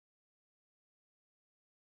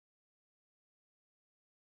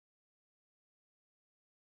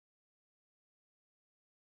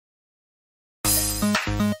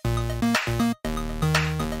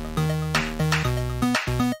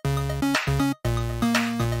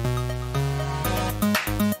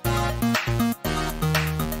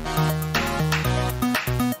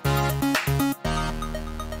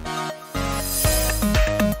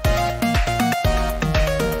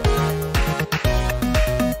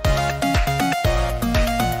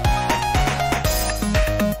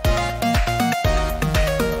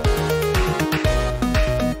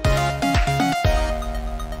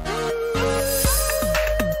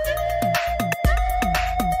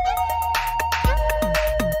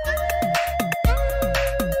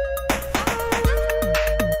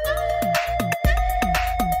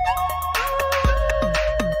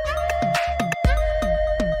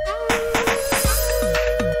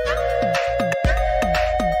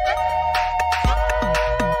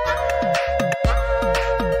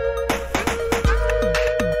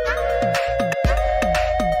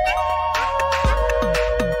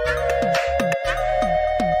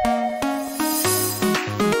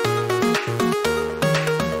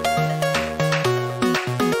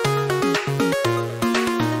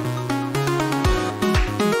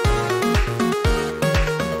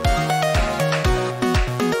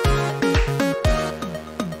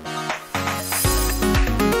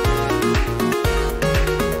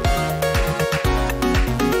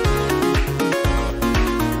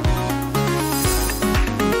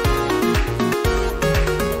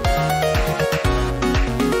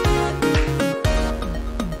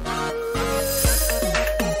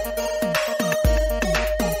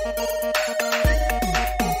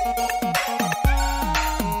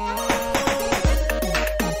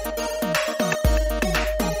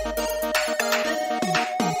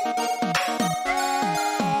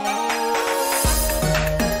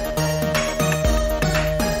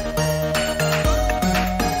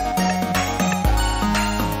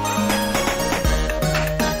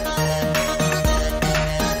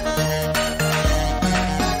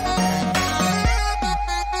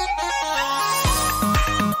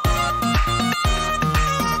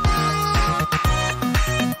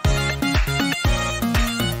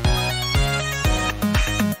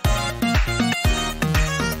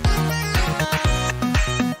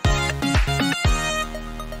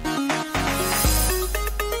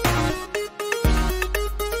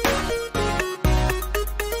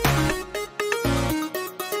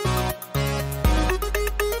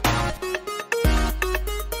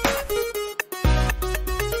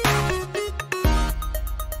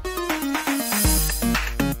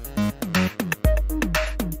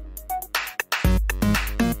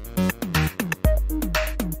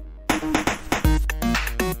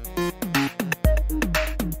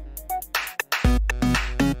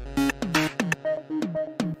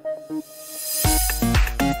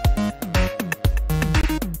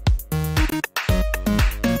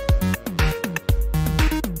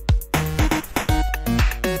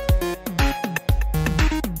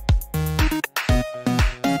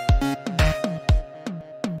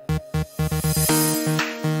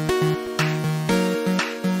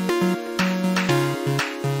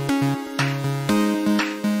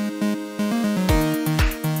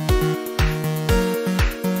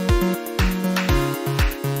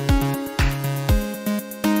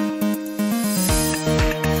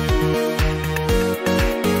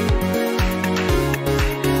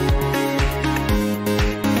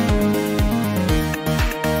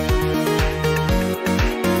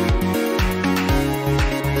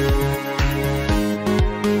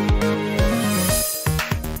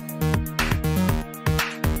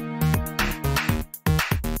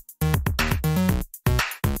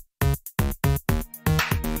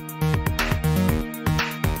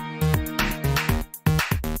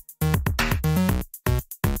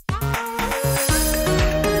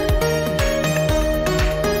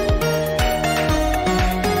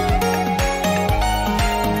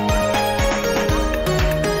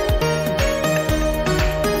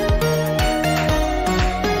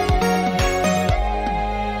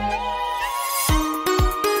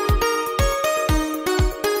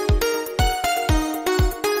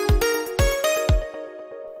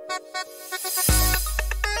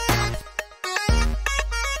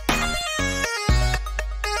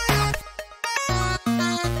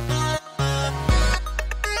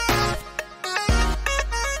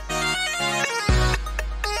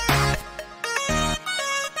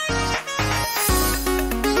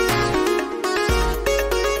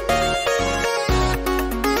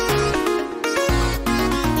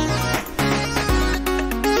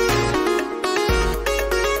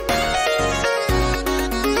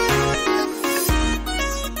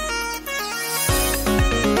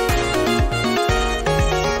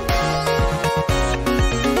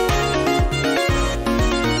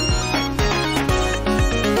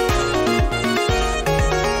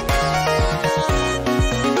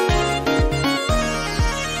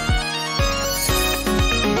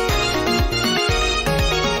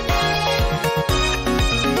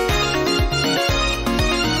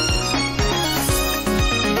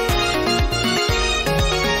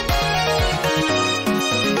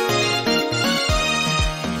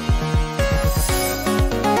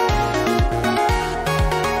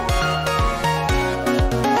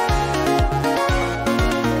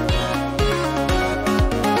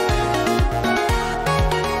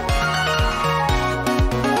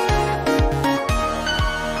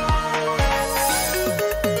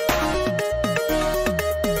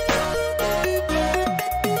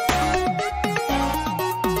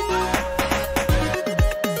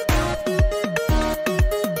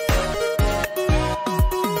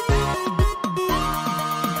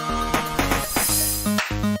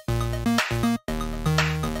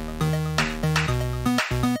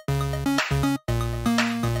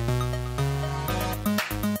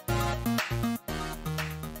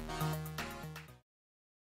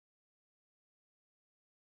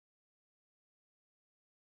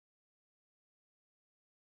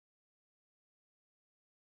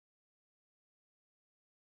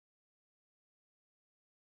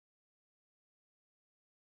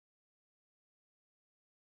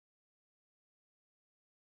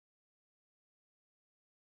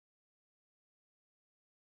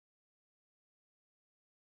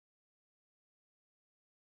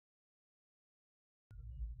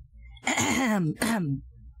Hey,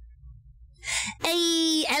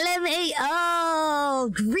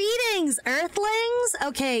 LMAO! Greetings, Earthlings!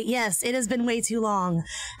 Okay, yes, it has been way too long.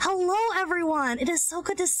 Hello, everyone! It is so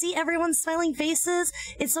good to see everyone's smiling faces.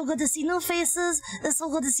 It's so good to see new faces. It's so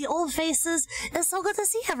good to see old faces. It's so good to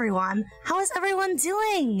see everyone. How is everyone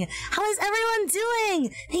doing? How is everyone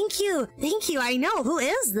doing? Thank you. Thank you. I know. Who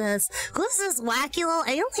is this? Who's this wacky little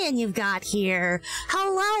alien you've got here?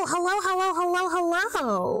 Hello, hello, hello, hello,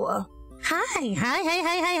 hello.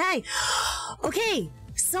 Hi. Okay,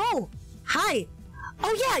 so, hi.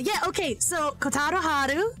 Oh yeah, okay, so Kotaro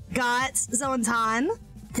Haru got Zontan.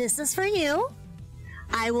 This is for you.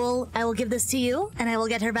 I will give this to you, and I will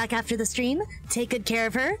get her back after the stream. Take good care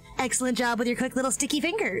of her. Excellent job with your quick little sticky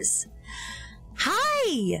fingers.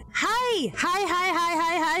 Hi.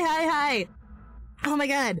 Oh my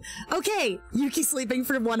god. Okay, Yuki sleeping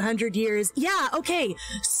for 100 years. Yeah, okay.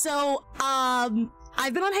 So,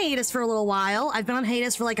 I've been on hiatus for a little while. I've been on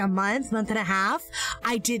hiatus for like a month and a half.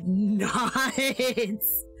 I did not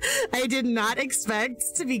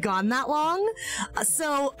expect to be gone that long.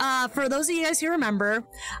 So, for those of you guys who remember,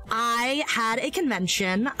 I had a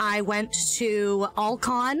convention. I went to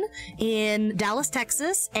AllCon in Dallas,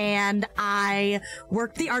 Texas, and I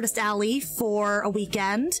worked the Artist Alley for a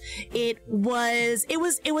weekend. It was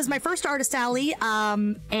my first Artist Alley,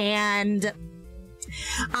 and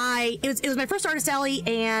it was my first Artist Alley,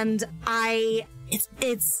 and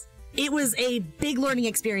it was a big learning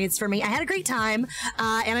experience for me. I had a great time,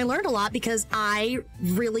 and I learned a lot because I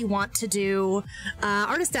really want to do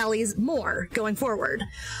Artist Alleys more going forward.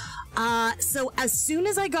 So as soon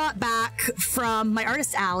as I got back from my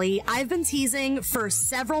Artist Alley, I've been teasing for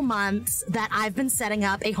several months that I've been setting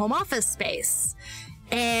up a home office space.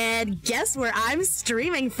 And guess where I'm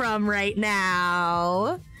streaming from right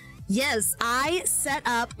now? Yes, I set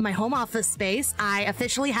up my home office space. I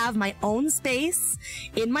officially have my own space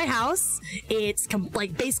in my house. It's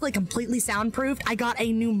basically completely soundproofed. I got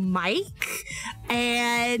a new mic,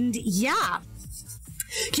 and yeah.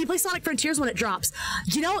 Can you play Sonic Frontiers when it drops?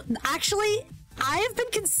 You know, actually, I've been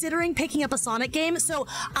considering picking up a Sonic game. So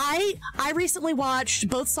I recently watched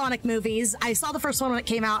both Sonic movies. I saw the first one when it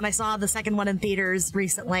came out, and I saw the second one in theaters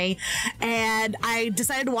recently. And I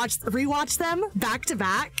decided to rewatch them back to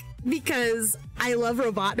back, because I love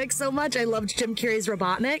Robotnik so much. I loved Jim Carrey's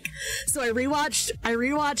Robotnik. So I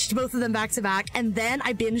rewatched both of them back to back, and then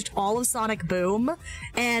I binged all of Sonic Boom,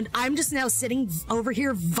 and I'm just now sitting over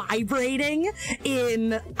here vibrating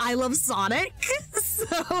in I Love Sonic.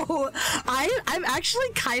 So I'm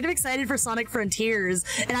actually kind of excited for Sonic Frontiers,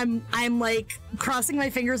 and I'm like crossing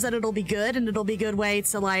my fingers that it'll be good, and it'll be a good way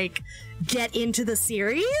to like get into the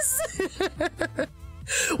series.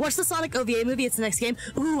 Watch the Sonic OVA movie. It's the next game.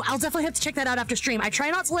 Ooh, I'll definitely have to check that out after stream. I try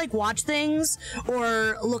not to like watch things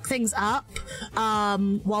or look things up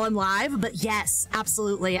while I'm live, but yes,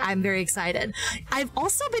 absolutely. I'm very excited. I've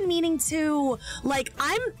also been meaning to so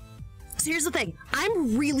here's the thing.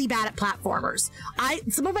 I'm really bad at platformers.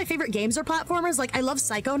 Some of my favorite games are platformers. Like, I love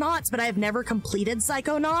Psychonauts, but I have never completed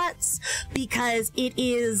Psychonauts because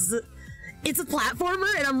it's a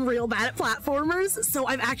platformer, and I'm real bad at platformers, so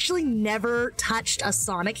I've actually never touched a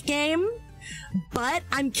Sonic game, but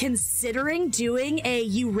I'm considering doing a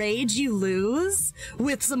You Rage, You Lose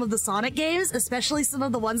with some of the Sonic games, especially some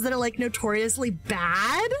of the ones that are, like, notoriously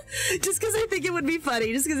bad, just because I think it would be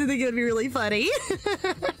funny, just because I think it would be really funny.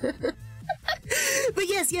 But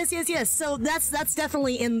yes. So that's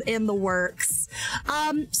definitely in the works.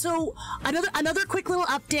 So another quick little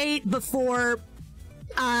update before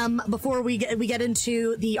we get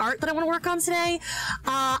into the art that I want to work on today.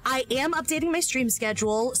 I am updating my stream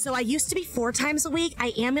schedule. So I used to be 4 times a week.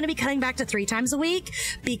 I am going to be cutting back to 3 times a week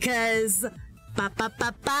because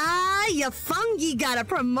your fungi got a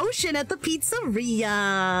promotion at the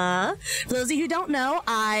pizzeria. For those of you who don't know,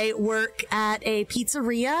 I work at a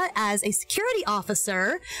pizzeria as a security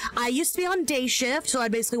officer. I used to be on day shift, so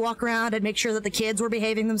I'd basically walk around and make sure that the kids were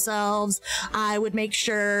behaving themselves. I would make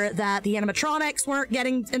sure that the animatronics weren't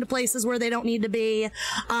getting into places where they don't need to be.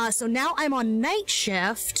 So now I'm on night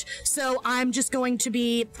shift, so I'm just going to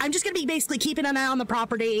be basically keeping an eye on the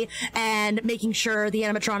property and making sure the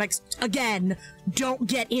animatronics, again, don't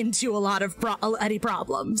get into a lot of any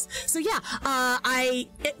problems. So yeah,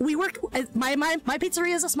 we work. My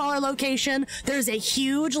pizzeria is a smaller location. There's a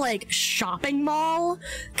huge like shopping mall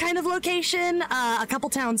kind of location a couple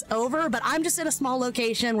towns over, but I'm just in a small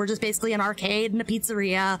location. We're just basically an arcade and a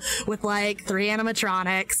pizzeria with like 3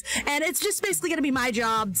 animatronics, and it's just basically going to be my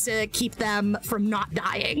job to keep them from not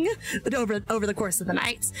dying over the course of the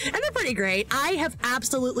night. And they're pretty great. I have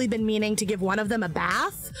absolutely been meaning to give one of them a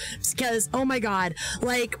bath because, oh my god,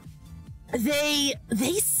 like, They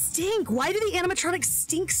stink. Why do the animatronics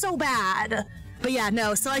stink so bad? But yeah,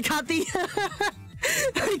 no. So I got the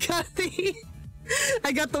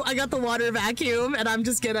I got the water vacuum, and I'm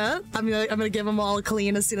gonna give them all a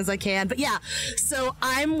clean as soon as I can. But yeah, so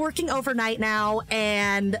I'm working overnight now,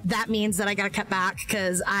 and that means that I gotta cut back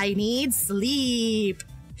because I need sleep.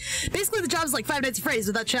 Basically, the job is like 5 Nights at Freddy's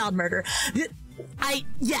without child murder.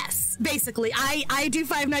 Yes, basically, I do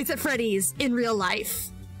 5 Nights at Freddy's in real life.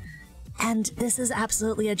 And this is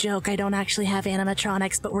absolutely a joke. I don't actually have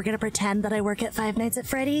animatronics, but we're gonna pretend that I work at 5 Nights at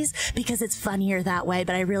Freddy's because it's funnier that way,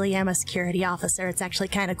 but I really am a security officer. It's actually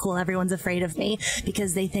kind of cool. Everyone's afraid of me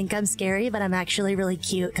because they think I'm scary, but I'm actually really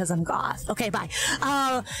cute because I'm goth. Okay, bye.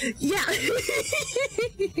 Yeah.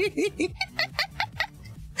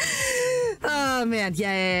 Oh man,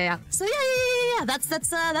 yeah. So yeah.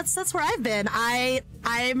 That's where I've been.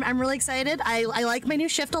 I'm really excited. I like my new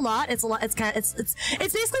shift a lot. It's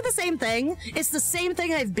basically the same thing. It's the same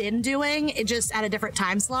thing I've been doing, it just at a different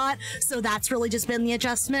time slot. So that's really just been the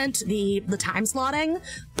adjustment, the time slotting.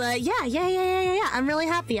 But yeah. I'm really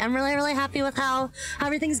happy. I'm really happy with how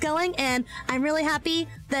everything's going, and I'm really happy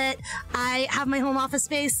that I have my home office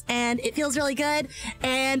space and it feels really good.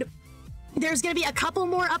 And there's going to be a couple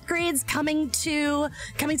more upgrades coming to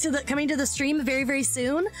the stream very, very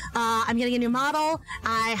soon. I'm getting a new model.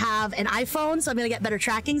 I have an iPhone, so I'm going to get better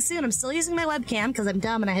tracking soon. I'm still using my webcam because I'm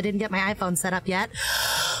dumb and I didn't get my iPhone set up yet.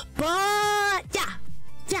 But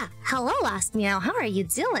yeah. Hello, Last Meow. How are you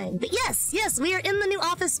doing? But yes, we are in the new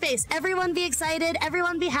office space. Everyone be excited.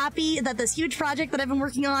 Everyone be happy that this huge project that I've been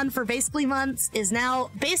working on for basically months is now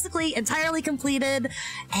basically entirely completed.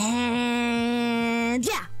 And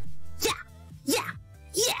yeah.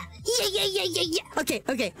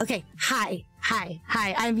 Okay. Hi.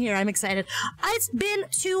 I'm here. I'm excited. It's been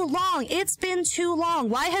too long.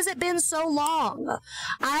 Why has it been so long?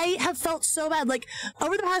 I have felt so bad. Like,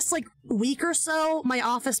 over the past, week or so, my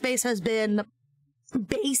office space has been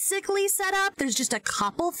basically set up. There's just a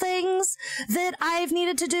couple things that I've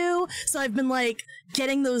needed to do. So I've been,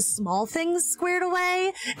 getting those small things squared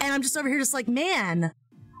away. And I'm just over here just man,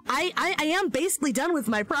 I am basically done with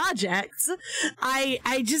my projects.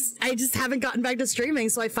 I just haven't gotten back to streaming,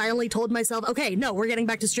 so I finally told myself, okay, no, we're getting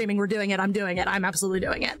back to streaming, we're doing it, I'm doing it, I'm absolutely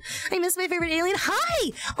doing it. I miss my favorite alien.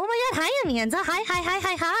 Hi! Oh my god, hi Amanda,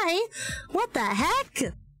 hi. What the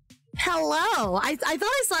heck? Hello. I thought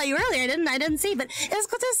I saw you earlier, I didn't see, but it's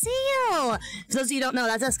good to see you! For those of you who don't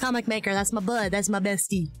know, that's Comic Maker, that's my bud, that's my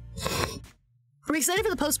bestie. I'm excited for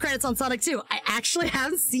the post-credits on Sonic 2. I actually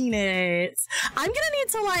haven't seen it. I'm gonna need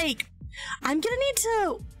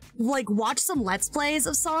to watch some Let's Plays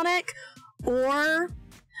of Sonic, or...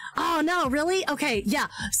 Oh, no, really? Okay, yeah.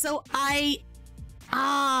 So I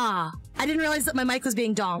didn't realize that my mic was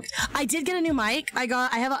being donked. I did get a new mic. I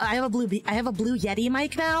have a blue Yeti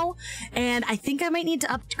mic now, and I think I might need to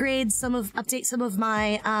update some of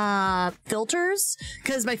my filters,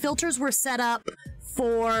 because my filters were set up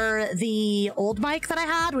for the old mic that I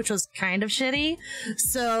had, which was kind of shitty.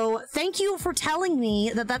 So thank you for telling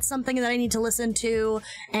me that that's something that I need to listen to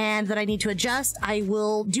and that I need to adjust. I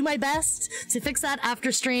will do my best to fix that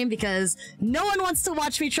after stream because no one wants to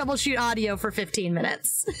watch me troubleshoot audio for 15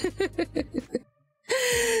 minutes.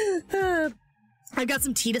 I've got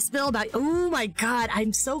some tea to spill about. Oh my god, I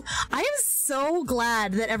am so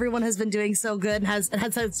glad that everyone has been doing so good and has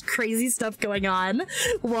had crazy stuff going on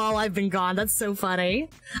while I've been gone. That's so funny.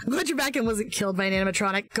 I'm glad you're back and wasn't killed by an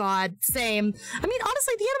animatronic. God, same. I mean,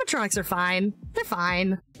 honestly, the animatronics are fine. They're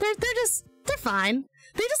fine. They're fine.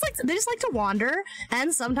 They just like to wander,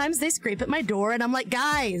 and sometimes they scrape at my door, and I'm like,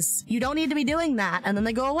 guys, you don't need to be doing that, and then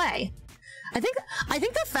they go away. I think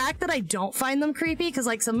the fact that I don't find them creepy, because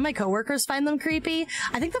some of my coworkers find them creepy,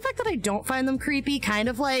 I think the fact that I don't find them creepy kind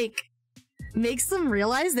of makes them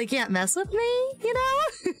realize they can't mess with me, you know?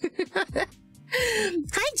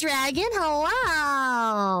 Hi, Dragon.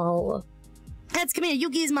 Hello. Let's come here.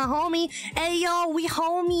 Yuki's my homie. Hey, yo, we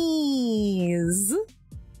homies.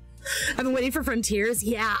 I've been waiting for Frontiers.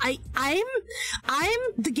 Yeah, I'm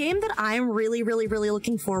the game that I'm really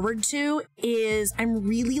looking forward to is I'm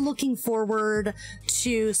really looking forward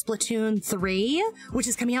to Splatoon 3, which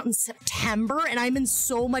is coming out in September, and I'm in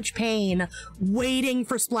so much pain waiting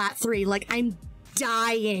for Splat 3. I'm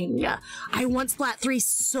dying. I want Splat 3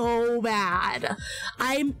 so bad.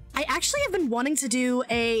 I actually have been wanting to do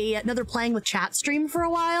another playing with chat stream for a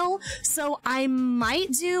while, so I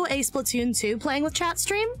might do a Splatoon 2 playing with chat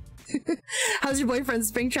stream. How's your boyfriend,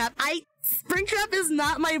 Springtrap? Springtrap is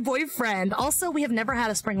not my boyfriend. Also, we have never had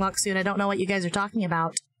a Springlock suit. I don't know what you guys are talking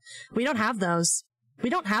about. We don't have those. We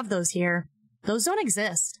don't have those here. Those don't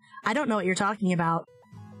exist. I don't know what you're talking about.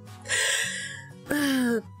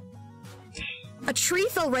 A tree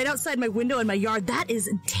fell right outside my window in my yard. That is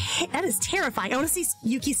terrifying. I want to see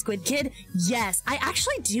Yuki Squid Kid. Yes, I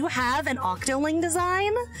actually do have an Octoling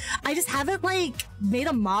design. I just haven't like made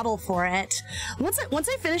a model for it. Once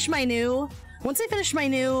I finish my new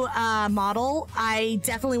model, I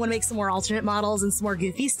definitely want to make some more alternate models and some more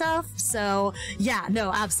goofy stuff. So yeah,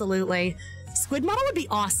 no, absolutely. Squid model would be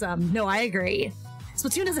awesome. No, I agree.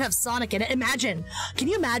 Splatoon doesn't have Sonic in it. Imagine. Can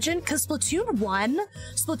you imagine? Because Splatoon 1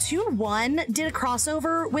 did a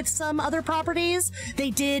crossover with some other properties. They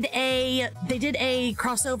did a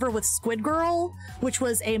crossover with Squid Girl, which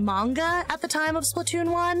was a manga at the time of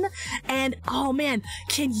Splatoon 1. And oh man,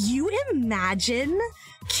 can you imagine?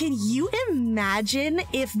 Can you imagine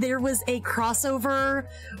if there was a crossover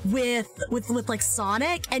with like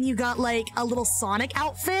Sonic and you got like a little Sonic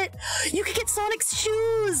outfit? You could get Sonic's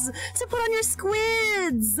shoes to put on your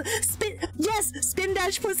squids. Spin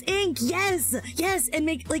dash plus ink. Yes, and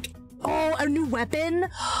make like a new weapon.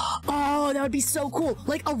 Oh, that would be so cool.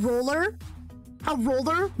 Like a roller,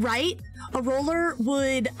 right? A roller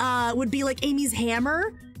would be like Amy's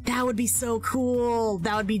hammer. That would be so cool.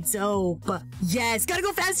 That would be dope. Yes, gotta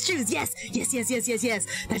go fast shoes. Yes. Yes.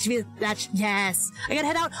 I gotta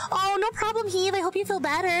head out. Oh, no problem, Heave. I hope you feel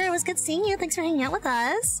better. It was good seeing you. Thanks for hanging out with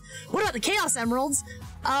us. What about the Chaos Emeralds?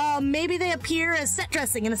 Maybe they appear as set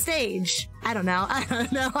dressing in a stage. I don't know. I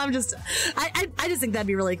just think that'd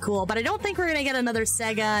be really cool, but I don't think we're gonna get another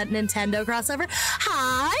Sega Nintendo crossover.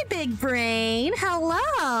 Hi, Big Brain.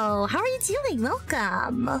 Hello. How are you doing?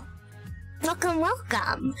 Welcome.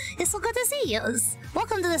 Welcome. It's so good to see you.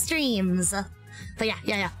 Welcome to the streams. But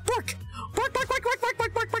yeah. Bork.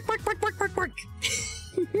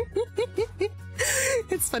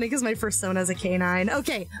 It's funny because my persona is a canine.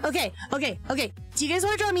 Okay. Do you guys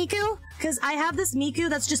want to draw Miku? Because I have this Miku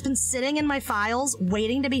that's just been sitting in my files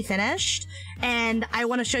waiting to be finished, and I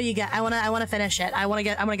want to show you guys. I want to finish it. I want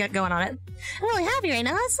to get going on it. I'm really happy right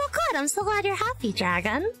now. That's so good. I'm so glad you're happy,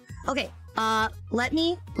 Dragon. Okay. Let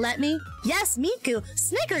me. Yes, Miku.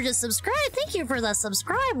 Snicker just subscribed. Thank you for the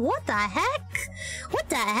subscribe. What the heck?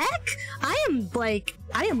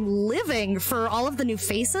 I am living for all of the new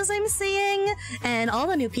faces I'm seeing and all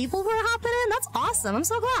the new people who are hopping in. That's awesome. I'm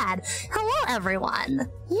so glad. Hello, everyone.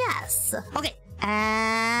 Yes. Okay.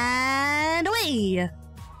 And away.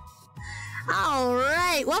 All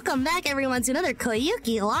right. Welcome back, everyone, to another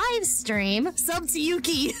Koyuki live stream. Sub to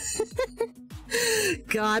Yuki.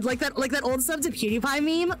 God, like that old sub to PewDiePie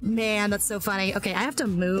meme? Man, that's so funny. Okay, I have to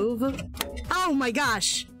move. Oh my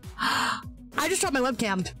gosh. I just dropped my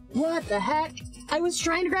webcam. What the heck? I was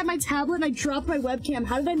trying to grab my tablet and I dropped my webcam.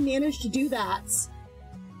 How did I manage to do that?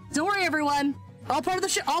 Don't worry, everyone. All part of the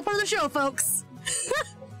show, folks.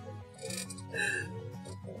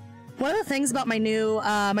 One of the things about my new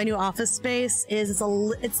office space is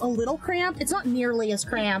it's a little cramped. It's not nearly as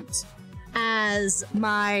cramped as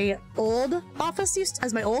my old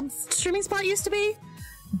streaming spot used to be,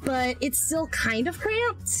 but it's still kind of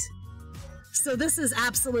cramped. So this is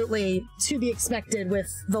absolutely to be expected with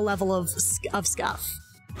the level of scuff.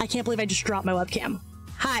 I can't believe I just dropped my webcam.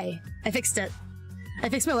 Hi, I fixed it. I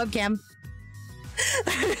fixed my webcam.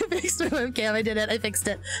 I fixed my webcam. I did it. I fixed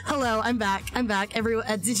it. Hello, I'm back. Everyone,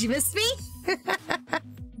 did you miss me?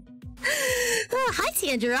 Hi,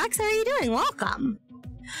 Tangerox. How are you doing? Welcome.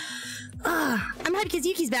 I'm happy because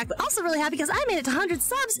Yuki's back, but also really happy because I made it to 100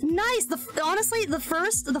 subs. Nice. Honestly, the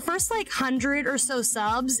first like 100 or so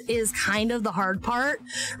subs is kind of the hard part.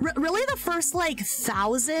 Really, the first like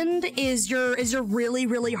 1,000 is your really,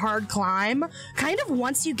 really hard climb. Kind of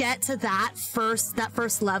once you get to that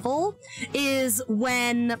first level is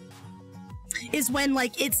when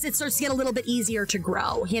like it starts to get a little bit easier to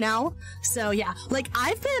grow, you know? So yeah, like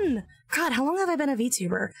God, how long have I been a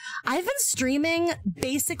VTuber? I've been streaming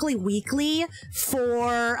basically weekly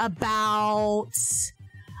for about,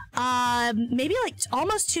 maybe like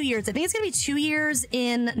almost 2 years. I think it's gonna be 2 years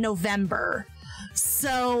in November.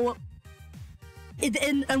 So,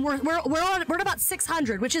 and we're at about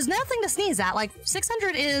 600, which is nothing to sneeze at. Like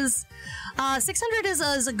 600 is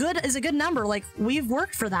a good number. Like we've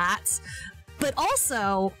worked for that, but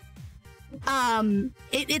also,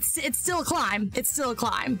 it's still a climb. It's still a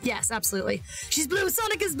climb. Yes, absolutely. She's blue.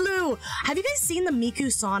 Sonic is blue. Have you guys seen the Miku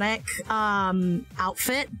Sonic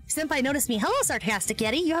outfit? Senpai noticed me. Hello, Sarcastic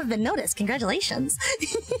Yeti. You have been noticed. Congratulations.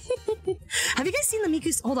 Have you guys seen the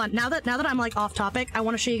Miku? Hold on. Now that I'm like off topic, I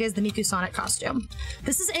want to show you guys the Miku Sonic costume.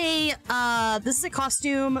 This is a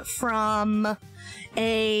costume from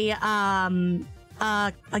a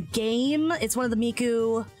game. It's one of the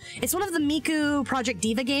Miku Project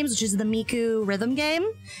Diva games, which is the Miku rhythm game.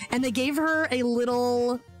 And they gave her a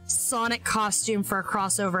little Sonic costume for a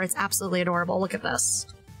crossover. It's absolutely adorable. Look at this.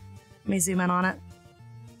 Let me zoom in on it.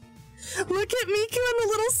 Look at Miku in the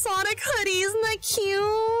little Sonic hoodie. Isn't that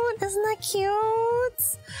cute? Isn't that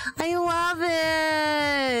cute? I love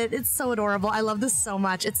it. It's so adorable. I love this so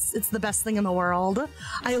much. It's the best thing in the world.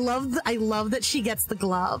 I love that she gets the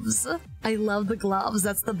gloves. I love the gloves.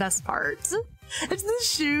 That's the best part. It's the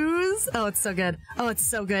shoes. Oh, it's so good. Oh, it's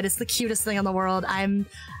so good. It's the cutest thing in the world. I'm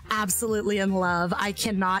absolutely in love. I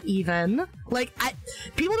cannot even. Like,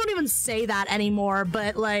 people don't even say that anymore,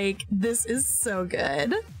 but like, this is so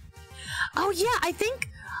good. Oh yeah, I think,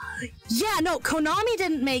 yeah, no, Konami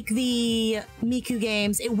didn't make the Miku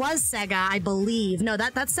games. It was Sega, I believe. No,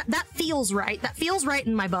 that feels right. That feels right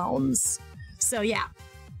in my bones. So yeah.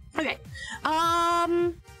 Okay.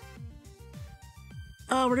 Oh,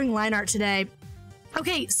 we're doing line art today.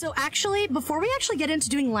 Okay, so actually, before we actually get into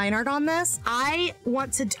doing line art on this, I'm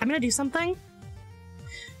gonna do something.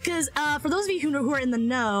 Because for those of you who are in the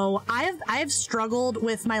know, I have struggled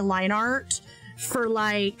with my line art for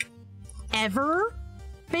like ever,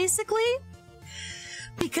 basically,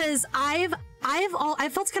 because I've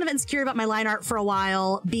felt kind of insecure about my line art for a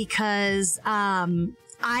while because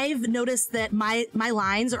I've noticed that my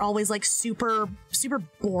lines are always like super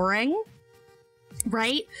boring,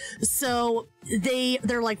 right? So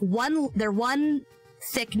they're like one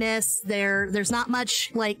thickness. There's not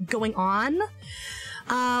much like going on.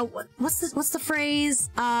 What's the phrase?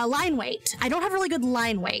 Line weight. I don't have really good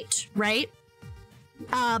line weight, right?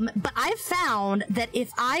 But I've found that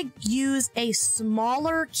if I use a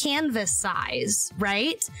smaller canvas size,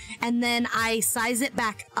 right, and then I size it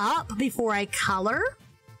back up before I color,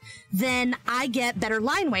 then I get better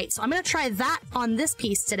line weight. So I'm going to try that on this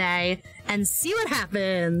piece today and see what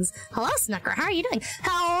happens. Hello, Snucker. How are you doing?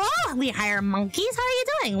 Hello, we hire monkeys. How are you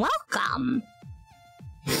doing? Welcome.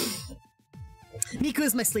 Miku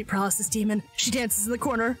is my sleep paralysis demon. She dances in the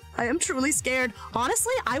corner. I am truly scared.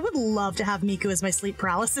 Honestly, I would love to have Miku as my sleep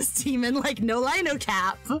paralysis demon. Like, no lie, no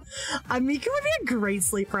cap. Miku would be a great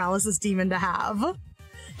sleep paralysis demon to have.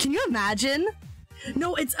 Can you imagine?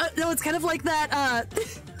 No, it's kind of like that,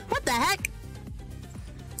 what the heck?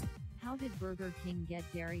 How did Burger King get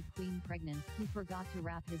Dairy Queen pregnant? He forgot to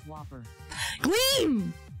wrap his Whopper.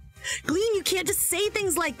 Gleam! Gleam, you can't just say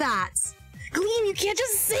things like that. Gleam, you can't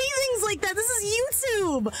just say things like that. This is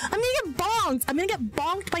YouTube. I'm gonna get bonked. I'm gonna get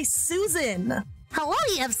bonked by Susan. Hello,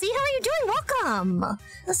 EFC. How are you doing? Welcome.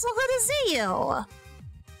 It's so good to see you.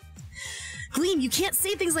 Gleam, you can't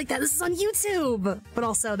say things like that. This is on YouTube. But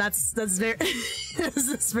also, that's very... this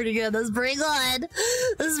is pretty good. That's pretty good.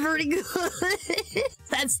 This is pretty good.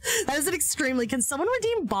 that is an extremely... Can someone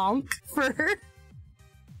redeem bonk for...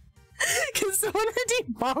 Can someone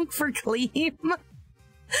redeem bonk for Gleam?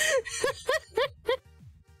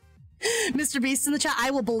 Mr. Beast in the chat,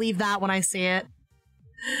 I will believe that when I see it.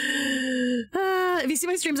 If you see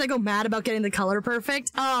my streams, I go mad about getting the color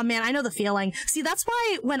perfect. Oh man, I know the feeling. See, that's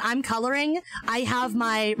why when I'm coloring, I have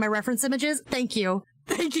my reference images. Thank you.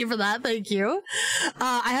 Thank you for that. Thank you.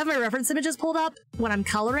 I have my reference images pulled up when I'm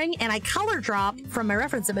coloring, and I color drop from my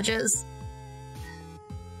reference images.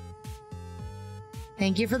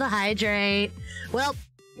 Thank you for the hydrate. Well,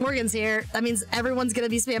 Morgan's here. That means everyone's gonna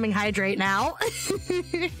be spamming hydrate now.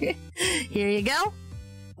 Here you go.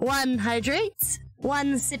 One hydrate.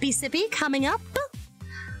 One sippy coming up.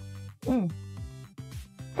 Thank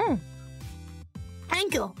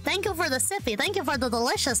you. Thank you for the sippy. Thank you for the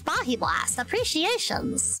delicious Bahi Blast.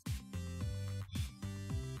 Appreciations.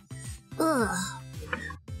 Ugh.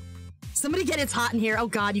 Somebody get It's Hot in here. Oh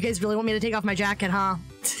god, you guys really want me to take off my jacket, huh?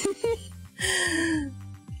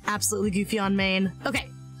 Absolutely goofy on main. Okay.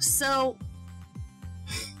 So,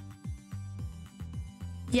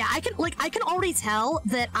 yeah, I can already tell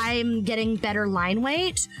that I'm getting better line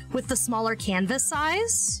weight with the smaller canvas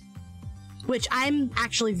size, which I'm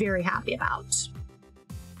actually very happy about.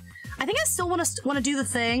 I think I still want to do the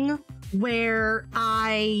thing where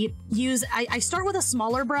I start with a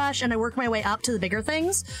smaller brush and I work my way up to the bigger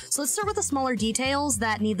things. So let's start with the smaller details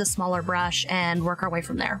that need the smaller brush and work our way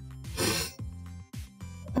from there.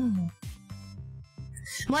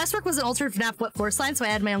 My last work was an altered FNAF wet floor sign, so I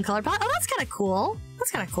had my own color palette. Oh, that's kind of cool.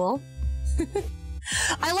 That's kind of cool.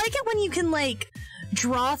 I like it when you can, like,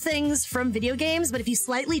 draw things from video games, but if you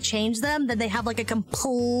slightly change them, then they have, like, a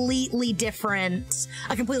completely different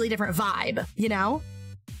vibe, you know?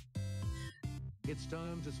 It's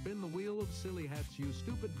time to spin the wheel of silly hats, you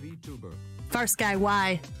stupid VTuber. Farce guy,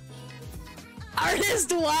 why?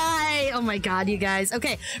 Artist, why? Oh my god, you guys.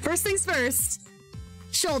 Okay, first things first.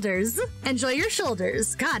 Shoulders. Enjoy your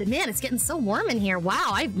shoulders. God, man, it's getting so warm in here.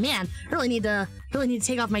 Wow, I really need to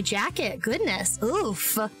take off my jacket. Goodness.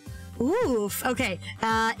 Oof. Oof. Okay.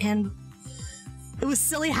 And it was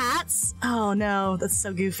silly hats. Oh no, that's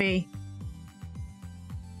so goofy.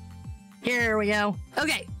 Here we go.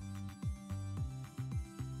 Okay.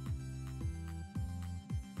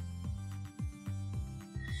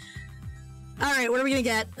 All right, what are we gonna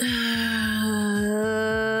get?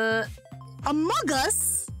 Among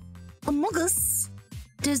Us? Among Us?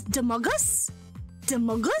 Does Among Us?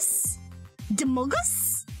 Among Us? Among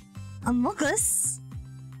Us? Among Us?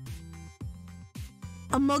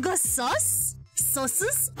 Among Us sus?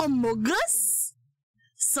 Susses Among Us?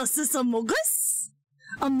 Susses Among Us?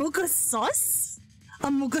 Among Us sus?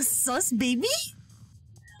 Among Us sus baby?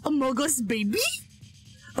 Among Us baby?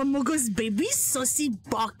 Among Us baby? Sussy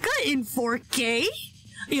baka in 4K?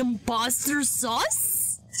 Imposter sauce?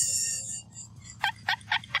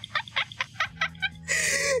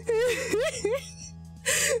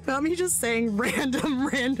 Not me just saying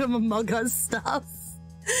random Among Us stuff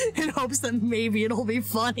in hopes that maybe it'll be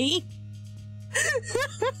funny.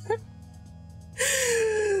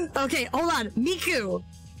 Okay, hold on. Miku,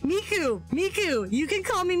 you can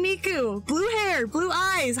call me Miku. Blue hair, blue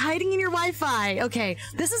eyes, hiding in your Wi-Fi. Okay,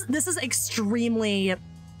 this is extremely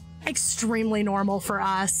normal for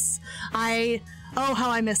us. Oh, how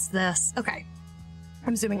I missed this. Okay,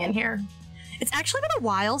 I'm zooming in here. It's actually been a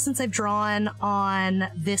while since I've drawn on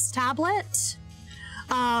this tablet,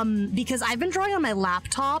 because I've been drawing on my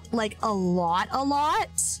laptop like a lot,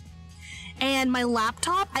 and my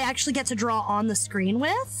laptop I actually get to draw on the screen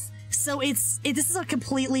with, so this is a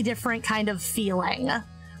completely different kind of feeling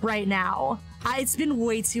right now. It's been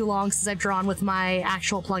way too long since I've drawn with my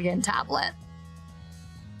actual plug-in tablet.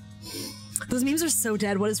 Those memes are so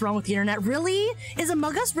dead. What is wrong with the internet? Really? Is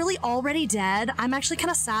Among Us really already dead? I'm actually kind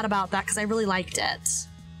of sad about that because I really liked it.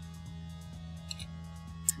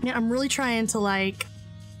 Yeah, I'm really trying to like...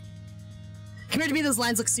 Compared to me, those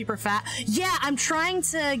lines look super fat. Yeah, I'm trying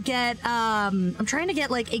to get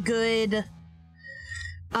like a good,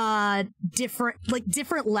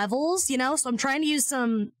 different levels, you know? So I'm trying to use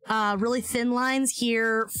some, really thin lines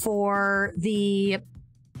here for the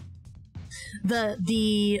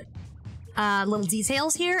little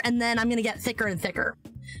details here, and then I'm gonna get thicker and thicker.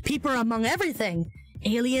 People are among everything.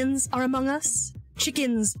 Aliens are among us.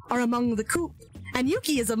 Chickens are among the coop. And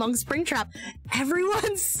Yuki is among Springtrap.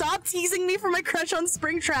 Everyone stop teasing me for my crush on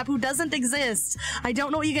Springtrap, who doesn't exist. I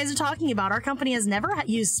don't know what you guys are talking about. Our company has never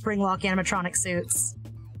used Springlock animatronic suits.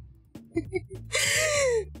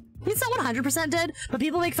 It's not 100% dead, but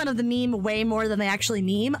people make fun of the meme way more than they actually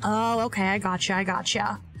meme. Oh, okay, I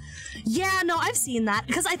gotcha. Yeah, no, I've seen that,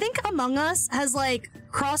 because I think Among Us has, like,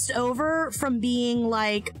 crossed over from being,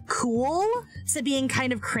 like, cool to being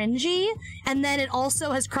kind of cringy, and then it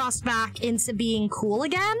also has crossed back into being cool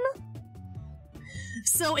again.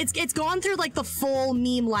 So it's gone through, like, the full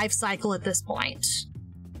meme life cycle at this point.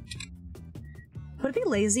 Would it be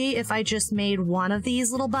lazy if I just made one of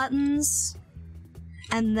these little buttons,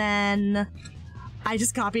 and then I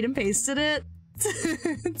just copied and pasted it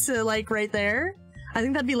to, like, right there? I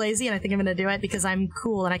think that'd be lazy, and I think I'm gonna do it because I'm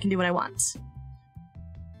cool and I can do what I want.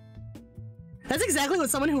 That's exactly what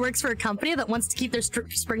someone who works for a company that wants to keep their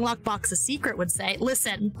Springlock box a secret would say.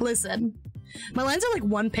 Listen. My lines are like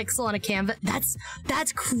 1 pixel on a canvas.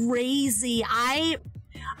 That's crazy. I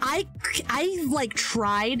like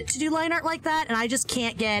tried to do line art like that, and I just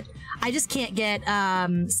can't get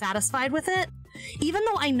satisfied with it. Even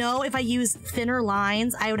though I know if I use thinner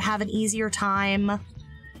lines, I would have an easier time.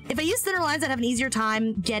 If I use thinner lines, I'd have an easier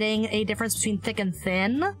time getting a difference between thick and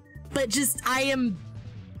thin. But just, I am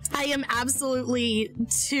absolutely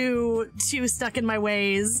too stuck in my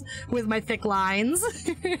ways with my thick lines.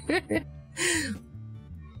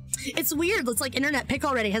 It's weird. It's like internet pick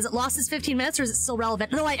already. Has it lost its 15 minutes or is it still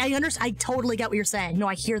relevant? No, I understand. I totally get what you're saying. No,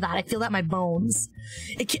 I hear that. I feel that in my bones.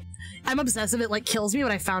 I'm obsessive. It like kills me,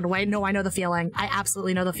 but I found a way. No, I know the feeling. I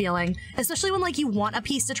absolutely know the feeling. Especially when like you want a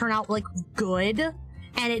piece to turn out like good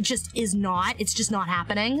and it just is not. It's just not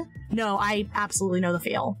happening. No, I absolutely know the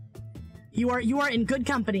feel. You are in good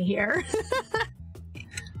company here.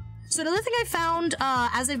 So another thing I found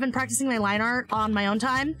as I've been practicing my line art on my own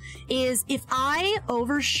time is if I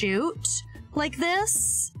overshoot like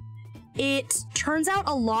this, it turns out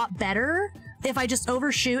a lot better if I just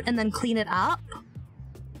overshoot and then clean it up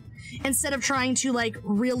instead of trying to like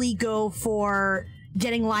really go for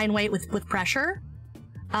getting line weight with pressure,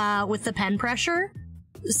 with the pen pressure.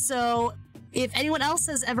 So if anyone else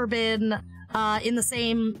has ever been in the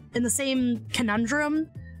same conundrum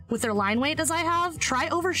with their line weight as I have, try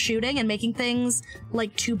overshooting and making things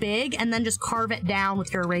like too big and then just carve it down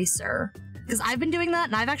with your eraser. Because I've been doing that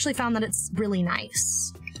and I've actually found that it's really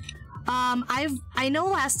nice. I know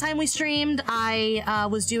last time we streamed, I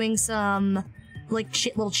was doing some like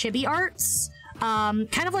little chibi arts,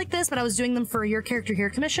 kind of like this, but I was doing them for Your Character Here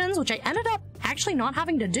commissions, which I ended up actually not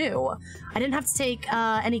having to do. I didn't have to take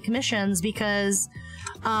any commissions because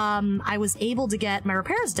I was able to get my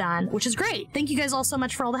repairs done, which is great. Thank you guys all so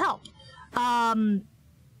much for all the help.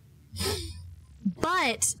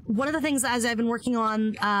 But one of the things as I've been working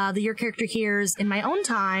on the Your Character Here's in my own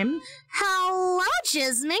time, hello,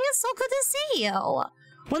 Jisming, it's so good to see you. One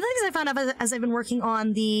of the things I found out as I've been working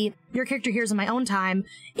on the Your Character Here's in my own time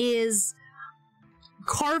is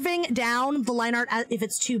carving down the line art if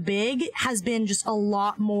it's too big has been just a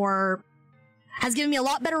lot more, has given me a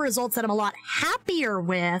lot better results that I'm a lot happier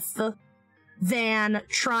with than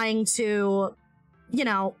trying to, you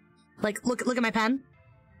know, like look at my pen.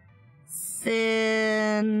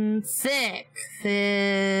 Thin, thick,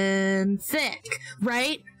 thin, thick,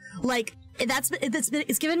 right? Like,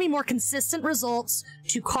 it's given me more consistent results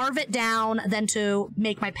to carve it down than to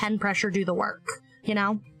make my pen pressure do the work, you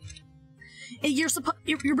know? You're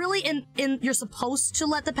really you're supposed to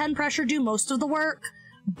let the pen pressure do most of the work,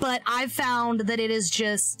 but I've found that it's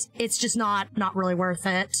just not really worth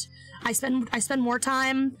it. I spend more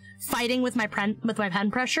time fighting with my pen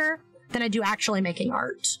pressure than I do actually making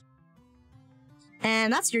art.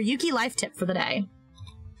 And that's your Yuki life tip for the day.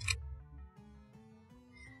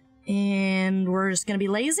 And we're just gonna be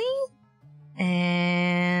lazy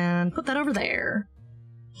and put that over there.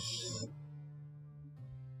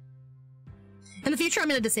 In the future, I'm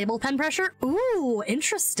gonna disable pen pressure. Ooh,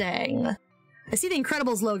 interesting. I see the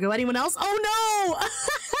Incredibles logo. Anyone else? Oh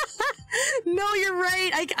no! No, you're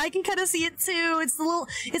right. I can kind of see it too. It's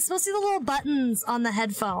supposed to be the little buttons on the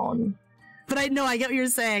headphone. But I know, I get what you're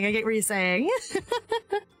saying. I get what you're saying.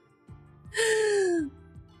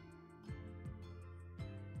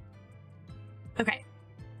 Okay.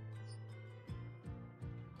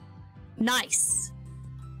 Nice.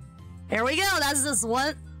 There we go. That's just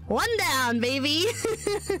one down, baby.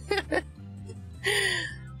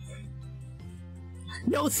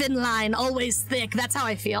 No thin line, always thick. That's how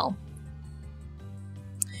I feel.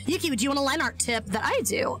 Yuki, do you want a line art tip that I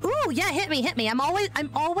do? Ooh, yeah, hit me. I'm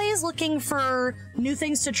always looking for new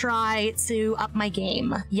things to try to up my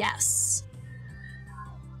game. Yes.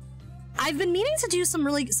 I've been meaning to do some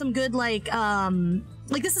good like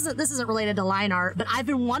this isn't related to line art, but I've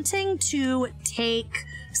been wanting to take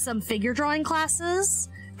some figure drawing classes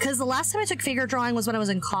because the last time I took figure drawing was when I was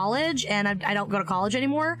in college, and I don't go to college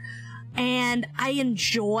anymore. And I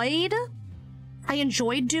enjoyed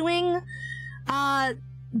doing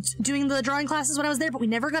the drawing classes when I was there, but we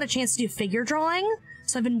never got a chance to do figure drawing.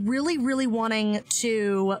 So I've been really wanting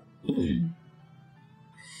to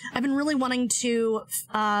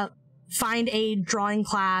find a drawing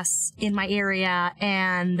class in my area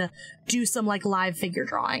and do some like live figure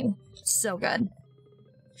drawing. So good.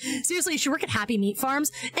 Seriously, you should work at Happy Meat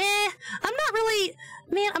Farms. I'm not really,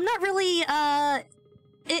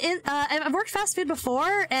 I've worked fast food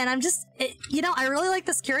before, and I'm just, you know, I really like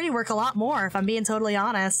the security work a lot more, if I'm being totally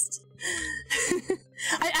honest.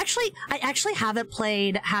 I actually haven't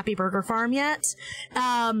played Happy Burger Farm yet.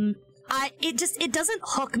 It doesn't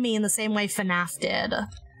hook me in the same way FNAF did.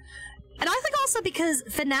 And I think also because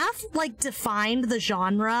FNAF, like, defined the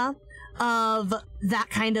genre of that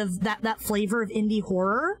kind of, that flavor of indie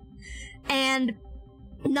horror, and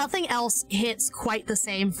nothing else hits quite the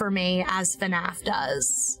same for me as FNAF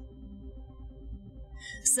does.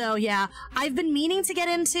 So yeah, I've been meaning to get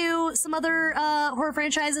into some other horror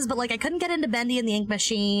franchises, but like I couldn't get into Bendy and the Ink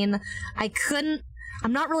Machine.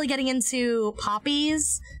 I'm not really getting into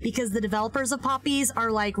Poppies because the developers of Poppies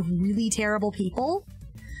are like really terrible people.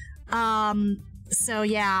 So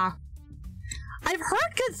yeah. I've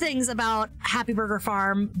heard good things about Happy Burger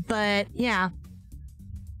Farm, but yeah.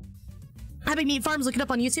 Happy Meat Farm's looking up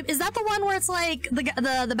on YouTube. Is that the one where it's like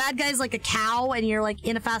the bad guy's like a cow and you're like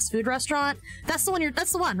in a fast food restaurant? That's the one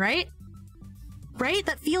that's the one, right? Right?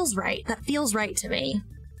 That feels right. That feels right to me.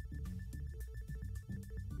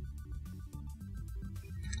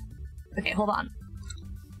 Okay, hold on.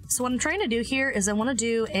 So what I'm trying to do here is I want to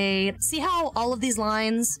do see how all of these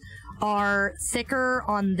lines are thicker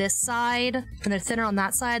on this side and they're thinner on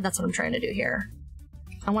that side? That's what I'm trying to do here.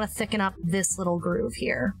 I want to thicken up this little groove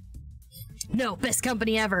here. No, best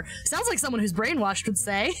company ever. Sounds like someone who's brainwashed would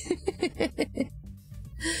say.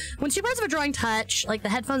 When two parts of a drawing touch, like the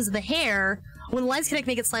headphones and the hair, when the lines connect,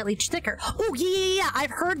 make it slightly thicker. Oh yeah. I've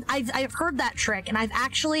heard that trick, and I've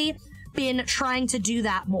actually been trying to do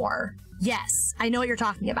that more. Yes, I know what you're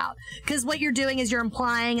talking about. Because what you're doing is you're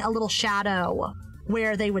implying a little shadow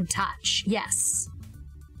where they would touch. Yes.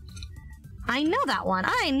 I know that one.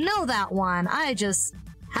 I know that one. I just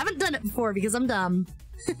haven't done it before because I'm dumb.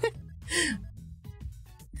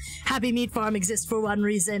 Happy Meat Farm exists for one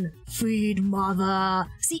reason. Feed mother.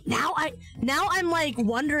 See, now I'm like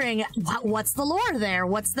wondering what's the lore there?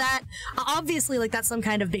 What's that? Obviously, like that's some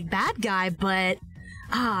kind of big bad guy, but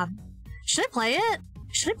should I play it?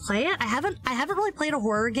 Should I play it? I haven't really played a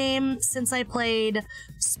horror game since I played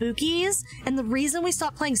Spookies, and the reason we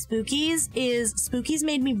stopped playing Spookies is Spookies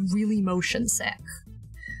made me really motion sick.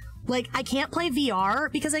 Like, I can't play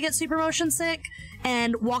VR because I get super motion sick,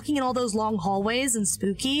 and walking in all those long hallways in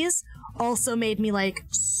Spookies also made me, like,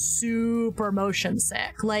 super motion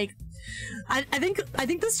sick. Like, I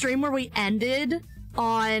think the stream where we ended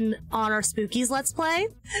on our Spookies Let's Play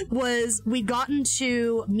was we'd gotten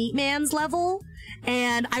to Meat Man's level,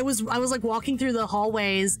 and I was like walking through the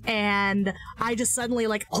hallways, and I just suddenly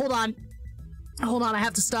like, hold on, I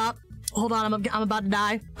have to stop. Hold on, I'm about to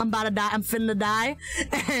die. I'm finna die.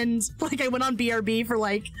 And like I went on BRB for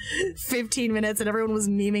like 15 minutes and everyone was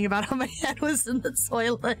memeing about how my head was in the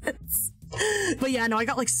toilets. But yeah, no, I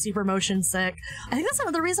got like super motion sick. I think that's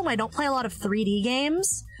another reason why I don't play a lot of 3D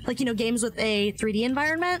games. Like, you know, games with a 3D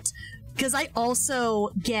environment. Because I also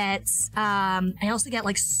get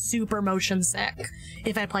like super motion sick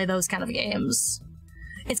if I play those kind of games.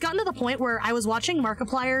 It's gotten to the point where I was watching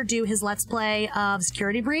Markiplier do his Let's Play of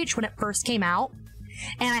Security Breach when it first came out,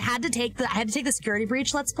 and I had to take the Security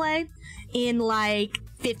Breach Let's Play in like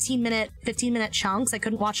 15 minute chunks. I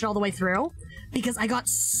couldn't watch it all the way through because I got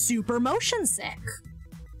super motion sick.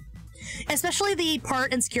 Especially the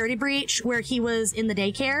part in Security Breach where he was in the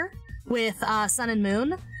daycare with Sun and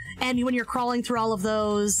Moon, and when you're crawling through all of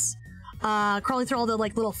those. Crawling through all the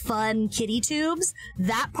like little fun kitty tubes,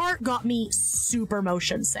 that part got me super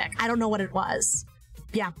motion sick. I don't know what it was.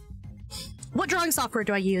 Yeah. What drawing software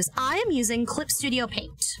do I use? I am using Clip Studio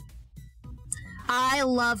Paint. I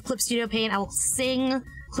love Clip Studio Paint. I will sing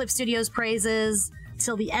Clip Studio's praises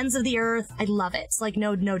till the ends of the earth. I love it. It's like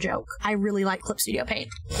no joke. I really like Clip Studio Paint.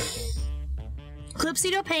 Clip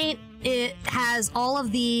Studio Paint, it has all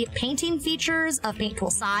of the painting features of Paint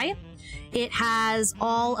Tool Sai. It has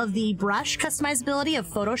all of the brush customizability of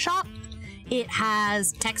Photoshop. It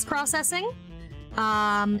has text processing.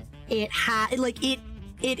 It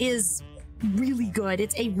is really good.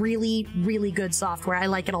 It's a really, really good software. I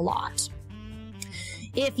like it a lot.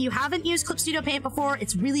 If you haven't used Clip Studio Paint before,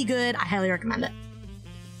 it's really good. I highly recommend it.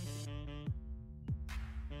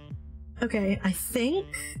 Okay, I think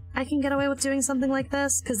I can get away with doing something like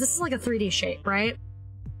this, because this is like a 3D shape, right?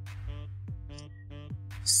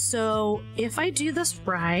 So if I do this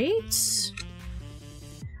right,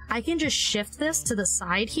 I can just shift this to the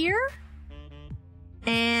side here,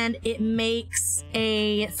 and it makes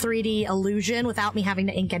a 3D illusion without me having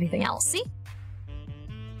to ink anything else. See?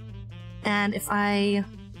 And if I...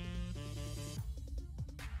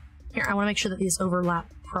 Here, I want to make sure that these overlap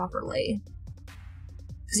properly.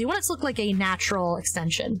 Because you want it to look like a natural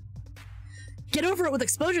extension. Get over it with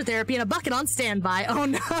exposure therapy and a bucket on standby. Oh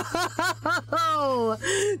no!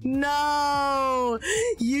 No!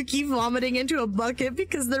 You keep vomiting into a bucket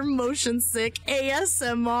because they're motion sick.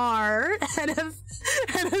 ASMR.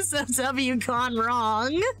 NSFW gone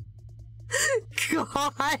wrong.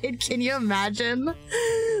 God, can you imagine?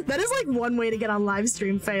 That is like one way to get on live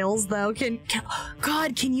stream fails, though.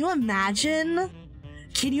 God, can you imagine?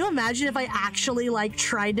 Can you imagine if I actually like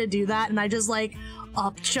tried to do that and I just like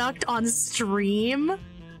upchucked on stream?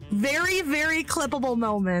 Very, very clippable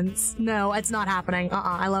moments. No, it's not happening.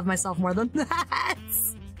 I love myself more than that.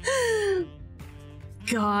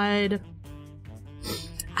 God.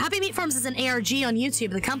 Happy Meat Farms is an ARG on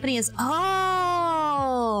YouTube. The company is...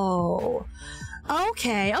 Oh!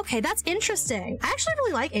 Okay, that's interesting. I actually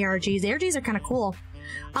really like ARGs. ARGs are kind of cool.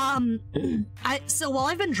 So while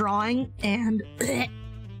I've been drawing and...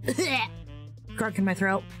 Gark in my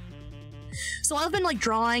throat. So I've been like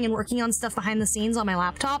drawing and working on stuff behind the scenes on my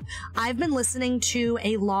laptop. I've been listening to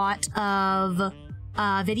a lot of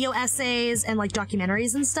video essays and like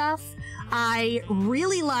documentaries and stuff. I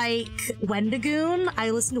really like Wendigoon.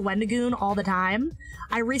 I listen to Wendigoon all the time.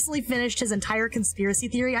 I recently finished his entire conspiracy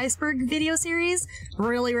theory iceberg video series.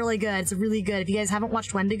 Really, really good. It's really good. If you guys haven't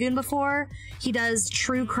watched Wendigoon before, he does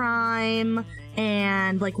true crime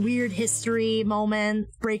and like weird history moment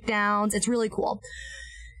breakdowns. It's really cool.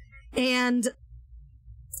 And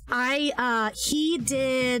he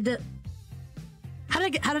did... How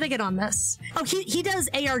did I get on this? Oh, he does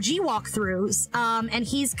ARG walkthroughs, and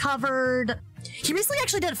he's covered He recently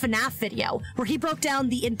actually did a FNAF video where he broke down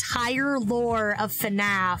the entire lore of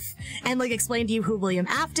FNAF and like explained to you who William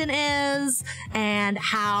Afton is and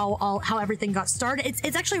how everything got started.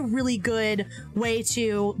 It's actually a really good way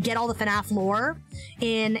to get all the FNAF lore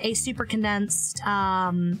in a super condensed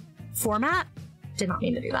format. Did not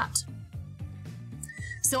mean to do that.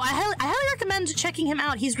 So I highly recommend checking him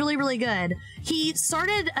out. He's really, really good. He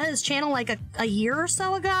started his channel like a year or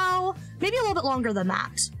so ago, maybe a little bit longer than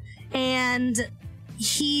that. And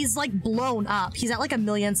he's like blown up. He's at like 1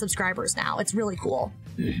 million subscribers now. It's really cool.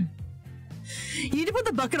 You need to put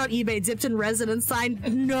the bucket on eBay dipped in resin and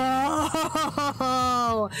signed.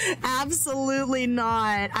 No, absolutely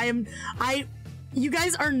not. You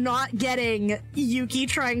guys are not getting Yuki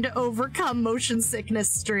trying to overcome motion sickness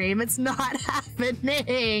stream. It's not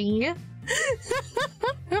happening.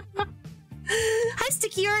 Hi,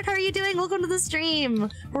 Sticky Art. How are you doing? Welcome to the stream.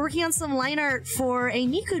 We're working on some line art for a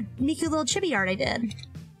Miku little chibi art I did.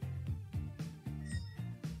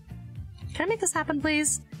 Can I make this happen,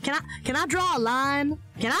 please? Can I draw a line?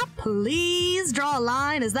 Can I please draw a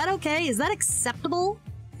line? Is that okay? Is that acceptable?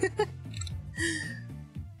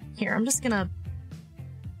 Here, I'm just gonna...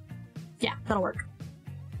 Yeah, that'll work.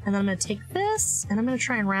 And then I'm gonna take this, and I'm gonna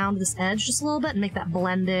try and round this edge just a little bit and make that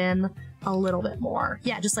blend in a little bit more.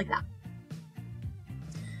 Yeah, just like that.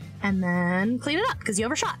 And then clean it up, because you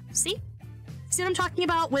overshot. See? See what I'm talking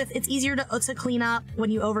about with it's easier to clean up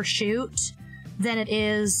when you overshoot than it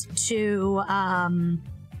is to try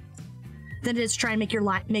and make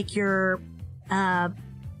your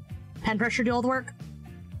pen pressure do all the work.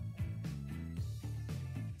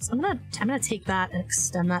 So I'm gonna take that and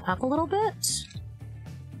extend that up a little bit.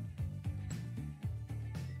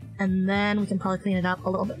 And then we can probably clean it up a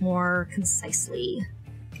little bit more concisely.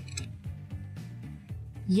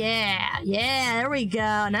 Yeah, there we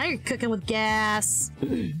go. Now you're cooking with gas.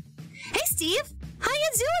 Hey, Steve! How you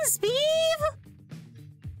doing, Steve?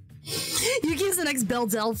 Yuki's the next Belle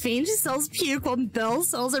Delphine. She sells puke while Belle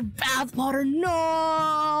sells her bathwater.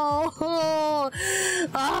 No!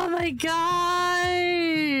 Oh my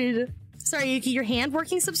god! Sorry, Yuki, your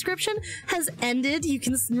hand-working subscription has ended. You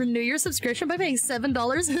can renew your subscription by paying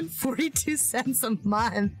 $7.42 a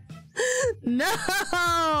month.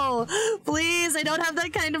 No! Please, I don't have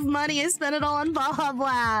that kind of money. I spent it all on Baja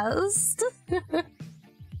Blast.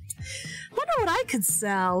 Wonder what I could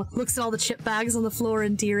sell. Looks at all the chip bags on the floor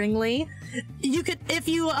endearingly. You could, if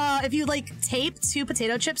you like tape 2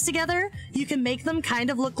 potato chips together, you can make them kind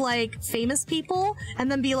of look like famous people, and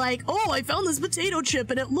then be like, "Oh, I found this potato chip,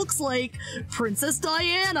 and it looks like Princess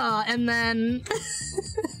Diana," and then.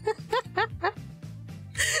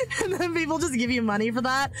 And then people just give you money for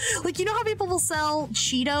that. Like, you know how people will sell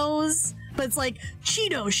Cheetos, but it's like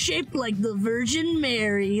Cheetos shaped like the Virgin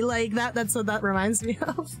Mary. Like that's what that reminds me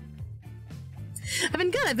of. I've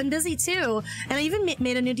been good. I've been busy too, and I even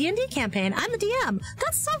made a new D&D campaign. I'm the DM.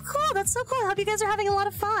 That's so cool. That's so cool. I hope you guys are having a lot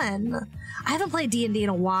of fun. I haven't played D&D in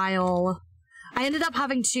a while. I ended up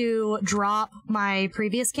having to drop my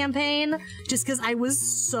previous campaign just because I was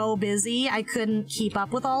so busy. I couldn't keep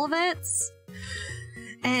up with all of it.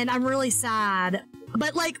 And I'm really sad.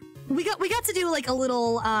 But like we got to do like a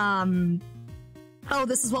little oh,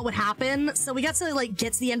 this is what would happen. So we got to like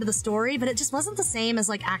get to the end of the story, but it just wasn't the same as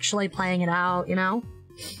like actually playing it out, you know?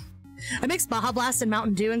 I mix Baja Blast and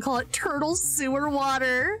Mountain Dew and call it turtle sewer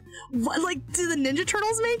water. What, like, do the Ninja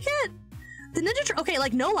Turtles make it? The Ninja okay,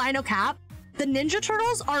 like no lie, no cap. The Ninja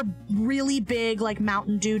Turtles are really big like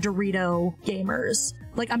Mountain Dew Dorito gamers.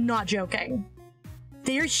 Like, I'm not joking.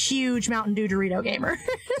 They're huge Mountain Dew Dorito gamers.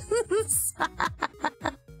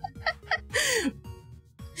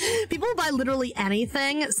 People buy literally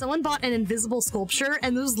anything. Someone bought an invisible sculpture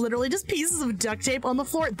and there was literally just pieces of duct tape on the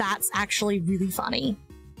floor. That's actually really funny.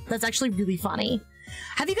 That's actually really funny.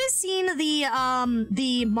 Have you guys seen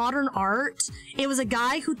the modern art? It was a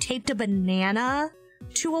guy who taped a banana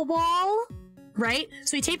to a wall, right?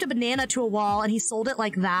 So he taped a banana to a wall and he sold it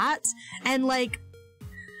like that. And like,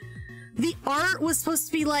 the art was supposed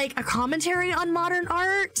to be like a commentary on modern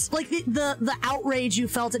art. Like the outrage you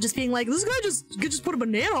felt at just being like, this guy just put a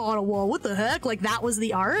banana on a wall. What the heck? Like, that was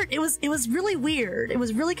the art. It was really weird. It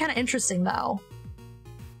was really kind of interesting though.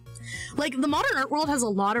 Like, the modern art world has a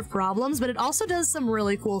lot of problems, but it also does some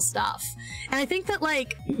really cool stuff. And I think that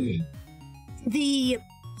like the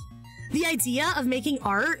idea of making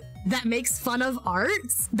art that makes fun of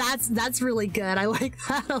arts, that's really good. I like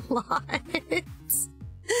that a lot.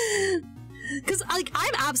 Because, like,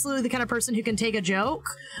 I'm absolutely the kind of person who can take a joke,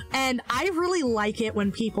 and I really like it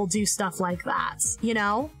when people do stuff like that, you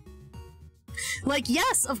know? Like,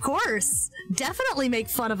 yes, of course, definitely make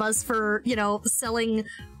fun of us for, you know, selling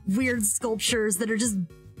weird sculptures that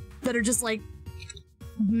are just like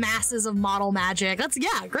masses of model magic. That's,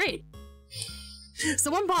 yeah, great.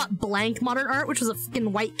 Someone bought blank modern art, which was a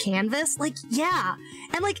fucking white canvas. Like, yeah.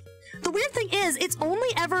 And like, the weird thing is, it's only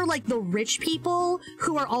ever like the rich people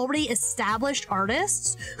who are already established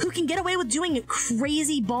artists who can get away with doing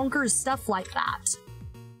crazy bonkers stuff like that.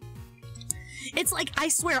 It's like, I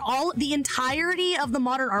swear, the entirety of the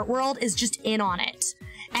modern art world is just in on it.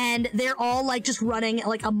 And they're all like just running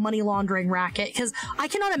like a money laundering racket, because I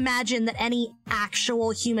cannot imagine that any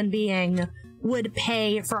actual human being would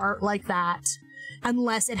pay for art like that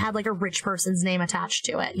unless it had like a rich person's name attached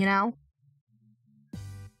to it, you know?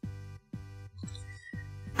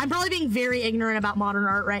 I'm probably being very ignorant about modern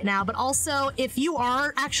art right now, but also, if you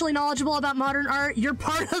are actually knowledgeable about modern art, you're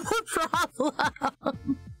part of the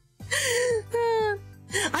problem.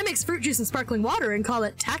 I mix fruit juice and sparkling water and call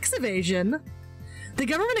it tax evasion. The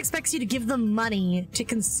government expects you to give them money to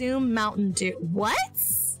consume Mountain Dew. What?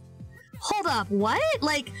 Hold up, what?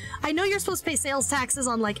 Like, I know you're supposed to pay sales taxes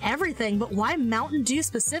on, like, everything, but why Mountain Dew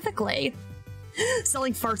specifically?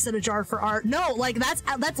 Selling farts in a jar for art. No, like,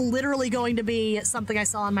 that's literally going to be something I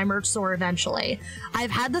saw in my merch store eventually.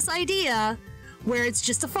 I've had this idea where it's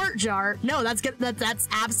just a fart jar. No, that's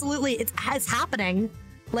absolutely, it's happening.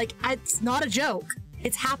 Like, it's not a joke.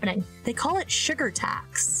 It's happening. They call it sugar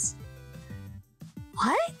tax.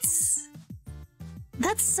 What?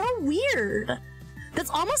 That's so weird. That's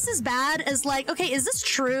almost as bad as, like, okay, is this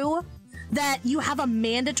true that you have a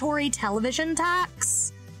mandatory television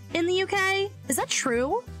tax in the UK? Is that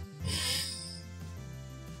true?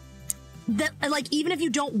 That, like, even if you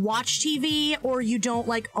don't watch TV or you don't,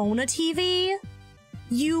 like, own a TV,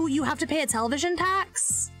 you have to pay a television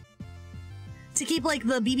tax to keep, like,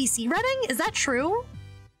 the BBC running? Is that true?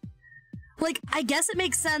 Like, I guess it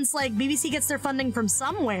makes sense, like, BBC gets their funding from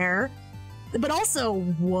somewhere, but also,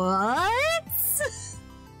 what?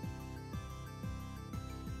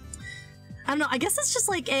 I don't know, I guess it's just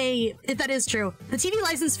like if that is true. The TV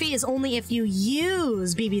license fee is only if you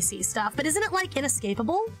use BBC stuff, but isn't it, like,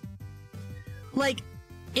 inescapable? Like,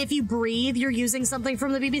 if you breathe, you're using something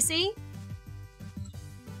from the BBC?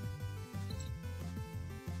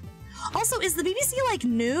 Also, is the BBC, like,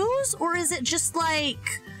 news, or is it just,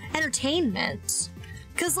 like, entertainment?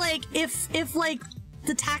 Because, like, if like,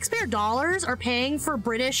 the taxpayer dollars are paying for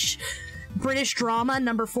British drama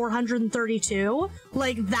number 432,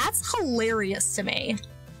 like, that's hilarious to me.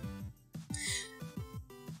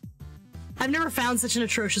 I've never found such an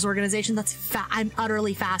atrocious organization. I'm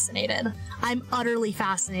utterly fascinated. I'm utterly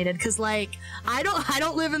fascinated, because, like, I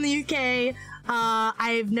don't live in the UK.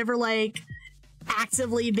 I've never, like,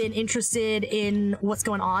 actively been interested in what's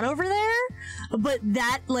going on over there, but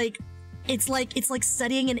that, like, it's like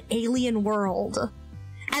studying an alien world.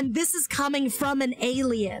 And this is coming from an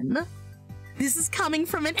alien. This is coming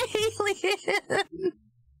from an alien.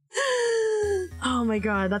 Oh my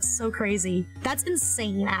god, that's so crazy. That's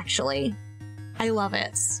insane, actually. I love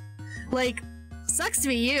it. Like, sucks to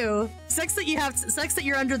be you. Sucks that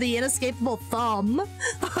you're under the inescapable thumb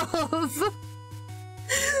of...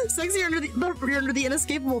 Sucks you're under the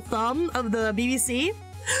inescapable thumb of the BBC.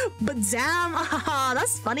 But damn,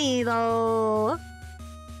 that's funny though.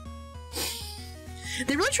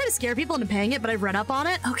 They really try to scare people into paying it, but I've read up on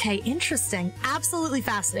it. Okay, interesting. Absolutely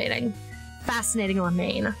fascinating. Fascinating on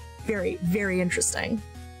main. Very, very interesting.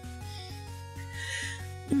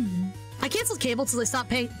 I canceled cable till they stopped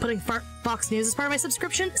putting Fox News as part of my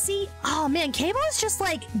subscription. See, oh man, cable is just,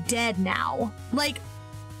 like, dead now. Like,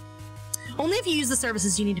 only if you use the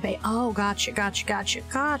services you need to pay. Oh, gotcha.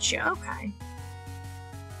 Okay.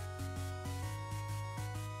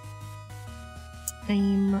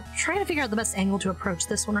 I'm trying to figure out the best angle to approach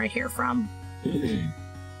this one right here from. Okay,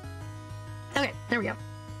 there we go.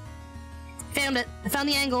 Found it. I found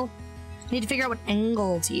the angle. I need to figure out what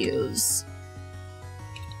angle to use.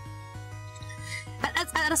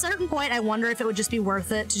 At a certain point, I wonder if it would just be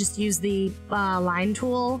worth it to just use the line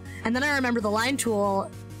tool. And then I remember the line tool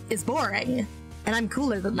is boring, and I'm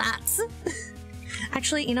cooler than that.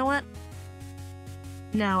 Actually, you know what?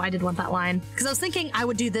 No, I did want that line. Because I was thinking I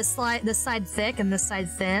would do this side thick and this side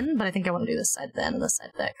thin, but I think I want to do this side thin and this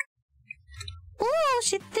side thick. Ooh,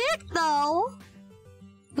 she's thick, though!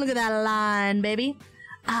 Look at that line, baby.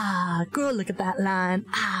 Ah, girl, look at that line.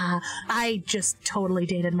 Ah, I just totally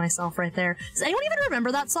dated myself right there. Does anyone even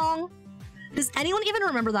remember that song? Does anyone even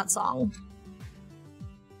remember that song?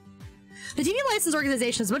 The TV license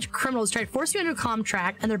organization is a bunch of criminals try to force you into a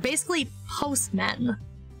contract, and they're basically postmen.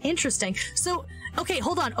 Interesting. So, okay,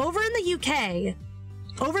 hold on. Over in the UK,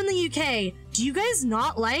 do you guys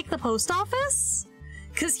not like the post office?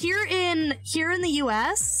 Because here in the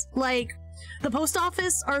US, like, the post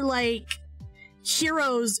office are like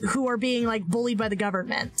heroes who are being like bullied by the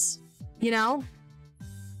government, you know?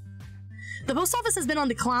 The post office has been on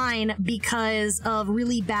decline because of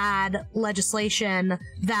really bad legislation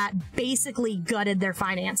that basically gutted their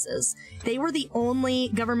finances. They were the only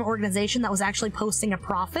government organization that was actually posting a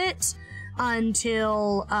profit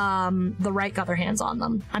until the right got their hands on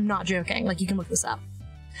them. I'm not joking. Like, you can look this up.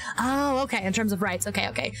 Oh, okay. In terms of rights. Okay,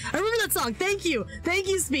 okay. I remember that song. Thank you. Thank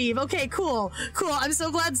you, Steve. Okay, cool. Cool. I'm so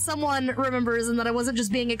glad someone remembers and that I wasn't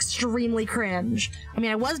just being extremely cringe. I mean,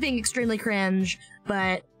 I was being extremely cringe,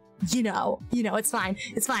 but you know, it's fine.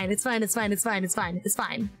 It's fine. It's fine. It's fine. It's fine. It's fine. It's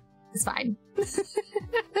fine. It's fine.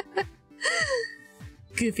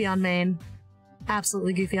 Goofy on main.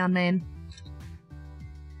 Absolutely goofy on main.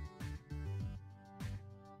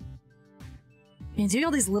 Man, doing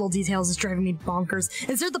all these little details is driving me bonkers.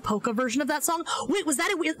 Is there the polka version of that song? Wait, was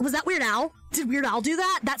that Weird Al? Did Weird Al do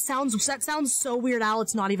that? That sounds so Weird Al,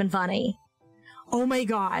 it's not even funny. Oh my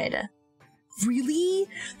god. Really?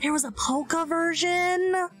 There was a polka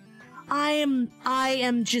version? I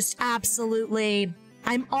am just absolutely...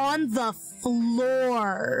 I'm on the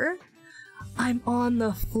floor. I'm on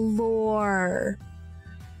the floor.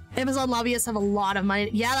 Amazon lobbyists have a lot of money.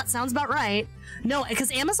 Yeah, that sounds about right. No,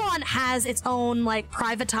 because Amazon has its own, like,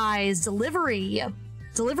 privatized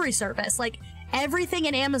delivery service. Like, everything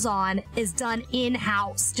in Amazon is done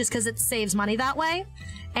in-house just because it saves money that way.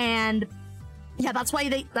 And yeah, that's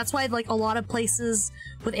why like a lot of places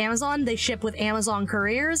with Amazon, they ship with Amazon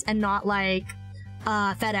couriers and not like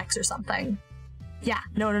FedEx or something. Yeah,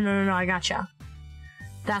 no, I gotcha.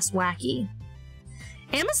 That's wacky.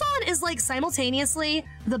 Amazon is like simultaneously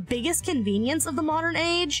the biggest convenience of the modern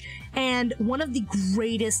age and one of the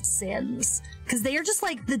greatest sins, because they are just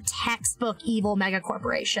like the textbook evil mega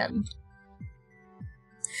corporation.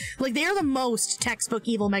 Like, they are the most textbook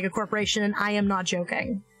evil mega corporation, and I am not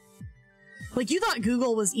joking. Like, you thought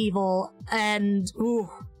Google was evil, and ooh,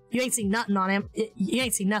 you ain't seen nothing on him. You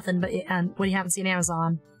ain't seen nothing, but when you haven't seen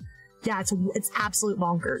Amazon, yeah, it's absolute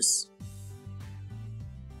bonkers.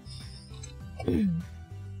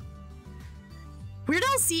 Weird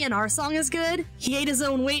Al's CNR song is good. He ate his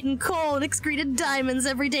own weight in coal and excreted diamonds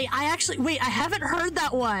every day. Wait, I haven't heard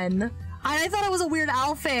that one. I thought I was a Weird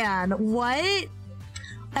Al fan. What?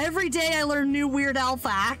 Every day I learn new Weird Al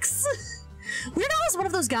facts. Weird Al is one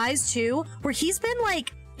of those guys, too, where he's been,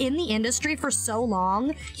 like, in the industry for so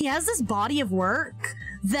long. He has this body of work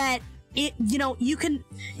that you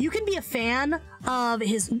can be a fan of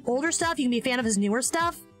his older stuff, you can be a fan of his newer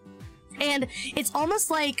stuff, and it's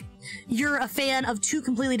almost like you're a fan of two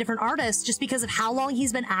completely different artists just because of how long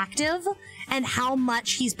he's been active and how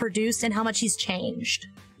much he's produced and how much he's changed,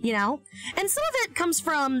 you know? And some of it comes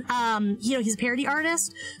from, he's a parody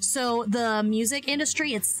artist, so the music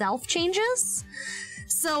industry itself changes.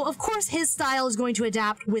 So, of course, his style is going to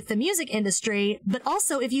adapt with the music industry, but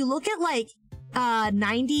also if you look at, like,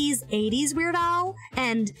 90s, 80s Weird Al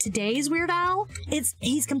and today's Weird Al,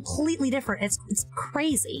 he's completely different. It's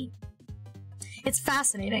crazy. It's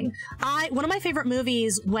fascinating. One of my favorite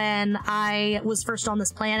movies when I was first on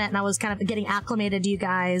this planet and I was kind of getting acclimated to you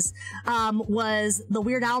guys, was the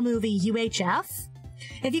Weird Al movie UHF.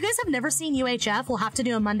 If you guys have never seen UHF, we'll have to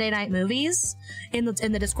do a Monday Night Movies in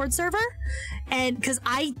the Discord server. And because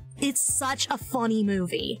it's such a funny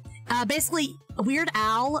movie. Basically, Weird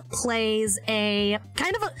Al plays a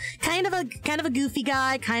kind of a goofy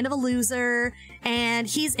guy, kind of a loser, and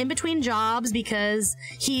he's in between jobs because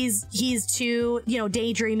he's too,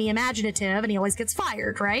 daydreamy, imaginative, and he always gets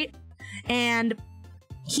fired, right? And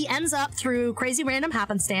he ends up, through crazy random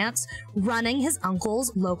happenstance, running his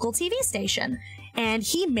uncle's local TV station, and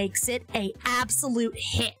he makes it a absolute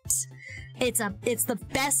hit. It's the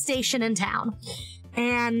best station in town,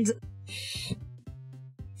 and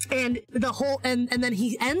then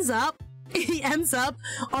he ends up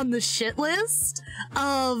on the shit list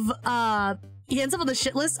of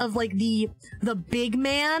like the big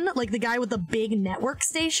man, like the guy with the big network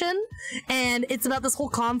station, and it's about this whole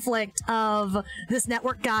conflict of this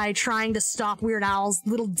network guy trying to stop Weird Al's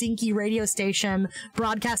little dinky radio station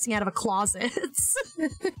broadcasting out of a closet.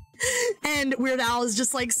 And Weird Al is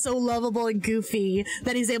just like so lovable and goofy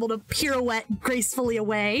that he's able to pirouette gracefully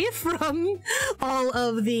away from all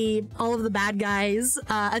of the bad guys'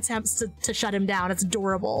 attempts to shut him down. It's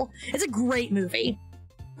adorable. It's a great movie.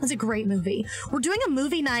 It's a great movie. We're doing a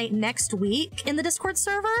movie night next week in the Discord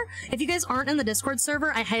server. If you guys aren't in the Discord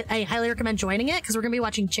server, I highly recommend joining it because we're gonna be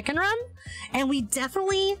watching Chicken Run, and we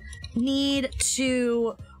definitely need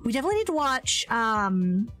to watch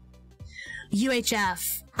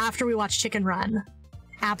UHF after we watch Chicken Run.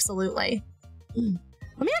 Absolutely. Let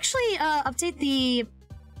me actually update the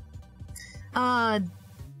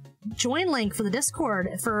join link for the Discord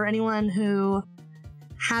for anyone who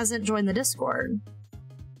hasn't joined the Discord.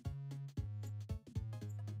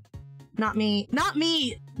 Not me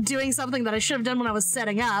doing something that I should have done when I was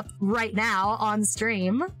setting up right now on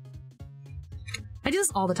stream. I do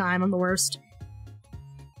this all the time. I'm the worst.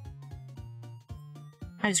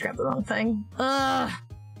 I just grabbed the wrong thing. Ugh.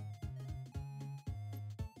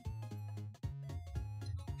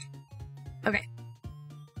 Okay.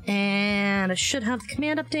 And I should have the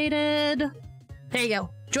command updated. There you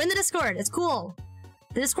go. Join the Discord. It's cool.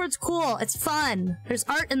 The Discord's cool. It's fun. There's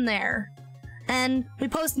art in there. And we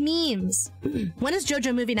post memes. When is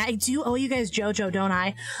JoJo movie night? I do owe you guys JoJo, don't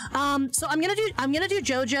I? So I'm gonna do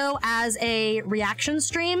JoJo as a reaction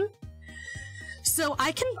stream. So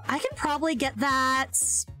I can probably get that.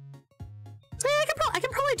 I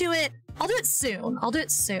can probably do it. I'll do it soon. I'll do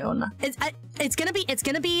it soon. It's gonna be a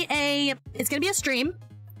stream.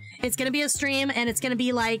 It's gonna be a stream, and it's gonna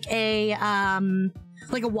be like a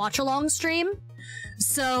watch along stream.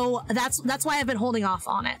 So that's why I've been holding off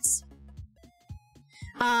on it.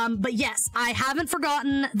 But yes, I haven't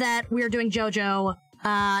forgotten that we're doing JoJo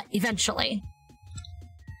eventually.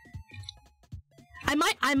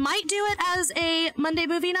 I might do it as a Monday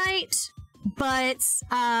movie night, but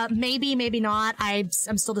maybe not. I'm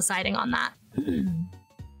still deciding on that. You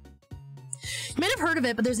might have heard of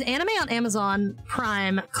it, but there's an anime on Amazon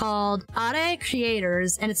Prime called Are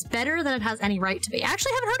Creators, and it's better than it has any right to be. I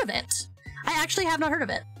actually haven't heard of it. I actually have not heard of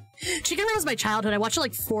it. Chicken Run was my childhood. I watched it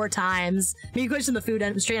like 4 times. Miku in the food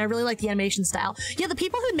industry, and I really like the animation style. Yeah, the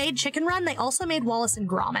people who made Chicken Run, they also made Wallace and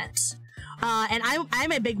Gromit. And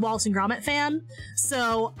I'm a big Wallace and Gromit fan,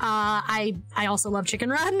 so I also love Chicken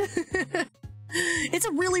Run. It's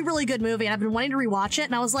a really, really good movie, and I've been wanting to rewatch it,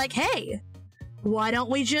 and I was like, hey, why don't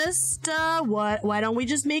we just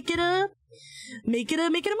make it a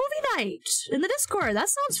movie night in the Discord? That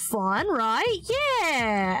sounds fun, right?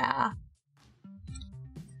 Yeah.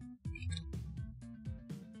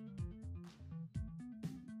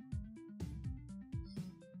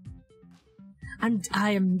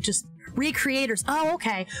 I am just Recreators. Oh,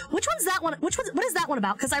 okay. Which one's that one? What is that one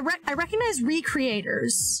about? Because I recognize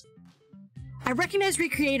Recreators. I recognize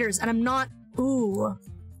Recreators, and I'm not. Ooh.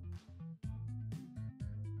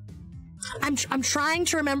 I'm trying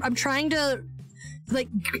to remember. I'm trying to like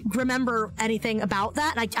remember anything about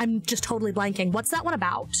that. I'm just totally blanking. What's that one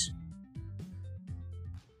about?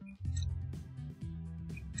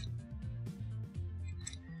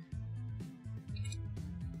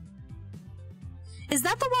 Is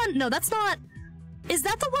that the one? No, that's not. Is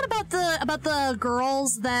that the one about the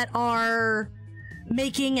girls that are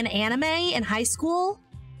making an anime in high school?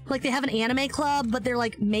 Like they have an anime club, but they're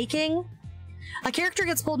like making. A character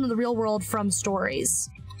gets pulled into the real world from stories.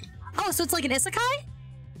 Oh, so it's like an isekai?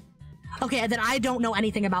 Okay, then I don't know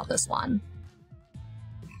anything about this one.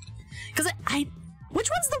 Because which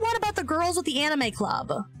one's the one about the girls with the anime club?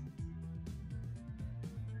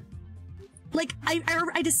 Like,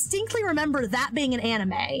 I distinctly remember that being an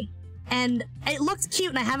anime, and it looked cute,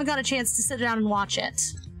 and I haven't got a chance to sit down and watch it.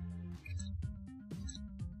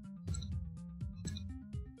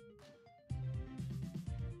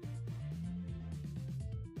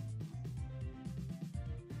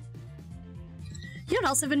 You know what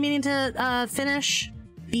else I've been meaning to finish?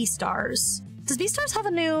 Beastars. Does Beastars have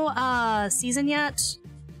a new season yet?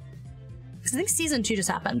 Because I think season 2 just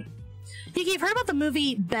happened. Yuki, you've heard about the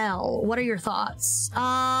movie Belle. What are your thoughts?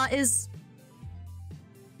 What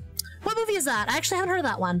movie is that? I actually haven't heard of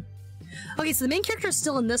that one. Okay, so the main character is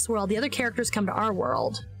still in this world. The other characters come to our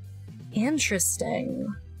world. Interesting.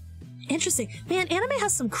 Interesting. Man, anime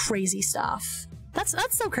has some crazy stuff. That's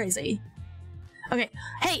so crazy. Okay.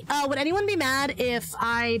 Hey, would anyone be mad if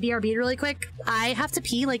I BRB'd really quick? I have to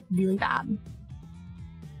pee, like, really bad.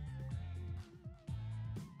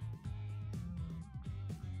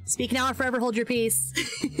 Speak now or forever hold your peace.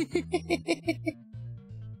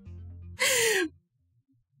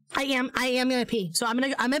 I am gonna pee. So I'm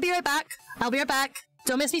gonna be right back. I'll be right back.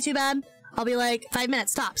 Don't miss me too bad. I'll be like 5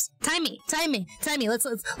 minutes tops. Time me.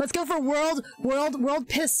 Let's go for world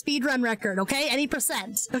piss speedrun record, okay? Any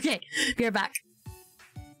percent. Okay, be right back.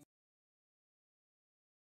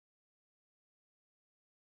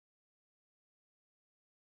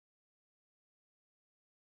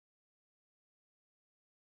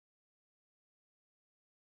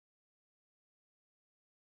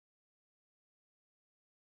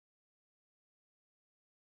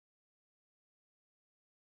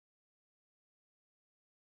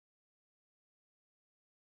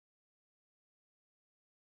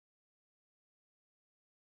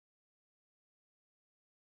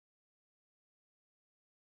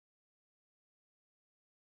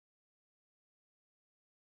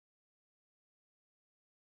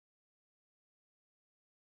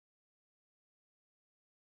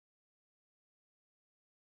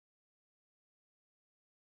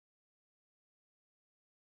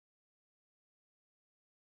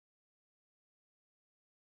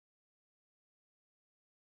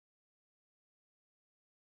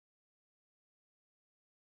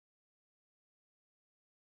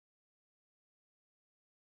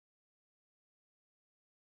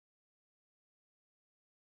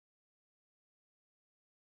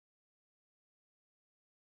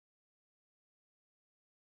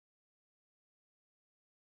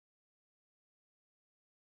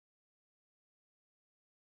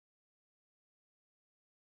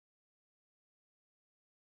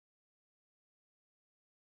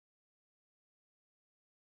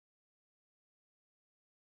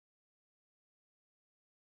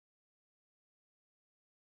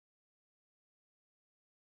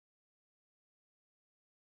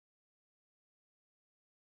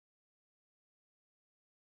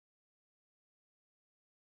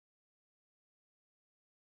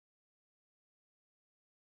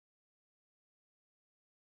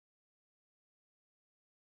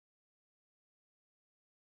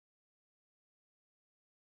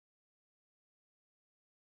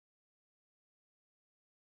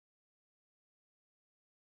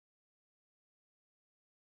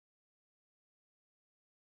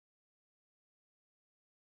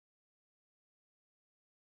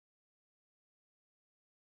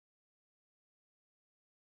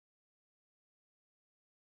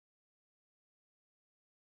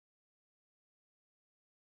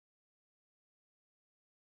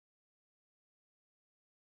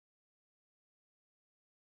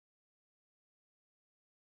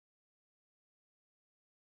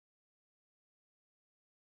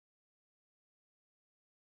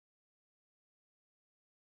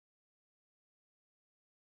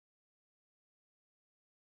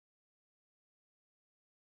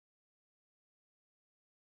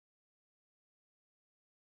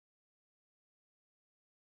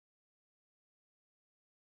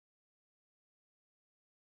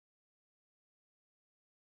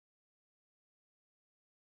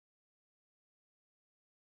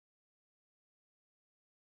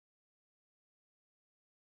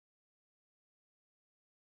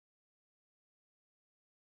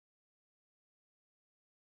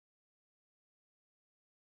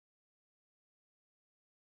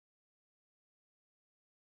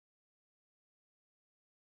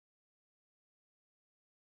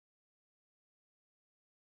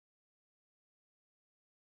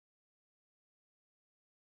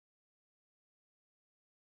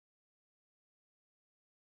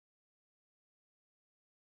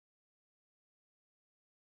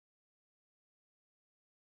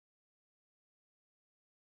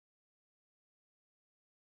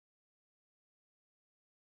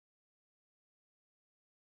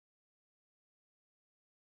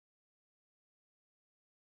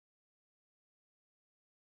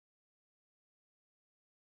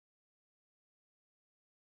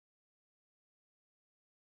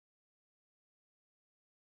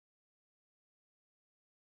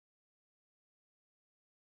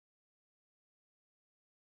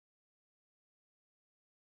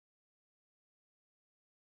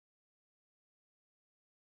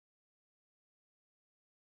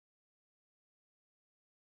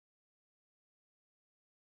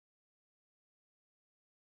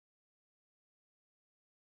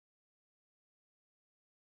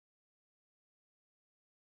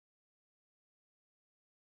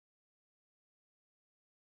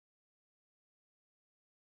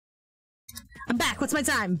 I'm back. What's my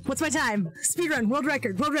time? What's my time? Speedrun. World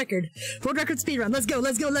record. World record. World record speedrun. Let's go.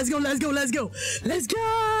 Let's go. Let's go. Let's go. Let's go. Let's go.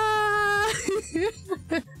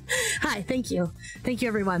 Hi. Thank you. Thank you,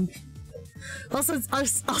 everyone. Also, I'll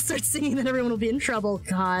start singing, then everyone will be in trouble.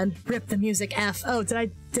 God. Rip the music. F. Oh, is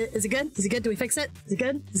it good? Is it good? Do we fix it? Is it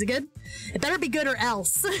good? Is it good? It better be good or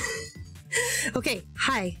else. Okay.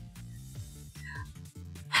 Hi.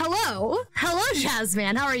 Hello. Hello,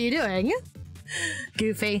 Jazzman. How are you doing?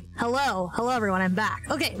 Goofy. Hello. Hello, everyone. I'm back.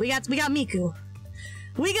 Okay, we got Miku.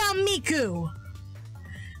 We got Miku.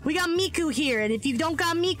 We got Miku here, and if you don't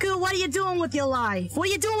got Miku, what are you doing with your life? What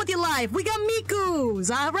are you doing with your life? We got Mikus.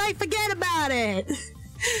 All right, forget about it.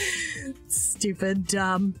 Stupid,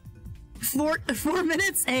 dumb. 4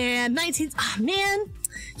 minutes and 19. Oh, man.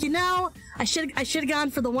 You know, I should have gone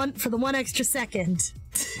for the one extra second.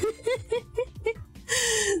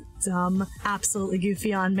 Dumb. Absolutely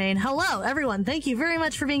goofy on main. Hello, everyone. Thank you very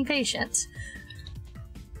much for being patient.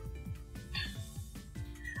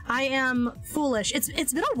 I am foolish.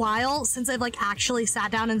 It's been a while since I've like actually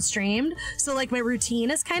sat down and streamed, so like my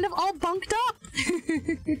routine is kind of all bunked up.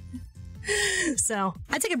 So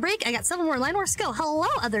I take a break. I got 7 more line wars to go. Hello,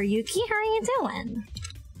 other Yuki. How are you doing?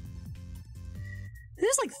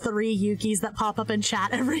 There's like 3 Yukis that pop up in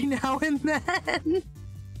chat every now and then.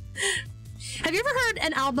 Have you ever heard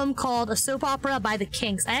an album called A Soap Opera by the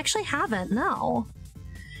Kinks? I actually haven't, no.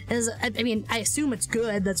 I mean, I assume it's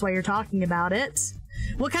good, that's why you're talking about it.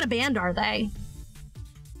 What kind of band are they?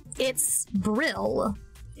 It's Brill.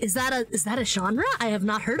 Is that a genre? I have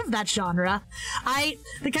not heard of that genre.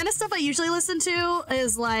 The kind of stuff I usually listen to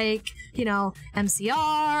is like, you know,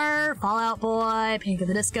 MCR, Fall Out Boy, Panic! At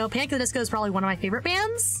the Disco. Panic! At the Disco is probably one of my favorite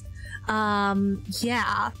bands.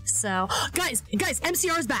 Yeah, so... Guys,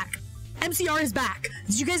 MCR is back! MCR is back!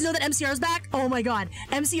 Did you guys know that MCR is back? Oh my god.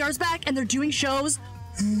 MCR is back, and they're doing shows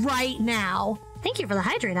right now. Thank you for the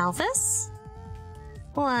hydrate, Alphys.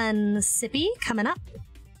 1 sippy coming up.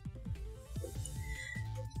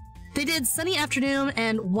 They did Sunny Afternoon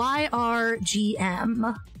and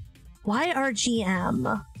YRGM.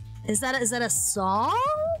 YRGM. Is that a song?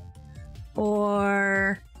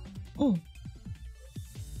 Or...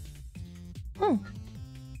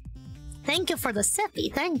 Thank you for the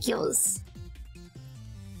sippy. Thank yous.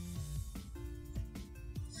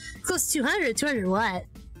 Close to 200. 200 what?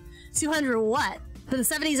 200 what? But in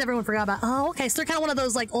the 70s, everyone forgot about. Oh, okay. So they're kind of one of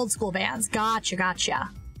those like old school bands. Gotcha.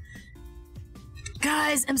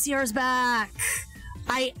 Guys, MCR's back.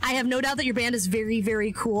 I have no doubt that your band is very,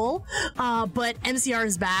 very cool. But MCR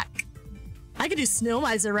is back. I could do Snow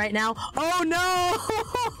Miser right now. Oh no!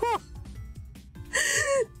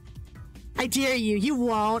 I dare you. You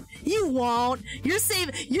won't. You won't. You're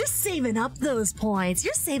saving up those points.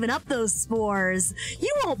 You're saving up those spores.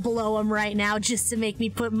 You won't blow them right now just to make me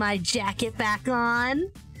put my jacket back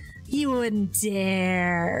on. You wouldn't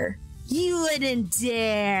dare. You wouldn't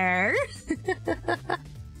dare.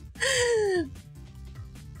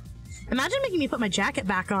 Imagine making me put my jacket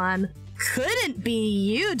back on. Couldn't be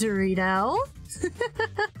you, Dorito.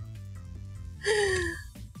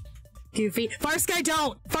 Goofy. Farsky,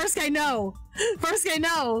 don't! Farsky, no! Farsky,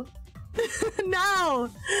 no! No!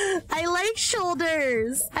 I like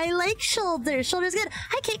shoulders! I like shoulders! Shoulders good!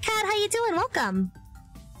 Hi, Kit Kat! How you doing? Welcome!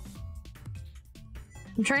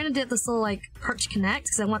 I'm trying to get this little, like, part to connect,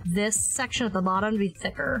 because I want this section at the bottom to be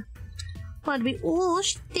thicker. I want it to be, ooh,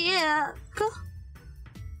 thick!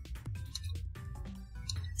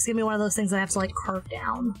 It's gonna be one of those things that I have to, like, carve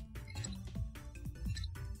down.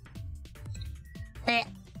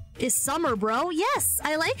 It's summer, bro. Yes,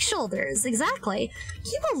 I like shoulders. Exactly.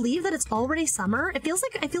 Can you believe that it's already summer? It feels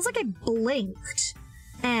like I blinked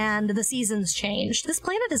and the seasons changed. This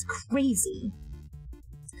planet is crazy.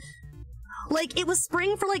 Like, it was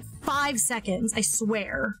spring for like 5 seconds, I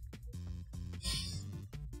swear.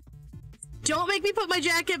 Don't make me put my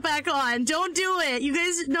jacket back on. Don't do it. You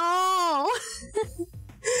guys, no.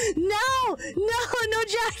 No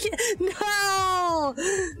jacket. No.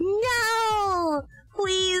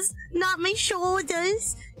 Please, not my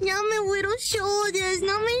shoulders. Not my little shoulders.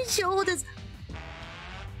 Not my shoulders.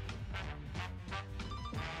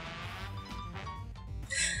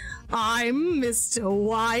 I'm Mr.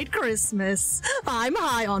 White Christmas. I'm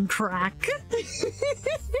high on crack.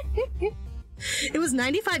 It was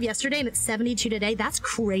 95 yesterday and it's 72 today. That's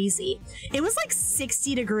crazy. It was like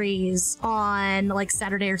 60 degrees on like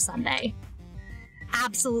Saturday or Sunday.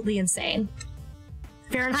 Absolutely insane.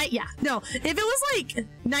 Fahrenheit? Yeah. No, if it was like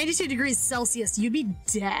 92 degrees Celsius, you'd be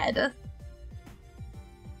dead.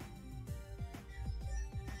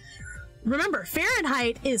 Remember,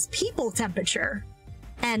 Fahrenheit is people temperature,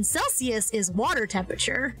 and Celsius is water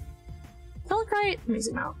temperature. That look right? Let me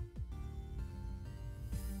zoom out.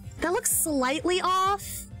 That looks slightly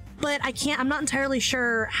off, but I'm not entirely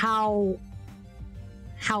sure how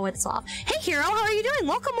it's off. Hey Hero, how are you doing?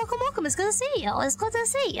 Welcome, welcome, welcome. It's good to see you. It's good to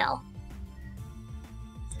see you.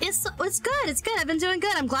 It's good, it's good. I've been doing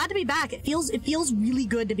good. I'm glad to be back. It feels really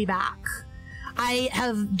good to be back.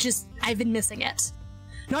 I've been missing it.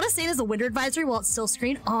 Not as sane as the winter advisory while it's still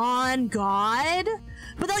screened on God.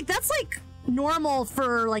 But like that's like normal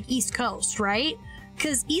for like East Coast, right?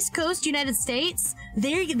 Because East Coast United States,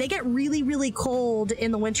 they get really, really cold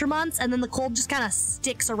in the winter months, and then the cold just kind of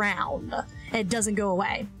sticks around. And it doesn't go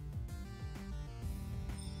away.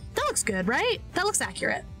 That looks good, right? That looks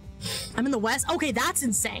accurate. I'm in the West. Okay, that's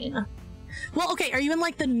insane. Well, okay, are you in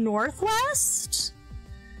like the Northwest?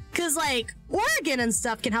 Because like Oregon and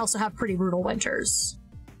stuff can also have pretty brutal winters.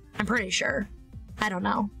 I'm pretty sure. I don't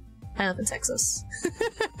know. I live in Texas.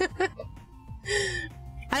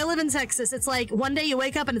 I live in Texas. It's like one day you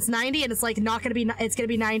wake up and it's 90 and it's like not gonna be, it's gonna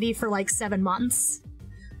be 90 for like 7 months.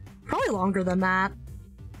 Probably longer than that.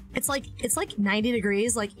 It's like 90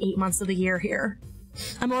 degrees like 8 months of the year here.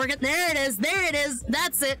 I'm Oregon. There it is. There it is.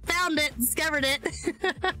 That's it. Found it. Discovered it.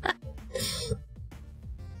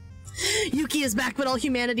 Yuki is back, but all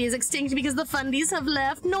humanity is extinct because the fungies have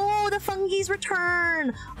left. No, the fungies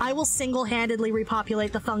return. I will single-handedly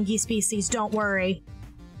repopulate the fungi species. Don't worry.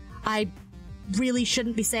 I really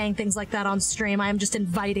shouldn't be saying things like that on stream. I am just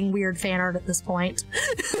inviting weird fan art at this point.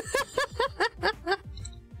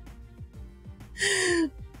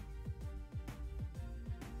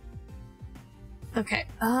 Okay,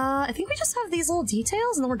 I think we just have these little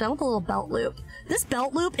details and then we're done with the little belt loop. This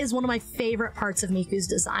belt loop is one of my favorite parts of Miku's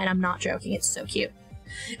design. I'm not joking, it's so cute.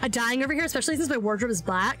 I'm dying over here, especially since my wardrobe is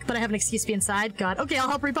black, but I have an excuse to be inside. God, okay, I'll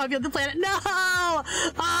help repopulate the planet. No!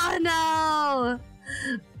 Oh no!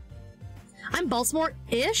 I'm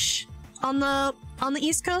Baltimore-ish on the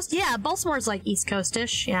East Coast. Yeah, Baltimore's like East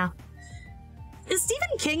Coast-ish, yeah. Is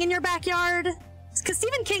Stephen King in your backyard? Because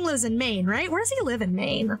Stephen King lives in Maine, right? Where does he live in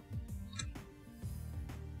Maine?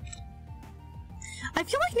 I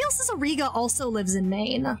feel like Neil Cesariga also lives in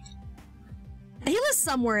Maine. He lives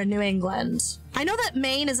somewhere in New England. I know that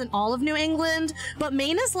Maine isn't all of New England, but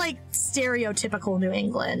Maine is like stereotypical New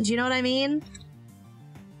England. You know what I mean?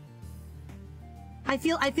 I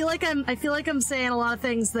feel like I'm saying a lot of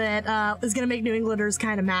things that is gonna make New Englanders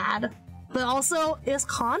kind of mad, but also it's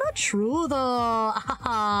kind of true though.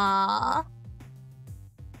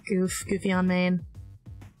 Goofy on Maine.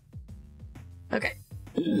 Okay.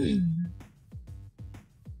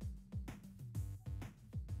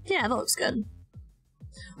 Yeah, that looks good.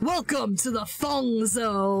 Welcome to the Fung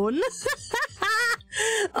Zone.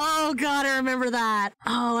 Oh god, I remember that.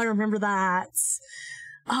 Oh, I remember that.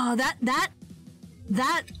 Oh, that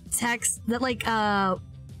text, that like,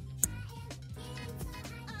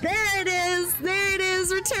 there it is! There it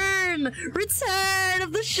is! Return! Return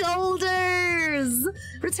of the shoulders!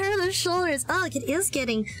 Return of the shoulders! Oh, look, it's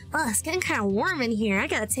getting kind of warm in here. I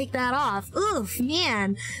gotta take that off. Oof,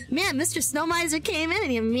 man. Man, Mr. Snow Miser came in and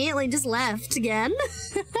he immediately just left again.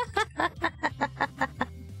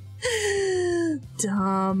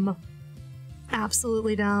 Dumb.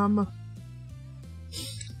 Absolutely dumb.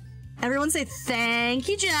 Everyone say thank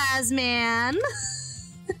you, Jazzman.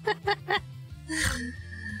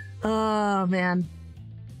 Oh man,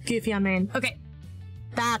 goofy on Maine. Okay,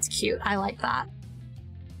 that's cute. I like that.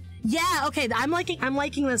 Yeah. Okay, I'm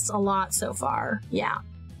liking this a lot so far. Yeah,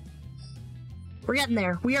 we're getting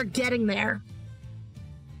there. We are getting there.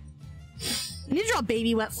 I need to draw a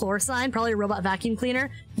baby wet floor sign. Probably a robot vacuum cleaner.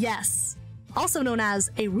 Yes, also known as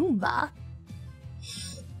a Roomba.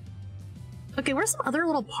 Okay, where's some other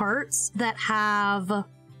little parts that have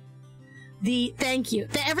the thank you?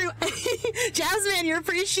 Jasmine, you're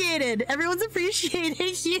appreciated. Everyone's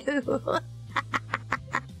appreciating you.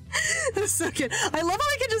 That's so good. I love how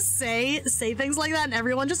I can just say things like that and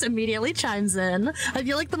everyone just immediately chimes in. I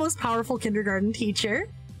feel like the most powerful kindergarten teacher.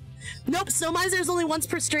 Nope, Snow Miser is only once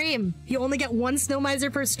per stream. You only get one Snow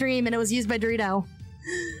Miser per stream and it was used by Dorito.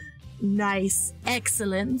 Nice.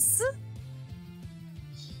 Excellence.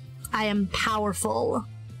 I am powerful.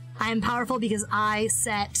 I am powerful because I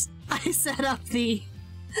set up the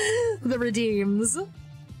redeems.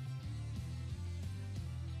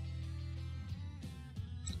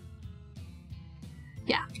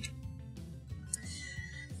 Yeah.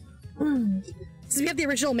 So we have the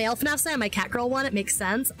original male FNAF sign, my Catgirl one. It makes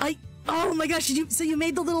sense. Oh my gosh! So you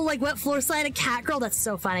made the little like wet floor sign a Catgirl? That's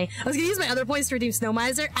so funny. I was gonna use my other points to redeem Snow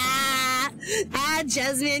Miser. Ah!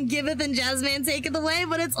 Jasmine giveth and Jasmine taketh away,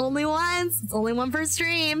 but it's only once. It's only one per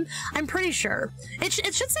stream. I'm pretty sure. It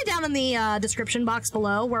should say down in the description box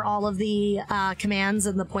below where all of the commands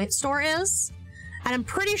and the point store is. And I'm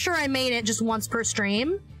pretty sure I made it just once per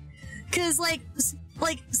stream. Because, like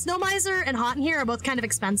Snow Miser and Hot in Here are both kind of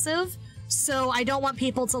expensive. So I don't want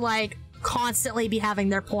people to, like, constantly be having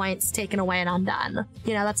their points taken away and undone.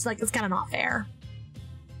 You know, that's, like, it's kind of not fair.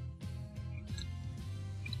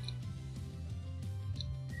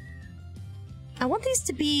 I want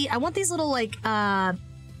these little, like,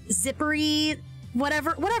 zippery,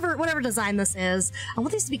 whatever design this is. I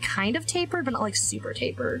want these to be kind of tapered, but not, like, super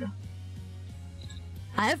tapered.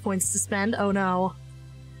 I have points to spend. Oh, no.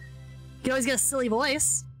 You can always get a silly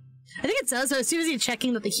voice. I think it says so as soon as you're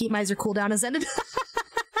checking that the Heat Miser cooldown has ended.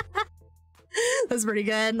 That's pretty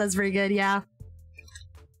good. That's pretty good, yeah.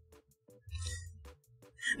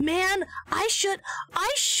 Man, I should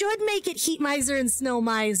make it Heat Miser and Snow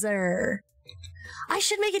Miser. I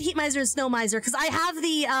should make it Heat Miser and Snow Miser, because I have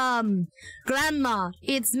the, Grandma,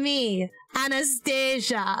 it's me,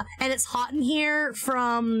 Anastasia, and it's Hot in Here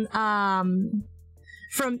from,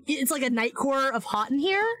 it's like a Nightcore of Hot in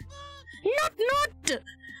Here. Not!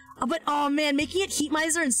 But, oh man, making it Heat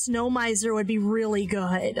Miser and Snow Miser would be really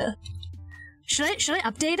good. Should I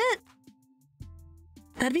update it?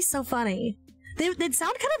 That'd be so funny. They'd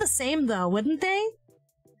sound kind of the same, though, wouldn't they?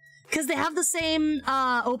 Because they have the same,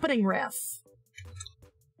 opening riff.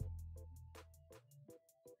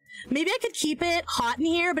 Maybe I could keep it Hot in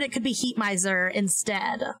Here, but it could be Heat Miser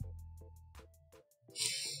instead.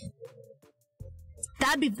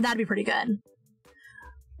 That'd be pretty good.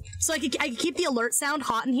 So I could keep the alert sound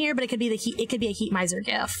Hot in Here, but it could be a Heat Miser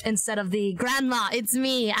gif instead of the Grandma, it's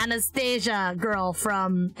me, Anastasia girl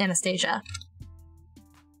from Anastasia.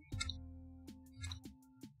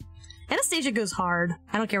 Anastasia goes hard.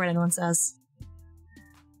 I don't care what anyone says.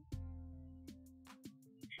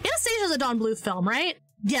 Anastasia's a Don Bluth film, right?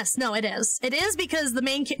 Yes, no, it is. It is because the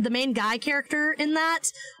main guy character in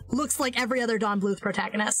that looks like every other Don Bluth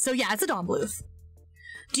protagonist. So yeah, it's a Don Bluth.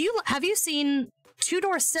 Have you seen Two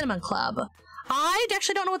Door Cinema Club? I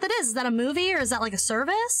actually don't know what that is. Is that a movie or is that like a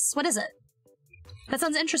service? What is it? That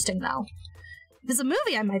sounds interesting though. If it's a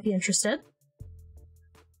movie, I might be interested.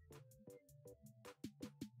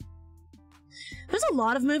 There's a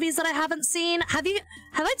lot of movies that I haven't seen.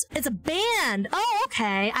 It's a band. Oh,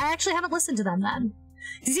 okay. I actually haven't listened to them then.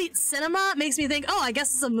 You see, cinema makes me think, oh, I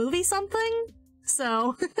guess it's a movie something?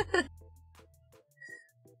 So.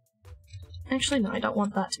 Actually, no, I don't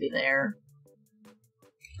want that to be there.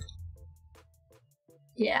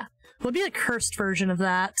 Yeah. What would be the cursed version of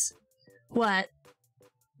that? What?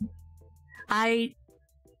 The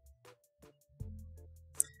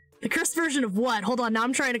cursed version of what? Hold on, now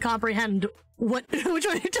I'm trying to comprehend which one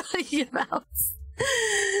you're talking about.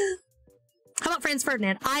 How about Franz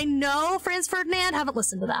Ferdinand? I know Franz Ferdinand, haven't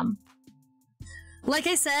listened to them. Like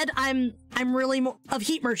I said, I'm really more of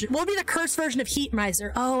Heat Miser. What would be the cursed version of Heat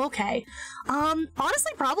Miser? Oh, okay.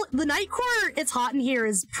 Honestly, probably the Nightcore It's Hot in Here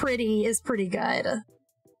is pretty good.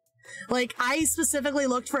 Like, I specifically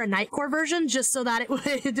looked for a Nightcore version just so that it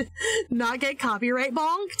would not get copyright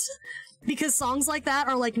bonked. Because songs like that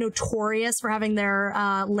are, like, notorious for having their,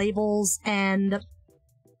 labels and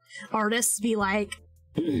artists be, like,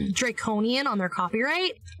 draconian on their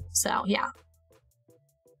copyright. So, yeah.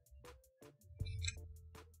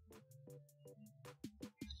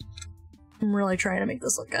 I'm really trying to make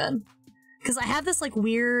this look good. Because I have this, like,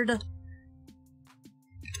 weird...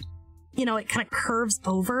 You know, it kind of curves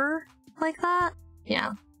over like that.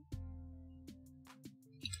 Yeah.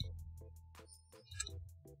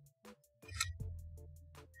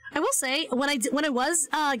 I will say, when I was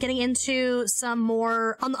getting into some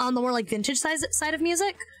more on the more like vintage side of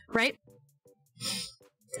music, right?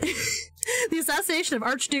 The assassination of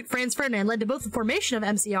Archduke Franz Ferdinand led to both the formation of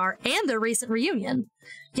MCR and their recent reunion.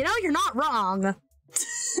 You know, you're not wrong.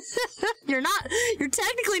 You're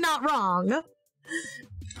technically not wrong.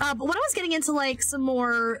 But when I was getting into like some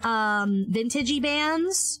more vintagey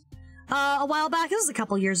bands a while back, this was a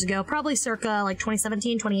couple years ago, probably circa like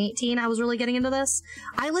 2017, 2018, I was really getting into this.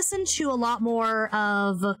 I listened to a lot more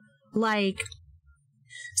of like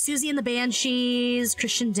Susie and the Banshees,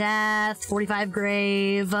 Christian Death, 45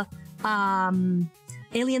 Grave,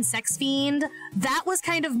 Alien Sex Fiend. That was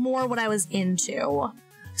kind of more what I was into.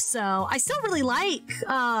 So I still really like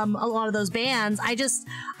a lot of those bands. I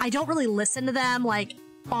don't really listen to them like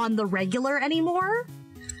on the regular anymore.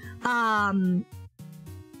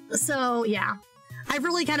 So yeah, I've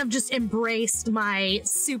really kind of just embraced my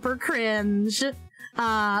super cringe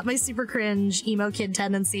emo kid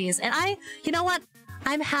tendencies. And you know what?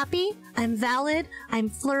 I'm happy, I'm valid, I'm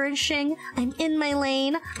flourishing, I'm in my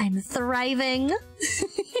lane, I'm thriving.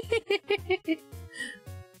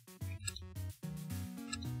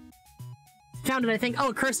 Found it, I think. Oh,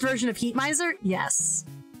 a cursed version of Heat Miser? Yes.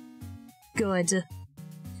 Good.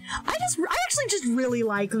 I actually just really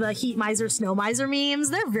like the Heat Miser, Snow Miser memes.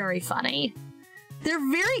 They're very funny.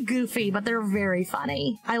 They're very goofy, but they're very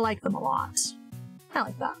funny. I like them a lot. I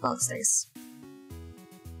like that. That looks nice.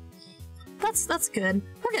 That's good.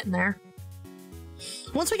 We're getting there.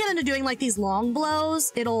 Once we get into doing like these long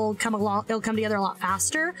blows, it'll come together a lot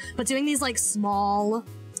faster. But doing these like small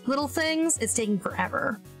little things, it's taking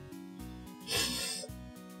forever.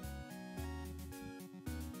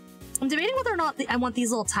 I'm debating whether or not I want these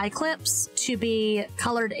little tie clips to be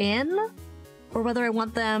colored in, or whether I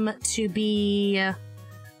want them to be, if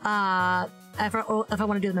I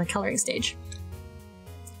want to do them in a coloring stage.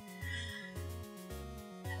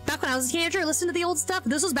 Back when I was a teenager, I listened to the old stuff.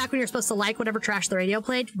 This was back when you're supposed to like whatever trash the radio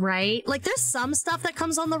played, right? Like, there's some stuff that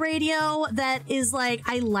comes on the radio that is like,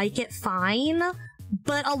 I like it fine,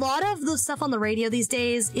 but a lot of the stuff on the radio these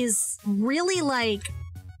days is really like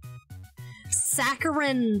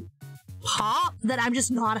saccharine pop that I'm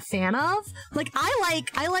just not a fan of. Like,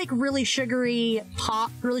 I like really sugary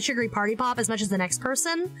pop, really sugary party pop as much as the next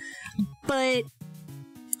person, but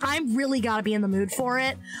I'm really gotta be in the mood for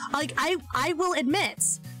it. Like, I will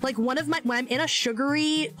admit, like, when I'm in a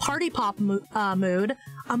sugary party pop mood,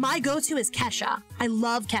 my go-to is Kesha. I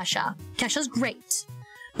love Kesha. Kesha's great.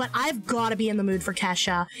 But I've gotta be in the mood for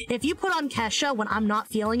Kesha. If you put on Kesha when I'm not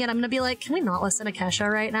feeling it, I'm gonna be like, can we not listen to Kesha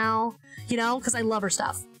right now? You know, because I love her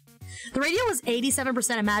stuff. The radio was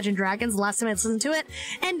 87% Imagine Dragons the last time I listened to it,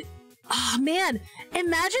 and oh man,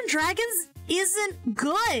 Imagine Dragons isn't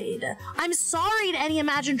good. I'm sorry to any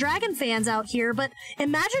Imagine Dragon fans out here, but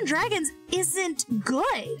Imagine Dragons isn't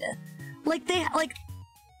good. Like, the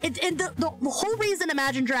whole reason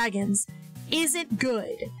Imagine Dragons isn't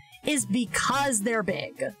good is because they're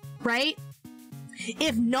big, right?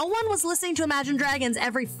 If no one was listening to Imagine Dragons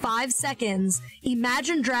every 5 seconds,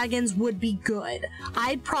 Imagine Dragons would be good.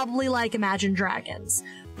 I'd probably like Imagine Dragons.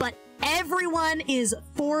 But everyone is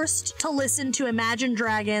forced to listen to Imagine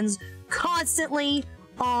Dragons constantly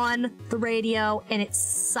on the radio, and it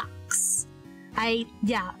sucks.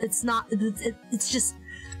 It's just,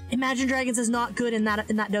 Imagine Dragons is not good in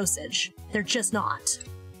that dosage. They're just not.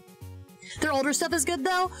 Their older stuff is good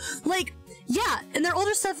though. Like, yeah, and their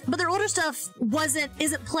older stuff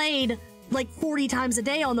isn't played like 40 times a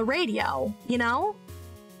day on the radio, you know?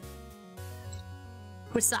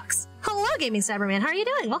 Which sucks. Hello, Gaming Cyberman. How are you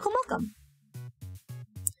doing? Welcome, welcome.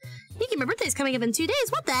 Yuki, my birthday's coming up in 2 days.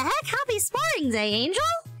 What the heck? Happy Sparring Day, Angel!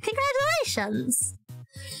 Congratulations!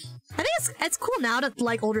 I think it's cool now to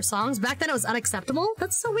like older songs. Back then it was unacceptable.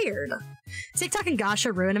 That's so weird. TikTok and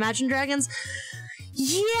Gasha ruin Imagine Dragons.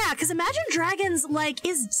 Yeah, because Imagine Dragons, like,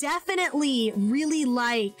 is definitely really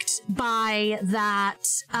liked by that,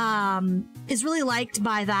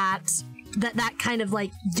 that kind of,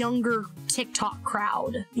 like, younger TikTok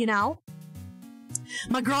crowd, you know?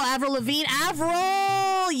 My girl Avril Lavigne.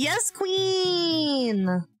 Avril! Yes,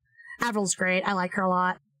 queen! Avril's great. I like her a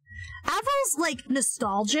lot. Avril's, like,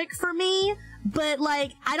 nostalgic for me, but,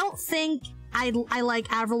 like, I don't think I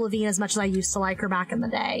like Avril Lavigne as much as I used to like her back in the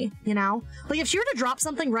day, you know? Like, if she were to drop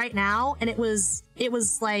something right now, and it was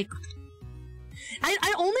like...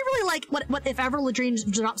 I only really like what if Avril Lavigne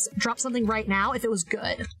drops something right now if it was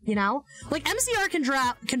good, you know? Like, MCR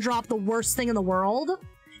can drop the worst thing in the world,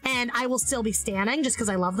 and I will still be standing just because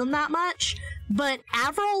I love them that much, but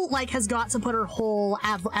Avril, like, has got to put her whole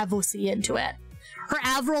Avusi into it. Her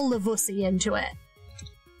Avril Lavusi into it.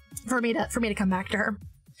 For me to come back to her.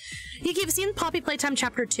 Yuki, have you seen Poppy Playtime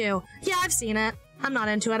Chapter 2? Yeah, I've seen it. I'm not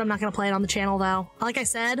into it. I'm not going to play it on the channel, though. Like I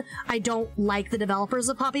said, I don't like the developers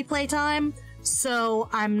of Poppy Playtime, so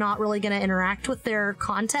I'm not really going to interact with their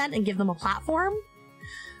content and give them a platform.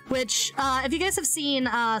 Which, if you guys have seen,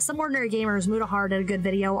 Some Ordinary Gamers, Mutahar did a good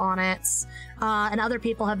video on it, and other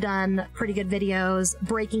people have done pretty good videos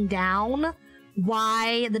breaking down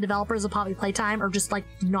why the developers of Poppy Playtime are just, like,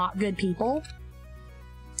 not good people.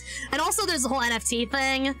 And also there's the whole NFT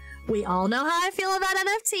thing. We all know how I feel about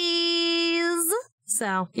NFTs.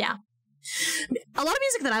 So, yeah. A lot of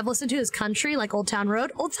music that I've listened to is country, like Old Town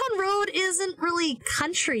Road. Old Town Road isn't really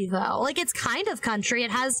country, though. Like, it's kind of country.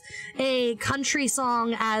 It has a country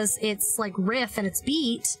song as its, like, riff and its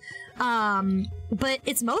beat. But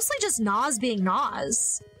it's mostly just Nas being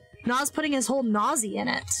Nas. Nas putting his whole Nazi in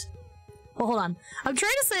it. Well, hold on. I'm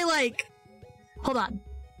trying to say, like... Hold on.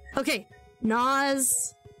 Okay.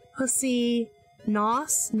 Nas... Pussy...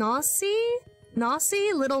 Nos? Nosy?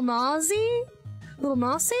 Nosy? Little Nosy? Little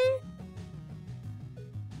Mossy?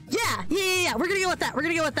 Yeah. We're gonna go with that. We're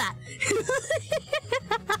gonna go with that.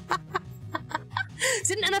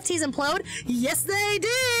 Didn't NFTs implode? Yes, they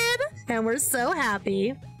did! And we're so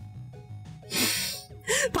happy.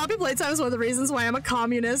 Poppy Playtime is one of the reasons why I'm a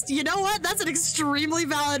communist. You know what? That's an extremely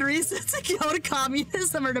valid reason to go to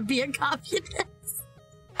communism or to be a communist.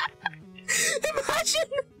 Imagine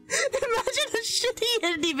a shitty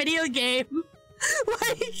indie video game.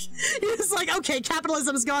 Like, you're just like, okay,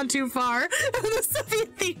 capitalism's gone too far, and the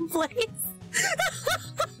Soviet theme plays.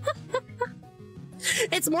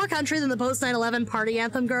 It's more country than the post 9/11 party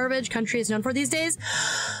anthem garbage country is known for these days.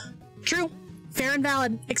 True. Fair and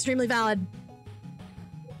valid. Extremely valid.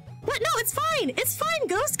 What? No, it's fine. It's fine,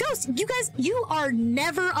 Ghost. You guys, you are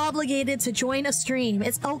never obligated to join a stream.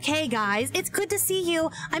 It's okay, guys. It's good to see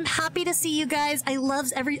you. I'm happy to see you guys. I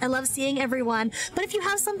love seeing everyone. But if you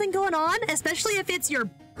have something going on, especially if it's your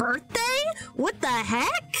birthday, what the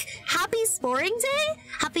heck? Happy Sporing Day?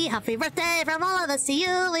 Happy birthday from all of us to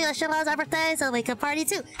you. We wish it was our birthday so we could party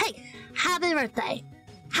too. Hey, happy birthday.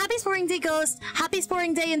 Happy Sporing Day, Ghost. Happy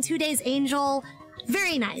Sporing Day in 2 days, Angel.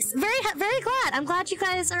 Very nice. Very glad. I'm glad you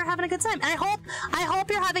guys are having a good time. And I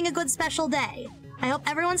hope you're having a good special day. I hope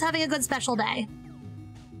everyone's having a good special day.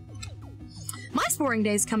 My Sporing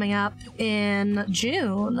Day's coming up in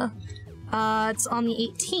June. It's on the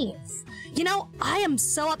 18th. You know, I am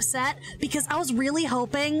so upset because I was really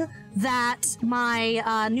hoping that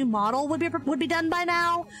my new model would be done by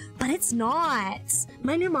now, but it's not.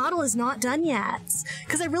 My new model is not done yet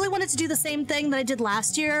because I really wanted to do the same thing that I did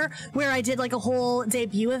last year, where I did like a whole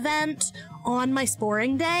debut event on my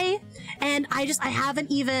Sporing Day, and I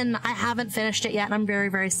haven't finished it yet, and I'm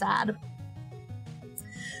very sad.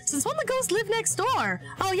 Since when the ghosts live next door?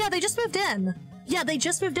 Oh yeah, they just moved in. Yeah, they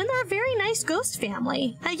just moved in. They're a very nice ghost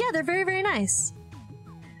family. Yeah, they're very nice.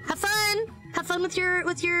 Have fun. Have fun with your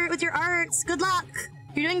arts. Good luck.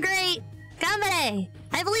 You're doing great. Gambare.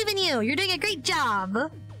 I believe in you. You're doing a great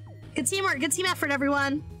job. Good teamwork. Good team effort,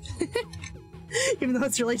 everyone. Even though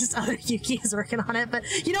it's really just other Yuki is working on it, but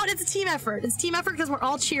you know what? It's a team effort. It's team effort because we're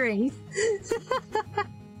all cheering.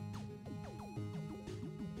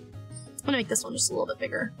 I'm gonna make this one just a little bit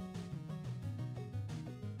bigger.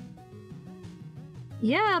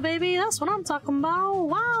 Yeah, baby, that's what I'm talking about.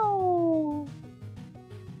 Wow.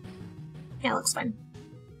 Yeah, it looks fine.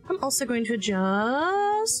 I'm also going to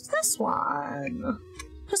adjust this one.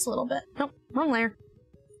 Just a little bit. Nope, wrong layer.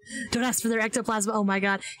 Don't ask for their ectoplasm. Oh my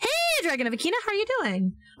god. Hey, Dragon of Akina, how are you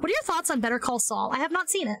doing? What are your thoughts on Better Call Saul? I have not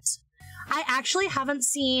seen it. I actually haven't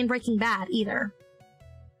seen Breaking Bad either.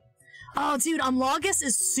 Oh, dude, Umlagus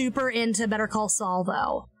is super into Better Call Saul,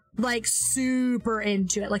 though. Like, super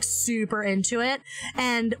into it.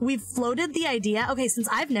 And we've floated the idea. Okay, since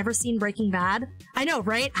I've never seen Breaking Bad. I know,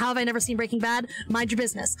 right? How have I never seen Breaking Bad? Mind your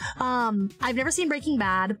business. I've never seen Breaking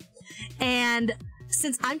Bad. And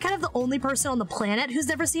since I'm kind of the only person on the planet who's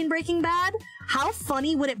never seen Breaking Bad, how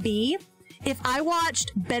funny would it be if I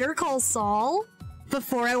watched Better Call Saul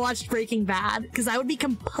before I watched Breaking Bad? Because I would be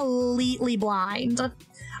completely blind.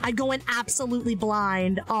 I'd go in absolutely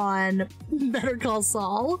blind on Better Call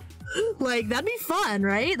Saul. Like, that'd be fun,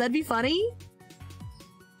 right? That'd be funny.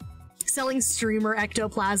 Selling streamer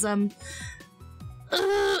ectoplasm.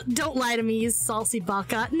 Don't lie to me, you saucy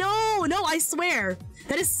baka. No, I swear.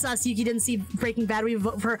 That is sus. Yuki didn't see Breaking Bad. We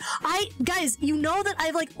vote for her. Guys, you know that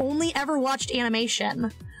I've, like, only ever watched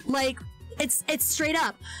animation. Like, it's straight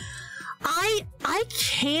up. I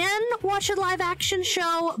can watch a live action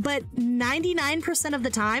show, but 99% of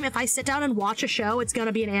the time, if I sit down and watch a show, it's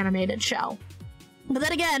gonna be an animated show. But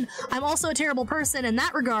then again, I'm also a terrible person in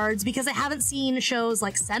that regards because I haven't seen shows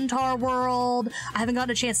like Centaur World. I haven't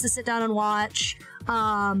gotten a chance to sit down and watch.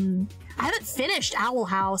 I haven't finished Owl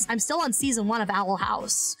House. I'm still on season 1 of Owl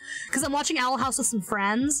House because I'm watching Owl House with some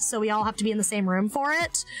friends, so we all have to be in the same room for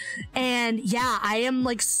it. And yeah, I am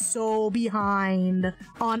like so behind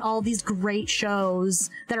on all these great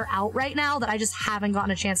shows that are out right now that I just haven't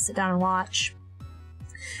gotten a chance to sit down and watch.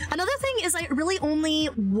 Another thing is I really only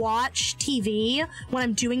watch TV when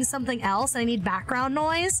I'm doing something else and I need background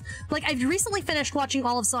noise. Like, I've recently finished watching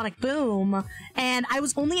all of Sonic Boom, and I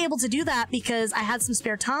was only able to do that because I had some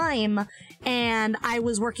spare time and I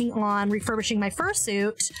was working on refurbishing my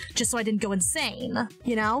fursuit just so I didn't go insane,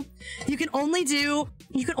 you know? You can only do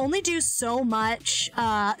so much,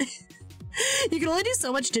 you can only do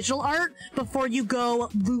so much digital art before you go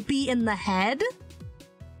loopy in the head.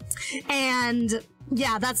 And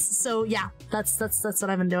yeah, that's what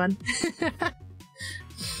I've been doing.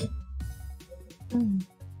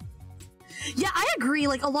 Yeah, I agree.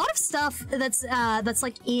 Like, a lot of stuff that's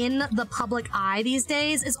like in the public eye these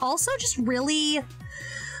days is also just really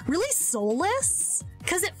soulless.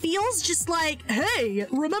 Because it feels just like, hey,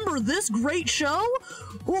 remember this great show?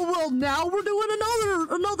 Well, now we're doing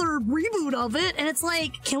another reboot of it. And it's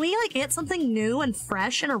like, can we like get something new and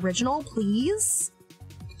fresh and original, please?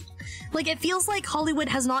 Like, it feels like Hollywood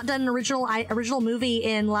has not done an original movie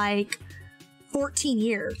in like 14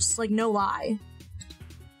 years. Like, no lie.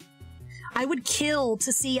 I would kill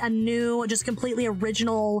to see a new, just completely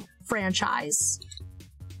original franchise.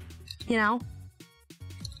 You know?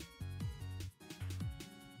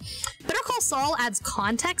 Better Call Saul adds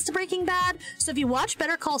context to Breaking Bad, so if you watch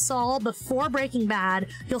Better Call Saul before Breaking Bad,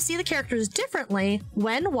 you'll see the characters differently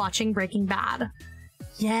when watching Breaking Bad.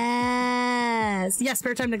 Yes. Yeah,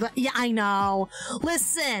 spare time neglect. Yeah, I know.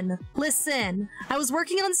 Listen. I was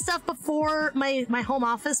working on stuff before my home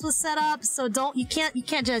office was set up, so you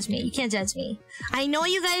can't judge me. You can't judge me. I know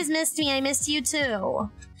you guys missed me. I missed you too.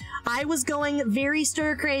 I was going very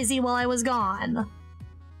stir crazy while I was gone.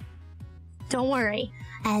 Don't worry.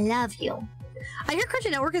 I love you. I hear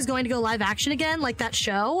Cartoon Network is going to go live action again, like that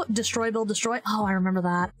show, Destroy, Build, Destroy. Oh, I remember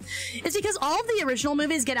that. It's because all of the original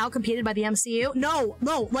movies get outcompeted by the MCU. No,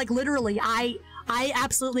 like literally, I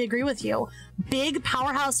absolutely agree with you. Big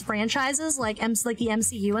powerhouse franchises like the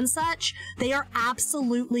MCU and such, they are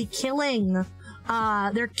absolutely killing.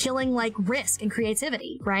 They're killing like risk and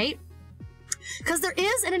creativity, right? Because there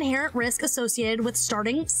is an inherent risk associated with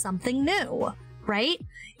starting something new, right?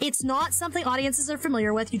 It's not something audiences are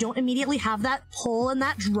familiar with. You don't immediately have that pull and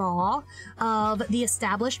that draw of the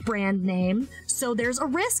established brand name. So there's a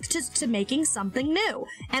risk to making something new.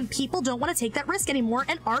 And people don't want to take that risk anymore,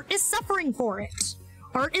 and art is suffering for it.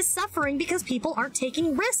 Art is suffering because people aren't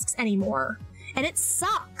taking risks anymore. And it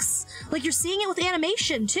sucks. Like, you're seeing it with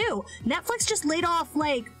animation, too. Netflix just laid off,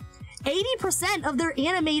 like, 80% of their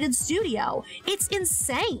animated studio. It's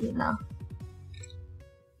insane.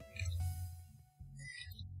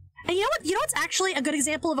 And you know what? You know what's actually a good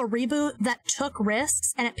example of a reboot that took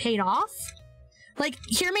risks and it paid off? Like,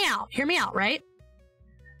 hear me out, right?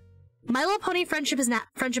 My Little Pony Friendship is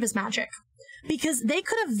Magic. Because they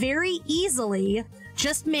could have very easily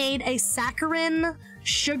just made a saccharine,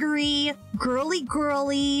 sugary,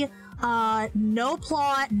 girly, no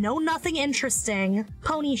plot, no nothing interesting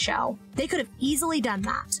pony show. They could have easily done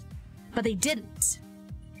that. But they didn't.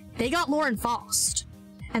 They got Lauren Faust.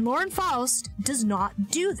 And Lauren Faust does not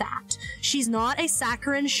do that. She's not a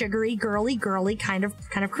saccharine, sugary, girly kind of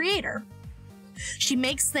creator. She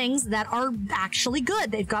makes things that are actually good.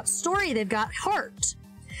 They've got story, they've got heart.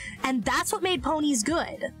 And that's what made ponies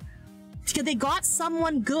good. Because they got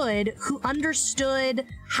someone good who understood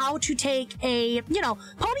how to take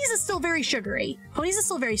ponies is still very sugary. Ponies is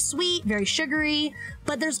still very sweet, very sugary,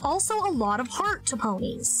 but there's also a lot of heart to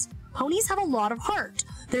ponies. Ponies have a lot of heart.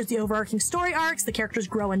 There's the overarching story arcs, the characters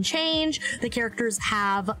grow and change, the characters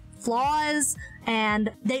have flaws, and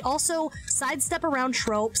they also sidestep around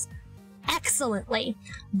tropes excellently.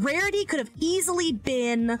 Rarity could have easily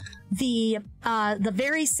been the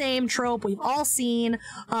very same trope we've all seen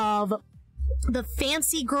of the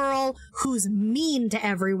fancy girl who's mean to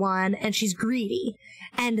everyone and she's greedy.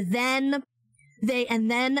 And then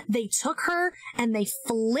they took her and they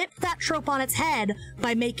flipped that trope on its head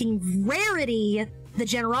by making Rarity the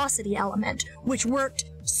generosity element, which worked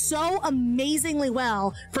so amazingly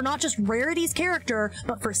well for not just Rarity's character,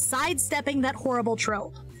 but for sidestepping that horrible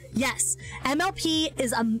trope. Yes, MLP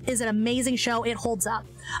is an amazing show. It holds up.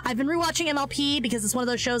 I've been rewatching MLP because it's one of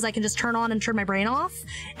those shows I can just turn on and turn my brain off,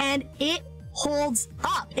 and it holds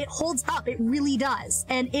up. It holds up. It really does.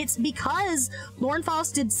 And it's because Lauren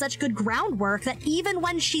Faust did such good groundwork that even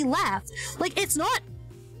when she left, like, it's not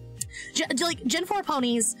like Gen 4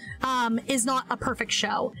 Ponies is not a perfect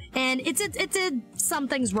show, and it did some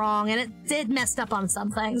things wrong, and it did messed up on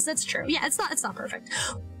some things. That's true. Yeah, it's not perfect,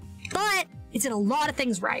 but it did a lot of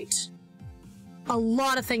things right. A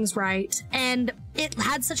lot of things right, and it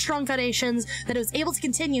had such strong foundations that it was able to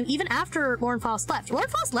continue even after Lauren Faust left. Lauren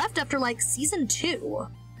Faust left after like season 2,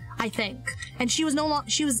 I think, and she was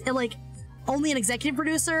like only an executive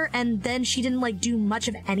producer, and then she didn't like do much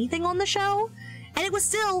of anything on the show, and it was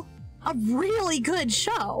still a really good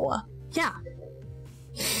show. Yeah.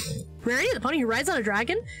 Rarity, the pony who rides on a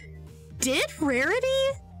dragon? Did Rarity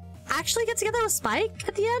actually get together with Spike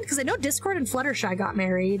at the end? Because I know Discord and Fluttershy got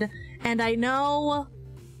married, and I know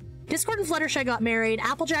Discord and Fluttershy got married,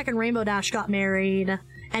 Applejack and Rainbow Dash got married,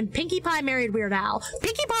 and Pinkie Pie married Weird Al.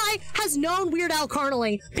 Pinkie Pie has known Weird Al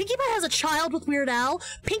carnally. Pinkie Pie has a child with Weird Al.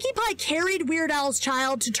 Pinkie Pie carried Weird Al's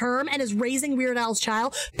child to term and is raising Weird Al's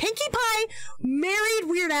child. Pinkie Pie married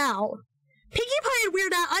Weird Al. Pinkie Pie and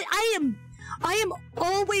Weird Al, I am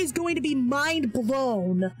always going to be mind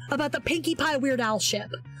blown about the Pinkie Pie Weird Al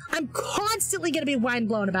ship. I'm constantly going to be mind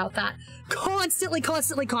blown about that. Constantly.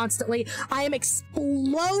 I am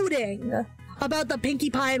exploding about the Pinkie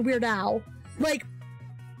Pie and Weird Al. Like,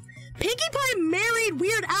 Pinkie Pie married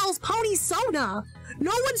Weird Al's pony Sona.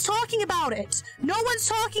 No one's talking about it.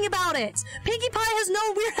 Pinkie Pie has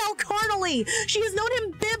known Weird Al carnally. She has known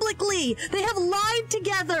him biblically. They have lied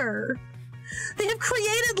together. They have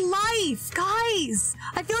created life. Guys,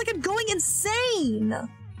 I feel like I'm going insane.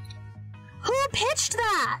 Who pitched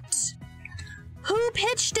that? Who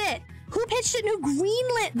pitched it? Who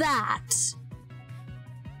greenlit that?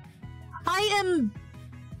 I am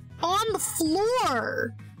on the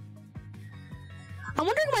floor. I'm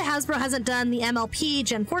wondering why Hasbro hasn't done the MLP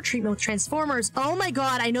Gen 4 treatment with Transformers. Oh my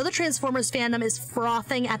god, I know the Transformers fandom is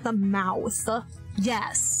frothing at the mouth.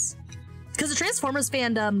 Yes. Because the Transformers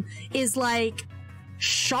fandom is, like,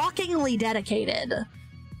 shockingly dedicated.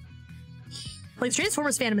 Like, the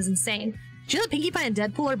Transformers fandom is insane. Do you know that Pinkie Pie and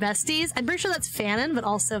Deadpool are besties? I'm pretty sure that's fanon, but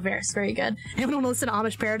also very good. Anyone want to listen to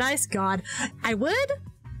Amish Paradise? God, I would,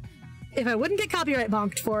 if I wouldn't get copyright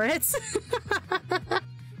bonked for it.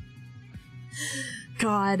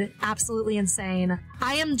 God, absolutely insane.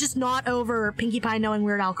 I am just not over Pinkie Pie knowing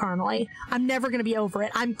Weird Al carnally. I'm never gonna be over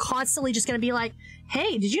it. I'm constantly just gonna be like,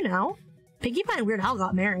 hey, did you know? Pinkie Pie and Weird Al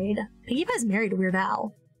got married. Pinkie Pie's married to Weird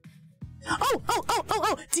Al. Oh!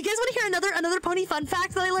 Do you guys want to hear another pony fun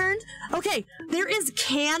fact that I learned? Okay, there's a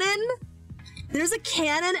canon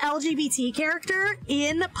LGBT character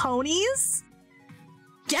in ponies.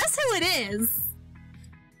 Guess who it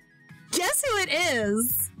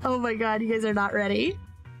is? Oh my god, you guys are not ready.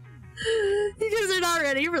 You guys are not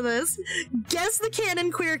ready for this. Guess the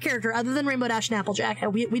canon queer character other than Rainbow Dash and Applejack.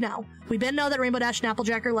 We know. We been know that Rainbow Dash and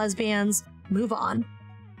Applejack are lesbians. Move on.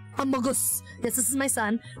 Amogus. Yes, this is my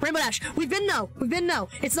son. Rainbow Dash. We've been know.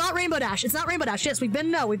 It's not Rainbow Dash. Yes, we've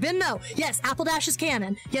been know. Yes, Apple Dash is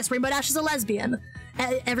canon. Yes, Rainbow Dash is a lesbian.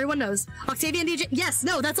 Everyone knows. Octavian DJ. Yes,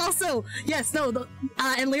 no, that's also. Yes, no.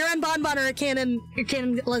 And Lyra and Bon Bon are a canon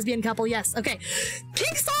lesbian couple. Yes, okay.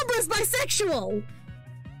 King Sombra is bisexual.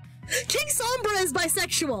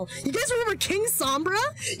 You guys remember King Sombra?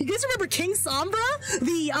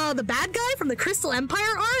 The bad guy from the Crystal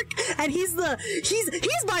Empire arc? And he's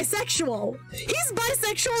bisexual. He's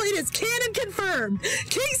bisexual. It is canon confirmed.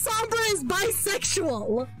 King Sombra is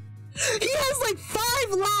bisexual. He has like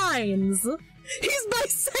 5 lines. He's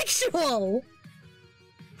bisexual.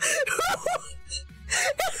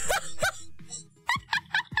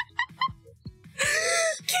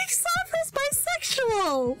 King Sombra's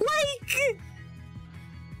bisexual! Like...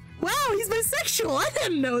 Wow, he's bisexual! I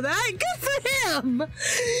didn't know that! Good for him!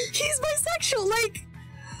 He's bisexual, like...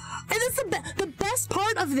 And that's the best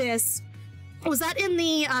part of this... Was that in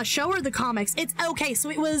the show or the comics? It's okay,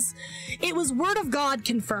 so it was Word of God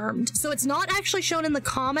confirmed. So it's not actually shown in the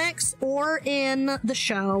comics or in the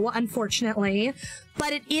show, unfortunately.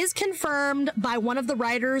 But it is confirmed by one of the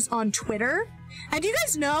writers on Twitter. And do you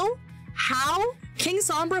guys know how King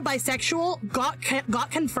Sombra bisexual got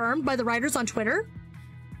confirmed by the writers on Twitter?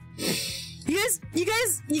 You guys want to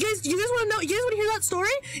know? You guys want to hear that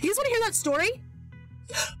story?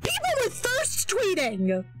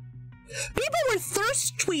 People were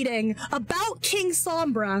thirst tweeting about King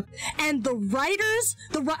Sombra, and the writers,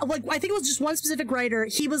 I think it was just one specific writer,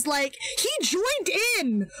 he was like, he joined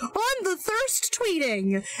in on the thirst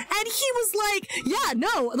tweeting, and he was like, yeah,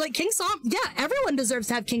 no, like everyone deserves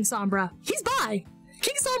to have King Sombra. He's bi.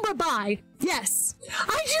 King Sombra bi. Yes.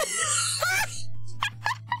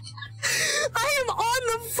 I am on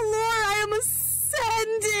the floor. I am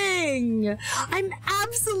ascending. I'm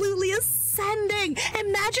absolutely ascending.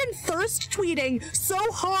 Imagine thirst tweeting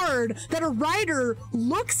so hard that a writer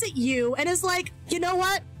looks at you and is like, you know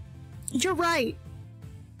what? You're right.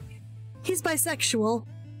 He's bisexual.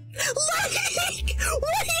 Like,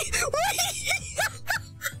 wait.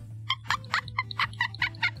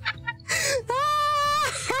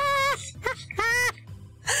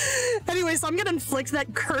 Anyway, so I'm gonna inflict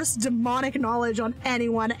that cursed demonic knowledge on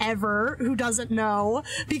anyone ever who doesn't know,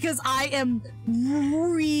 because I am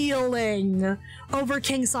reeling over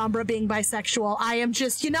King Sombra being bisexual. I am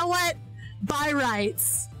just, you know what? Bi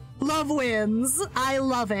rights. Love wins. I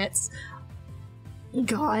love it.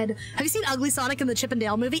 God. Have you seen Ugly Sonic in the Chip and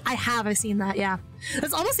Dale movie? I have. I've seen that, yeah.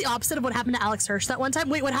 That's almost the opposite of what happened to Alex Hirsch that one time.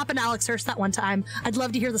 Wait, what happened to Alex Hirsch that one time? I'd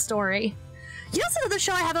love to hear the story. You know, another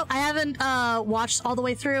show I haven't watched all the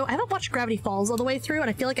way through. I haven't watched Gravity Falls all the way through, and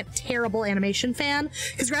I feel like a terrible animation fan,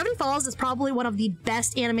 because Gravity Falls is probably one of the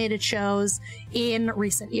best animated shows in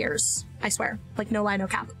recent years. I swear. Like, no lie, no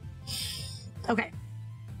cap. Okay.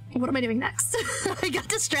 What am I doing next? I got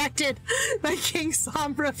distracted by King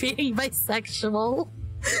Sombra being bisexual.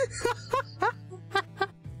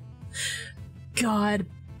 God.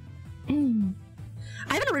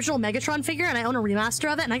 I have an original Megatron figure and I own a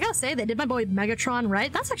remaster of it, and I gotta say, they did my boy Megatron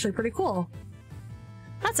right. That's actually pretty cool.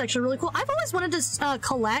 That's actually really cool. I've always wanted to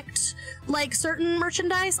collect, like, certain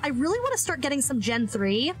merchandise. I really want to start getting some Gen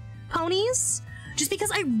 3 ponies, just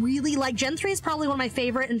because I really like Gen 3 is probably one of my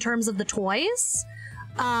favorite in terms of the toys.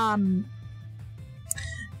 But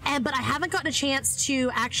I haven't gotten a chance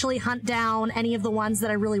to actually hunt down any of the ones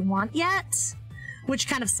that I really want yet, which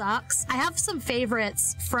kind of sucks. I have some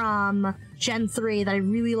favorites from Gen 3 that I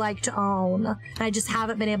really like to own, and I just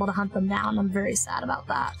haven't been able to hunt them down. I'm very sad about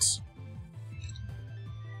that.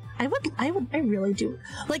 I really do.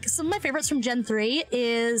 Like, some of my favorites from Gen 3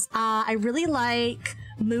 is, I really like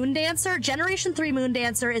Moon Dancer. Generation 3 Moon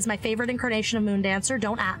Dancer is my favorite incarnation of Moon Dancer.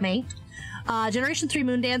 Don't at me. Generation 3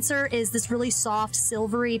 Moon Dancer is this really soft,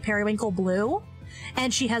 silvery periwinkle blue.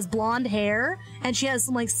 And she has blonde hair, and she has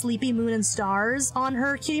some, like, sleepy moon and stars on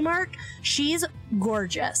her cutie mark. She's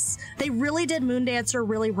gorgeous. They really did Moon Dancer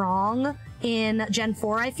really wrong in Gen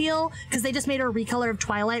 4, I feel, because they just made her a recolor of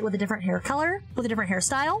Twilight with a different hair color, with a different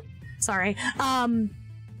hairstyle. Sorry. And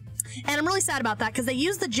I'm really sad about that, because they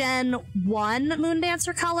used the Gen 1 Moon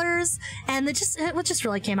Dancer colors, and it just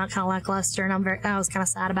really came out kind of lackluster, and I was kind of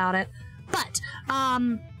sad about it. But,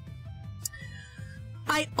 I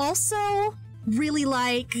also really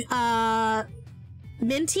like,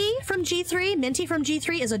 Minty from G3. Minty from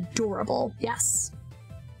G3 is adorable. Yes.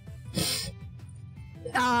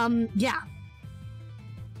 Yeah.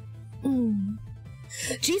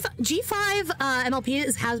 G5 MLP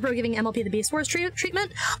is Hasbro giving MLP the Beast Wars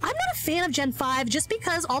treatment. I'm not a fan of Gen 5 just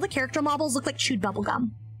because all the character models look like chewed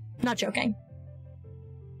bubblegum. Not joking.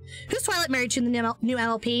 Who's Twilight married to in the new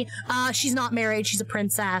MLP? She's not married. She's a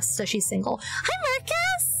princess, so she's single. Hi,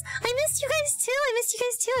 Marcus! I missed you guys too.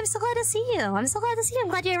 I'm so glad to see you. I'm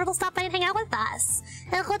glad you were able to stop by and hang out with us.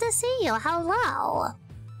 And good to see you. Hello.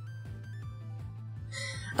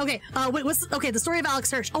 Okay, wait, the story of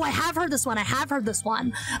Alex Hirsch. Oh, I have heard this one.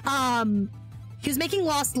 He was making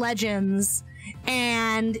Lost Legends,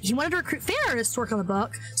 and he wanted to recruit fan artists to work on the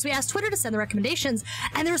book, so he asked Twitter to send the recommendations,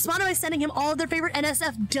 and they responded by sending him all of their favorite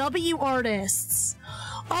NSFW artists.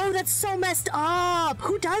 Oh, that's so messed up.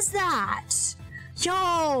 Who does that?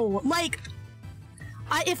 Yo, like,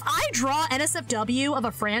 if I draw NSFW of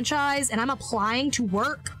a franchise and I'm applying to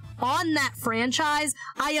work on that franchise,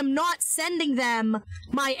 I am not sending them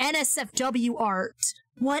my NSFW art.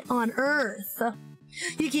 What on earth?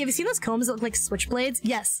 Yuki, have you seen those combs that look like switchblades?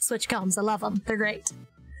 Yes, switch combs. I love them. They're great.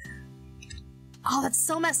 Oh, that's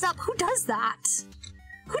so messed up. Who does that?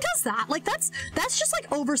 Who does that? Like, that's just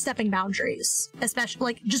like overstepping boundaries. Especially,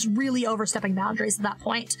 like, just really overstepping boundaries at that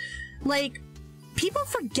point. Like, people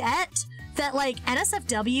forget that, like,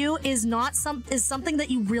 NSFW is something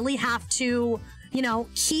that you really have to, you know,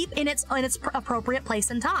 keep in its appropriate place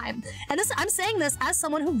and time. And this, I'm saying this as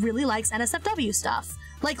someone who really likes NSFW stuff.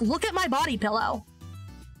 Like, look at my body pillow.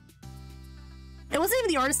 It wasn't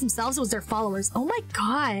even the artists themselves, it was their followers. Oh my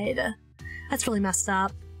god. That's really messed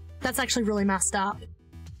up. That's actually really messed up.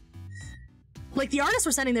 Like, the artists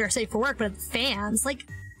were sending their safe for work, but fans, like,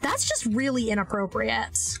 that's just really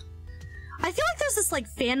inappropriate. I feel like there's this, like,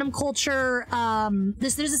 fandom culture,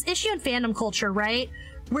 there's this issue in fandom culture, right?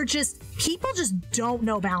 Where just, people just don't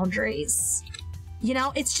know boundaries. You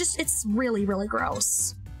know, it's really, really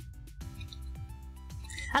gross.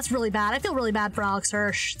 That's really bad. I feel really bad for Alex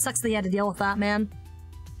Hirsch. It sucks that he had to deal with that, man.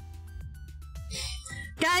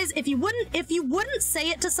 Guys, if you wouldn't say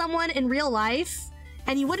it to someone in real life,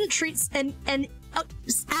 and you wouldn't treat,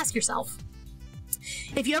 just ask yourself.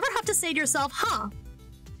 If you ever have to say to yourself, huh,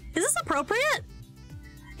 is this appropriate?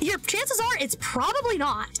 Your chances are it's probably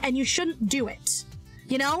not, and you shouldn't do it.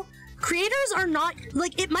 You know? Creators are not,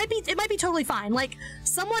 like, it might be totally fine. Like,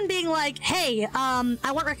 someone being like, hey,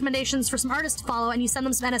 I want recommendations for some artists to follow, and you send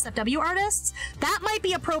them some NSFW artists, that might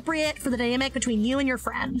be appropriate for the dynamic between you and your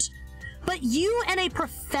friend. But you and a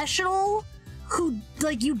professional who,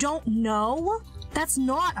 like, you don't know, that's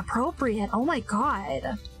not appropriate. Oh my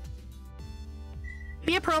god.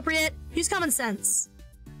 Be appropriate, use common sense.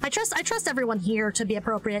 I trust everyone here to be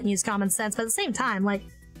appropriate and use common sense, but at the same time, like,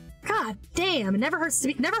 god damn, it never hurts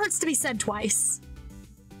to be said twice.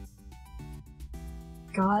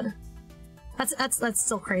 God. That's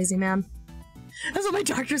still crazy, man. That's what my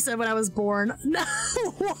doctor said when I was born. No,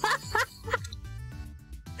 what?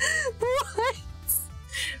 What?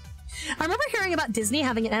 I remember hearing about Disney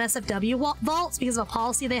having an NSFW vault because of a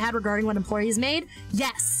policy they had regarding what employees made.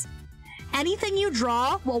 Yes. anything you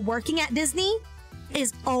draw while working at Disney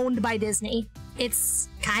is owned by Disney. It's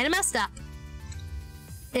kind of messed up.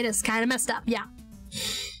 It is kind of messed up, yeah.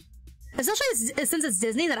 Especially since it's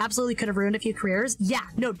Disney, that absolutely could have ruined a few careers. Yeah,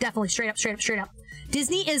 no, definitely, straight up.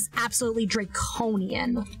 Disney is absolutely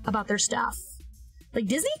draconian about their stuff. Like,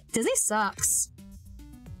 Disney sucks.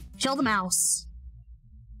 Kill the mouse.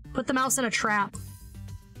 Put the mouse in a trap.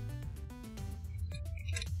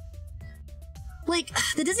 Like,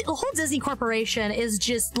 the whole Disney Corporation is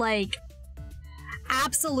just, like,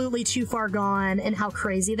 absolutely too far gone in how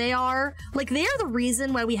crazy they are. Like, they are the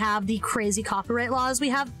reason why we have the crazy copyright laws we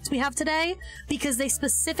have today, because they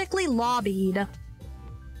specifically lobbied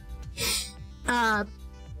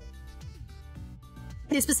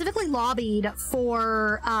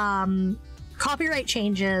for copyright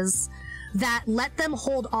changes that let them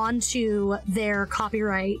hold on to their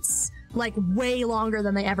copyrights like way longer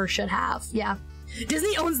than they ever should have. Yeah.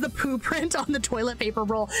 Disney owns the poo print on the toilet paper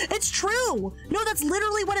roll. It's true! No, that's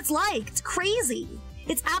literally what it's like. It's crazy.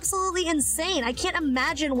 It's absolutely insane. I can't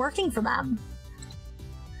imagine working for them.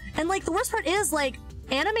 And, like, the worst part is, like,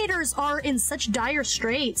 animators are in such dire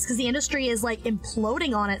straits because the industry is, like,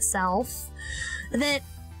 imploding on itself that,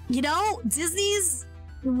 you know, Disney's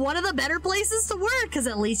one of the better places to work because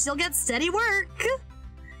at least you'll get steady work.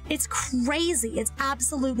 It's crazy. It's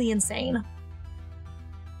absolutely insane.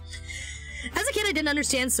 As a kid, I didn't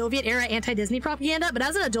understand Soviet-era anti-Disney propaganda, but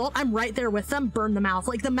as an adult, I'm right there with them. Burn the mouth.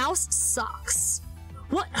 Like, the mouse sucks.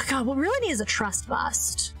 What we really need is a trust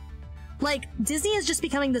bust. Like, Disney is just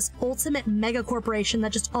becoming this ultimate mega corporation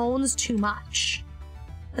that just owns too much.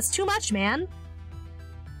 That's too much, man.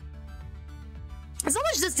 It's not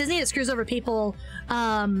much just Disney that screws over people.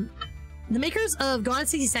 The makers of Gone in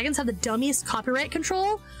 60 Seconds have the dummiest copyright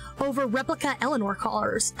control over replica Eleanor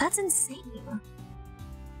collars. That's insane.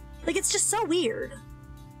 Like, it's just so weird.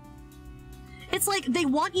 It's like they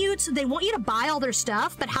want you to buy all their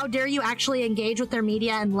stuff, but how dare you actually engage with their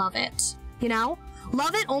media and love it? You know?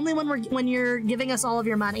 Love it only when you're giving us all of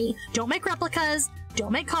your money. Don't make replicas,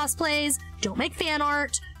 don't make cosplays, don't make fan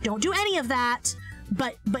art, don't do any of that,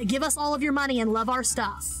 but give us all of your money and love our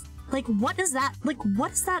stuff. Like, what is that? Like,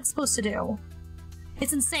 what is that supposed to do?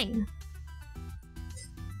 It's insane.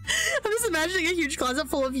 I'm just imagining a huge closet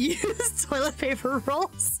full of used toilet paper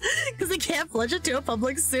rolls because they can't flush it to a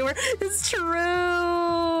public sewer. It's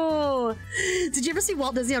true. Did you ever see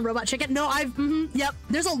Walt Disney on Robot Chicken? No, yep.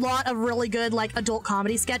 There's a lot of really good, like, adult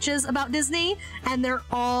comedy sketches about Disney, and they're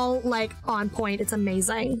all, like, on point. It's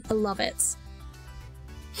amazing. I love it.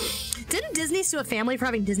 Didn't Disney sue a family for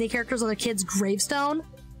having Disney characters on their kid's gravestone?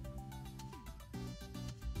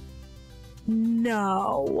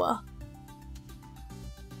 No.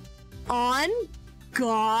 On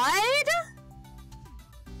God?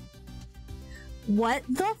 What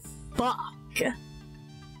the fuck?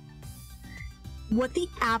 What the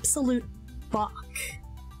absolute fuck?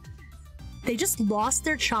 They just lost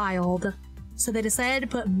their child, so they decided to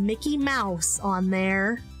put Mickey Mouse on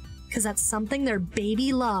there because that's something their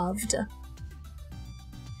baby loved.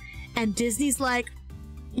 And Disney's like,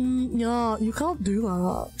 no, you can't do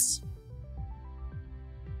that.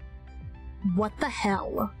 What the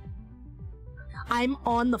hell? I'm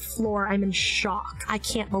on the floor. I'm in shock. I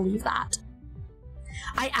can't believe that.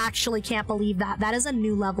 I actually can't believe that. That is a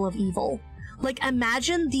new level of evil. Like,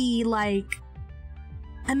 imagine the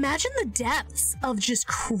depths of just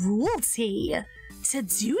cruelty to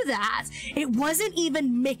do that. It wasn't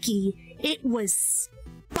even Mickey. It was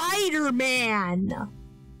Spider-Man.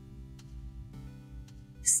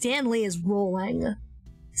 Stanley is rolling.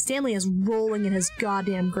 Stanley is rolling in his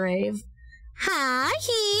goddamn grave. Hi,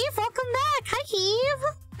 Heave! Welcome back! Hi, Heave!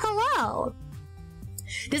 Hello!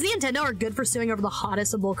 Disney and Nintendo are good for suing over the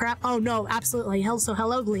hottest of bullcrap. Oh no, absolutely. So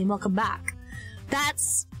hello, Gleam. Welcome back.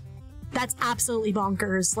 That's absolutely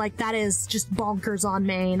bonkers. Like, that is just bonkers on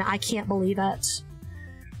main. I can't believe it.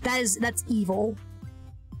 That's evil.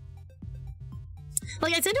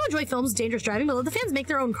 Like, I tend to enjoy films dangerous driving, but let the fans make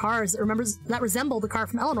their own cars that resemble the car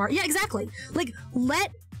from Eleanor. Yeah, exactly. Like,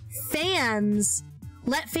 let fans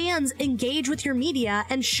engage with your media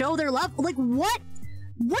and show their love. Like, what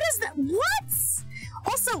is that? What?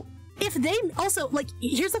 Also, like,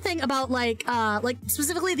 here's the thing about, like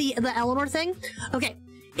specifically the Eleanor thing. Okay,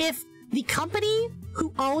 if the company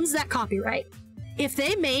who owns that copyright, if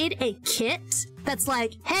they made a kit that's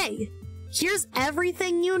like, hey, here's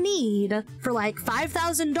everything you need for like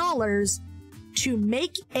 $5,000 to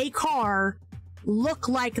make a car look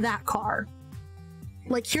like that car.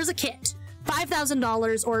 Like, here's a kit.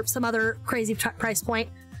 $5,000 or some other crazy price point,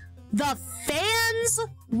 the fans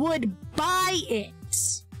would buy it.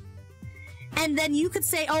 and then you could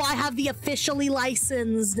say, oh, I have the officially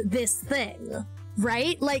licensed this thing,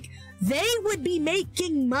 right? Like, they would be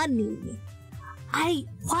making money.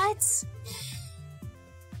 What?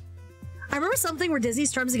 I remember something where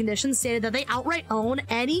Disney's terms and conditions stated that they outright own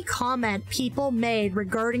any comment people made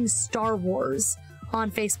regarding Star Wars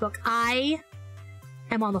on Facebook. I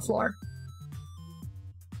am on the floor.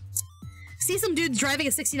 See some dudes driving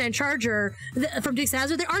a 69 Charger from Dukes of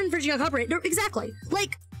Hazzard, they aren't infringing on copyright. No, exactly.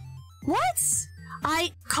 Like, what?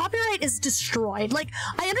 Copyright is destroyed. Like,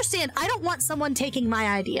 I understand, I don't want someone taking my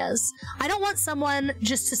ideas. I don't want someone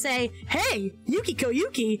just to say, hey,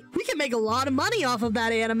 Koyuki, we can make a lot of money off of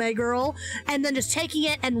that anime girl, and then just taking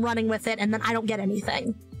it and running with it, and then I don't get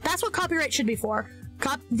anything. That's what copyright should be for.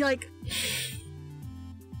 Like,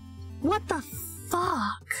 what the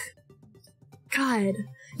fuck? God.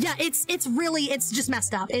 Yeah, it's just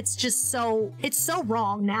messed up. It's so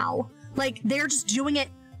wrong now. Like, they're just doing it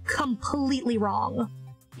completely wrong.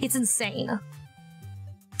 It's insane.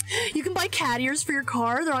 You can buy cat ears for your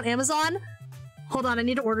car. They're on Amazon. Hold on, I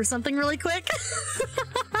need to order something really quick.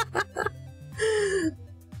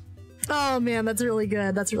 Oh man, that's really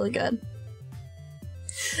good. That's really good.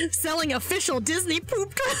 Selling official Disney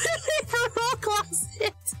poop toilet paper roll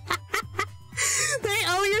closet. They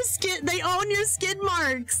own your skid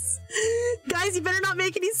marks. Guys, you better not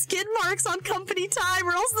make any skid marks on company time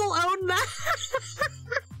or else they'll own that.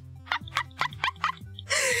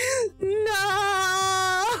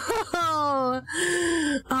 No!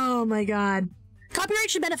 Oh my god.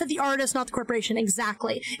 Copyright should benefit the artist, not the corporation.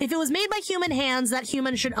 Exactly. If it was made by human hands, that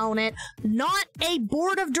human should own it, not a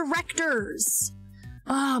board of directors.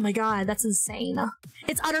 Oh my god, that's insane.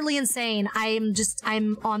 It's utterly insane.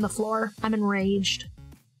 I'm on the floor. I'm enraged.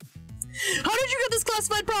 How did you get this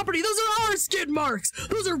classified property? Those are our skid marks!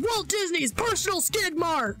 Those are Walt Disney's personal skid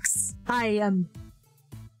marks!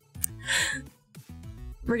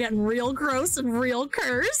 We're getting real gross and real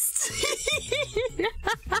cursed.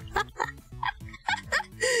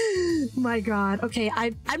 My god. Okay,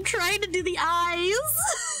 I'm trying to do the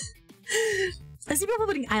eyes. I see people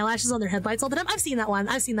putting eyelashes on their headlights all the time. I've seen that one.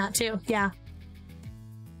 I've seen that too. Yeah.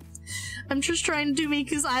 I'm just trying to do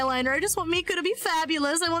Miku's eyeliner. I just want Miku to be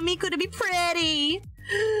fabulous. I want Miku to be pretty.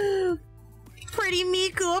 Pretty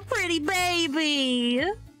Miku, a pretty baby.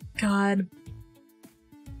 God.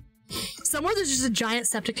 Somewhere there's just a giant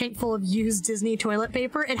septic tank full of used Disney toilet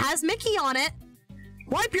paper. It has Mickey on it.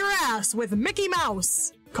 Wipe your ass with Mickey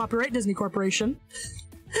Mouse. Copyright Disney Corporation.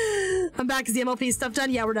 I'm back. Is the MLP stuff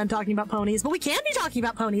done? Yeah, we're done talking about ponies. But we can be talking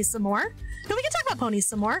about ponies some more. No, we can talk about ponies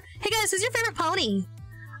some more. Hey guys, who's your favorite pony?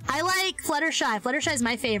 I like Fluttershy. Fluttershy is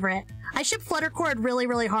my favorite. I ship Fluttercord really,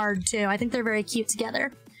 really hard too. I think they're very cute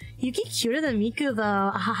together. Yuki cuter than Miku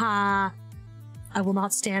though. Haha. I will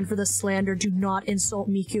not stand for this slander. Do not insult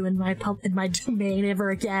Miku in my domain ever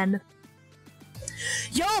again.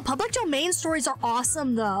 Yo, public domain stories are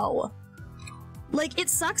awesome though. Like, it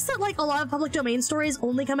sucks that like a lot of public domain stories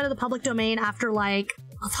only come into the public domain after like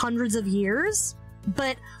hundreds of years.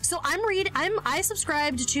 But so I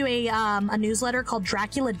subscribed to a newsletter called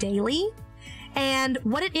Dracula Daily, and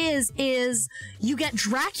what it is you get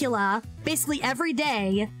Dracula basically every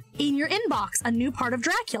day in your inbox, a new part of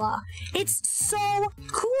Dracula. It's so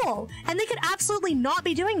cool, and they could absolutely not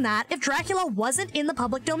be doing that if Dracula wasn't in the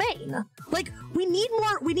public domain. Like, we need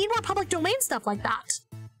more public domain stuff like that.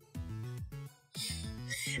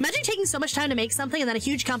 Imagine taking so much time to make something and then a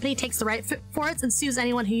huge company takes the right for it and sues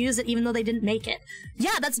anyone who used it even though they didn't make it.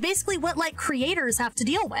 Yeah, that's basically what like creators have to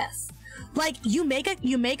deal with. Like, you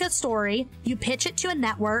make a story, you pitch it to a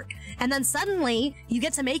network, and then suddenly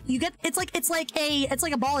it's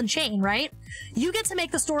like a ball and chain, right? You get to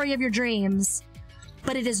make the story of your dreams,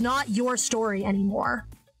 but it is not your story anymore.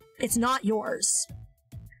 It's not yours.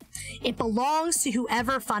 It belongs to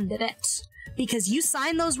whoever funded it, because you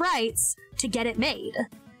signed those rights to get it made.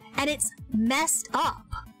 And it's messed up.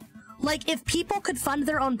 Like, if people could fund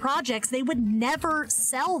their own projects, they would never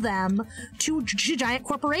sell them to giant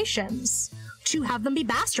corporations to have them be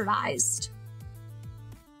bastardized.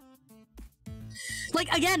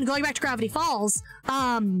 Like, again, going back to Gravity Falls,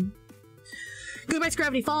 like,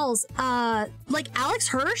 Alex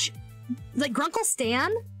Hirsch, like, Grunkle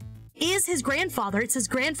Stan is his grandfather. It's his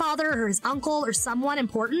grandfather or his uncle or someone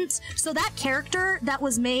important. So that character that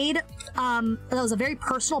was made, that was a very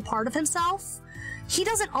personal part of himself, he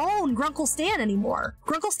doesn't own Grunkle Stan anymore.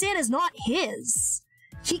 Grunkle Stan is not his.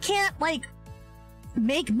 He can't, like,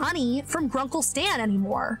 make money from Grunkle Stan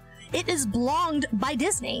anymore. It is belonged by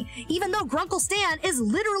Disney, even though Grunkle Stan is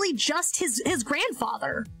literally just his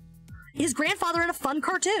grandfather. His grandfather in a fun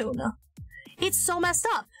cartoon. It's so messed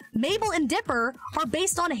up. Mabel and Dipper are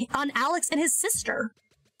based on Alex and his sister.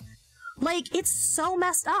 Like, it's so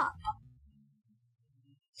messed up.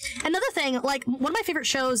 Another thing, like, one of my favorite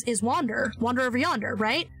shows is Wander Over Yonder,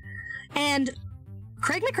 right? And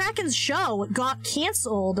Craig McCracken's show got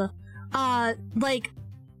canceled, like,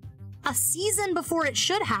 a season before it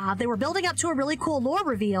should have. They were building up to a really cool lore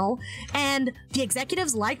reveal, and the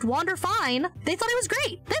executives liked Wander fine. They thought it was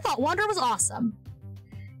great. They thought Wander was awesome.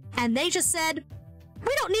 And they just said,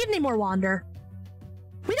 we don't need any more Wander.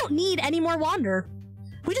 We don't need any more Wander.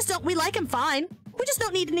 We like him fine. We just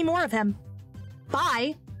don't need any more of him.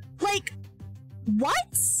 Bye. Like,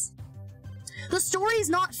 what? The story's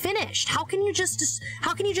not finished. How can you just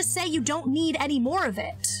say you don't need any more of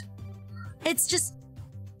it? It's just,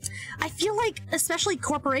 I feel like, especially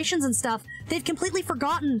corporations and stuff, they've completely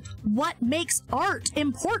forgotten what makes art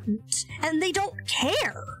important, and they don't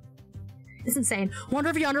care. It's insane. Wander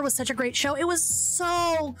Over Yonder was such a great show. It was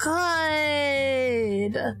so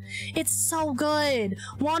good. It's so good.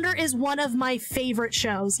 Wander is one of my favorite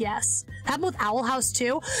shows, yes. Happened with Owl House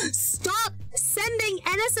too. Stop sending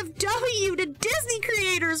NSFW to Disney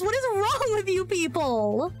creators. What is wrong with you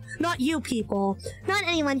people? Not you people. Not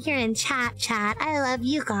anyone here in chat. I love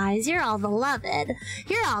you guys. You're all beloved.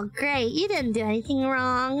 You're all great. You didn't do anything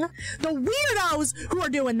wrong. The weirdos who are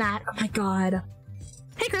doing that. Oh my god.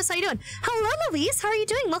 Hey Chris, how you doing? Hello Louise, how are you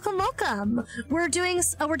doing? Welcome. We're doing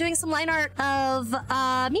some line art of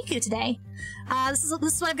Miku today. This is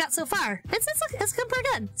what I've got so far. It's coming pretty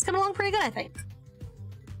good. It's coming along pretty good, I think.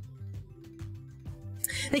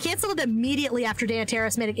 They canceled it immediately after Dana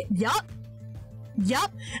Terrace made it. Yup.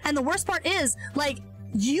 And the worst part is, like,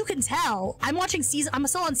 you can tell. I'm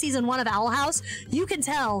still on season 1 of Owl House. You can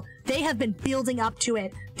tell they have been building up to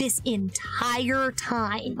it this entire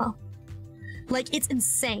time. Like, it's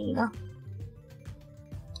insane.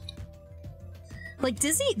 Like,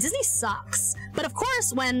 Disney sucks. But of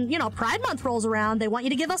course, when, you know, Pride Month rolls around, they want you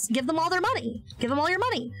to give them all their money. Give them all your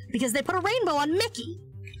money. Because they put a rainbow on Mickey.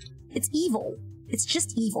 It's evil. It's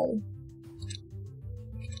just evil.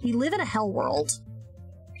 We live in a hell world.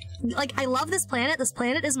 Like, I love this planet. This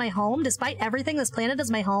planet is my home. Despite everything, this planet is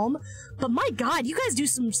my home. But my god, you guys do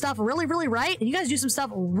some stuff really, really right, and you guys do some stuff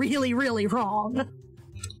really, really wrong.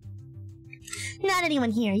 Not anyone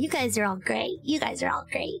here. You guys are all great. You guys are all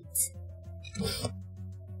great.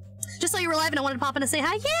 Just saw you were live and I wanted to pop in and say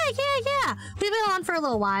hi. Yeah. We've been on for a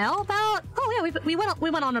little while. We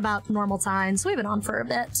went on about normal times. We've been on for a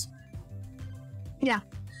bit. Yeah.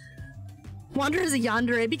 Wander is a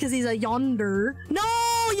yandere because he's a yonder. No!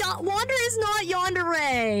 Wander is not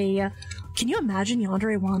yandere! Can you imagine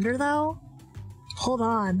yandere Wander, though? Hold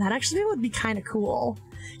on. That actually would be kind of cool.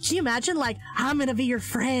 Can you imagine, like, I'm gonna be your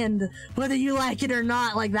friend, whether you like it or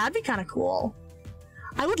not? Like, that'd be kind of cool.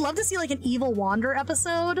 I would love to see, like, an evil Wander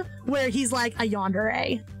episode where he's, like, a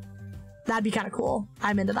yandere. That'd be kind of cool.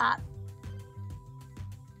 I'm into that.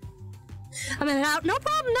 I'm in and out. No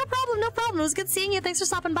problem. It was good seeing you. Thanks for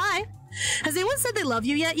stopping by. Has anyone said they love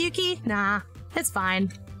you yet, Yuki? Nah, it's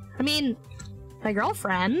fine. I mean, my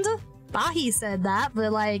girlfriend, Bahi, said that,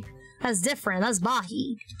 but, like, that's different. That's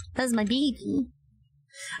Bahi. That's my baby.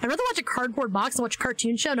 I'd rather watch a cardboard box than watch a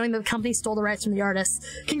cartoon show knowing that the company stole the rights from the artists.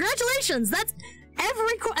 Congratulations! That's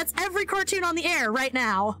every cartoon on the air right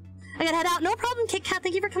now. I gotta head out. No problem, Kit Kat.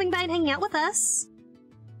 Thank you for coming by and hanging out with us.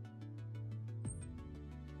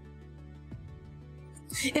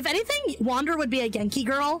 If anything, Wander would be a Genki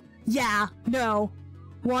girl. Yeah, no.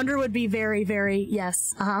 Wander would be very, very,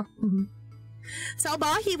 yes. So,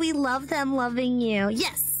 Bahi, we love them loving you.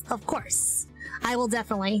 Yes, of course. I will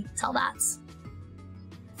definitely tell that.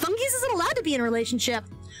 Fungies isn't allowed to be in a relationship.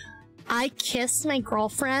 I kiss my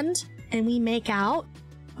girlfriend and we make out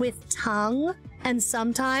with tongue, and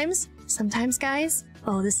sometimes guys,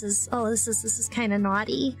 this is kind of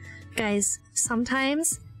naughty. Guys,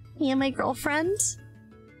 sometimes me and my girlfriend,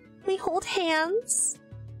 we hold hands.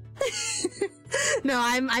 No,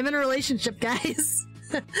 I'm in a relationship, guys.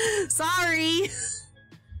 Sorry.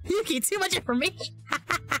 Yuki, too much information.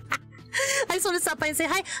 I just want to stop by and say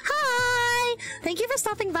hi. Hi! Thank you for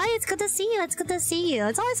stopping by. It's good to see you.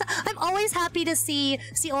 I'm always happy to see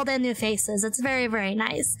old and new faces. It's very, very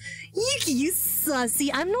nice. Yuki, you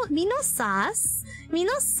sussy. Me no sus.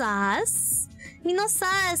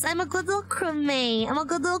 I'm a good little crewmate.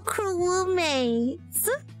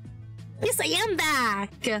 Yes, I am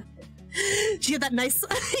back. She had that nice...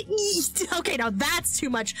 Okay, now that's too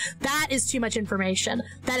much. That is too much information.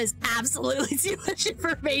 That is absolutely too much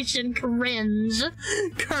information. Cringe.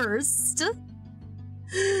 Cursed.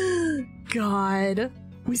 God.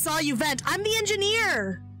 We saw you vent. I'm the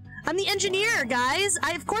engineer. Guys.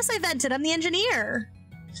 Of course I vented. I'm the engineer.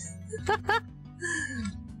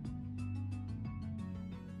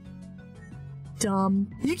 Dumb.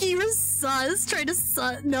 Yuki, you're sus. Trying to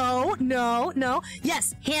sus. No, no, no.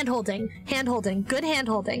 Yes, hand holding. Hand holding. Good hand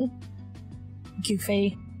holding.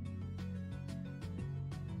 Goofy.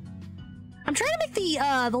 I'm trying to make the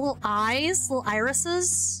little eyes, little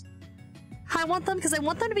irises. How I want them, because I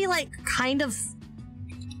want them to be like kind of.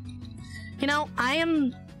 You know, I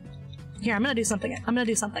am. Here, I'm gonna do something. I'm gonna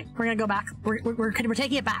do something. We're gonna go back. We're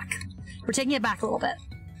taking it back. We're taking it back a little bit.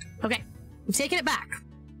 Okay, I'm taking it back.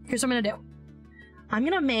 Here's what I'm gonna do. I'm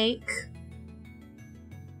gonna make.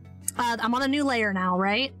 I'm on a new layer now,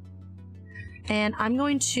 right? And I'm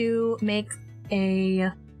going to make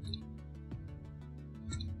a.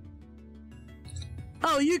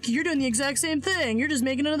 Oh, Yuki, you're doing the exact same thing. You're just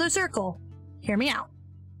making another circle. Hear me out.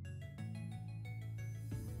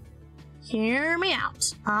 Hear me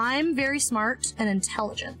out. I'm very smart and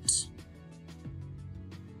intelligent.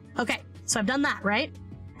 Okay, so I've done that, right?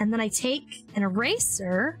 And then I take an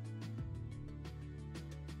eraser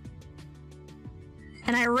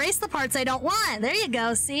and I erase the parts I don't want. There you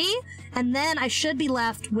go, see? And then I should be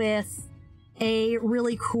left with a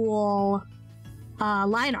really cool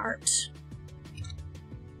line art.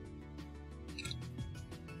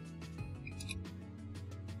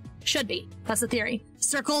 Should be. That's the theory.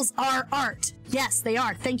 Circles are art. Yes, they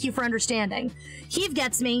are. Thank you for understanding. Heave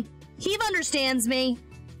gets me. Heave understands me.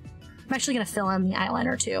 I'm actually going to fill in the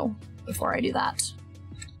eyeliner too before I do that.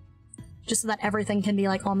 Just so that everything can be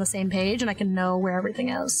like on the same page and I can know where everything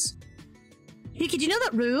is. Yuki, do you know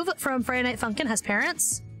that Ruve from Friday Night Funkin' has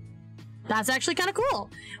parents? That's actually kind of cool.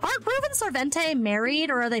 Aren't Ruve and Sorvente married,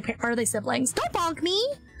 or are they siblings? Don't bonk me!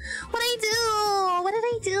 What did I do? What did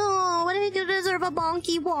I do? What did I do to deserve a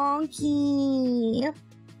bonky wonky?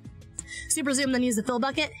 Super zoom, then use the fill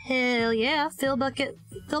bucket? Hell yeah, fill bucket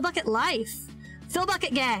life. Fill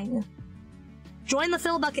bucket gang. Join the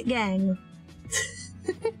fill bucket gang.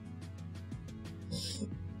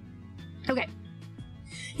 Okay.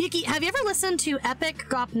 Yuki, have you ever listened to Epic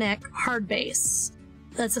Gopnik Hard Bass?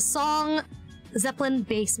 That's a song Zeppelin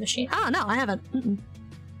bass machine. Oh, no, I haven't.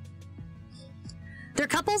 Their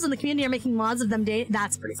couples in the community are making mods of them date.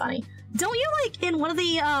 That's pretty funny. Don't you, like, in one of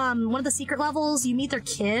the secret levels, you meet their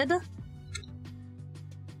kid?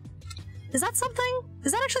 Is that something?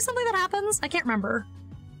 Is that actually something that happens? I can't remember.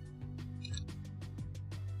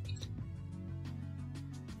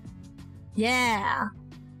 Yeah.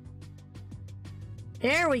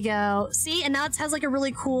 There we go. See, and now it has like a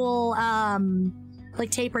really cool, like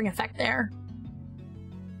tapering effect there.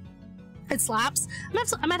 It slaps.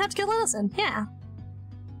 I might have to go listen. Yeah.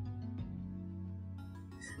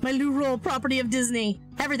 My new role, property of Disney.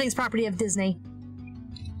 Everything's property of Disney.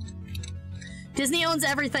 Disney owns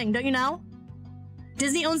everything, don't you know?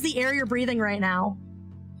 Disney owns the air you're breathing right now.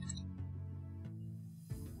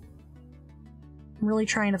 I'm really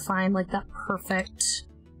trying to find like that perfect.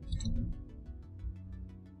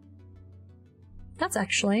 That's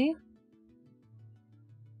actually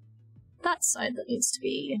that side that needs to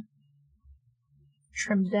be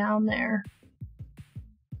trimmed down there.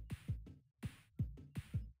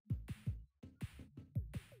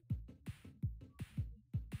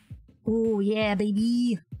 Oh yeah,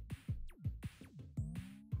 baby.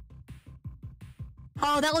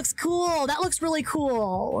 Oh, that looks cool. That looks really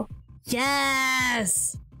cool.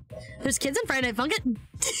 Yes. There's kids in Friday Night Funkin'.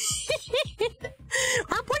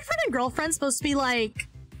 Aren't boyfriend and girlfriend supposed to be like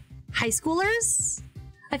high schoolers?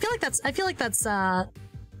 I feel like that's accurate.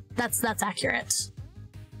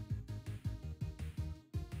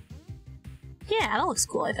 Yeah, that looks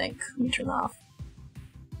cool, I think. Let me turn that off.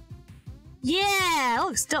 Yeah, that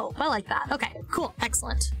looks dope. I like that. Okay, cool.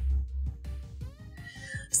 Excellent.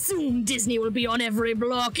 Soon Disney will be on every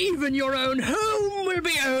block. Even your own home will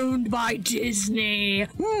be owned by Disney.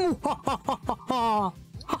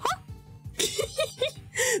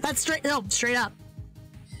 That's straight up.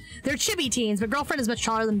 They're chibi teens, but girlfriend is much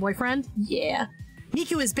taller than boyfriend. Yeah.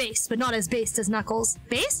 Miku is based, but not as based as Knuckles.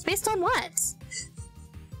 Based? Based on what?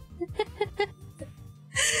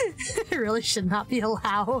 It really should not be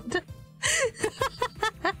allowed.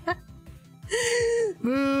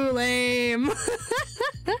 Boo, lame.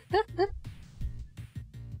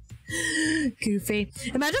 Goofy.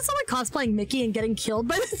 Imagine someone cosplaying Mickey and getting killed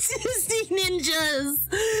by the Disney ninjas.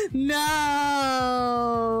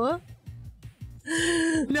 No.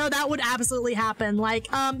 No, that would absolutely happen. Like,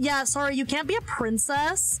 yeah, sorry, you can't be a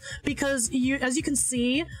princess because as you can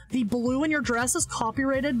see, the blue in your dress is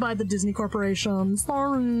copyrighted by the Disney Corporation.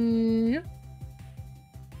 Sorry.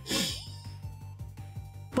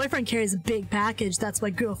 Boyfriend carries a big package, that's why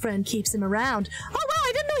girlfriend keeps him around. Oh wow,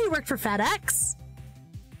 I didn't know he worked for FedEx.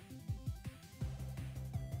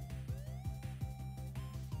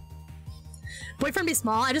 Boyfriend be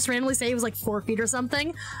small? I just randomly say he was like 4 feet or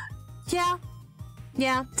something. Yeah.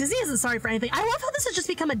 Yeah. Disney isn't sorry for anything. I love how this has just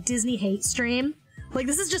become a Disney hate stream. Like,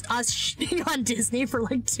 this is just us shitting on Disney for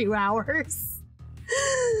like 2 hours.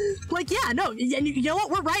 Like, yeah, no, and you know what?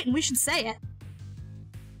 We're right and we should say it.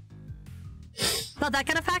 Not that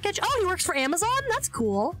kind of package? Oh, he works for Amazon? That's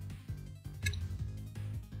cool.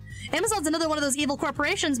 Amazon's another one of those evil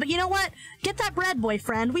corporations, but you know what? Get that bread,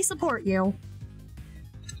 boyfriend. We support you.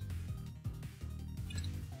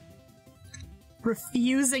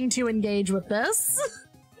 Refusing to engage with this.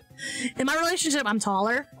 In my relationship, I'm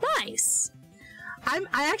taller. Nice.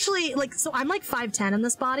 I actually, like, so I'm like 5'10" in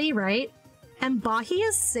this body, right? And Bahi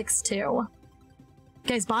is 6'2".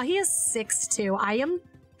 Guys, Bahi is 6'2". I am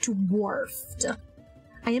dwarfed.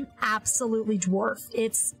 I am absolutely dwarfed.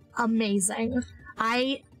 It's amazing.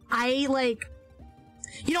 I like,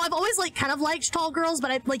 you know, I've always like kind of liked tall girls,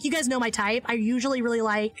 but like, you guys know my type. I usually really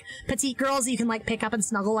like petite girls that you can like pick up and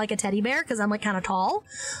snuggle like a teddy bear because I'm like kind of tall.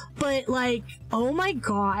 But like, oh my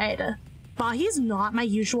god, Bahi's not my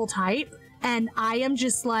usual type, and I am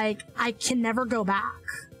just like, I can never go back.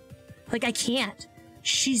 Like, I can't.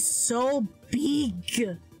 She's so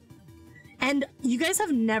big. And you guys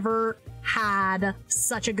have never had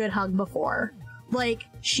such a good hug before. Like,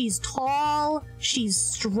 she's tall, she's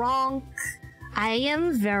strong. I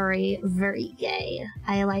am very, very gay.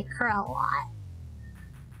 I like her a lot.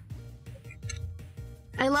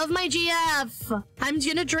 I love my GF. I'm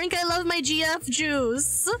gonna drink I love my GF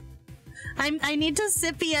juice. I need to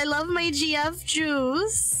sippy. I love my GF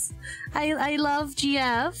juice. I love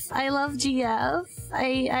GF. I love GF.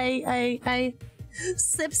 I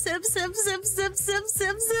sip, sip, sip, sip, sip, sip,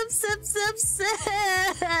 sip, sip, sip, sip,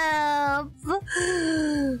 sip.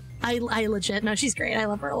 I legit, no, she's great. I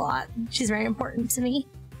love her a lot. She's very important to me.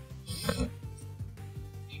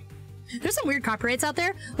 There's some weird copyrights out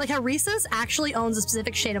there, like how Reese's actually owns a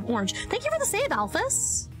specific shade of orange. Thank you for the save,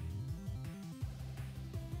 Alphys.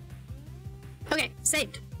 Okay,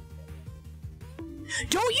 saved.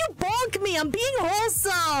 Don't you bonk me! I'm being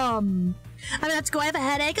wholesome! I'm gonna have to go. I have a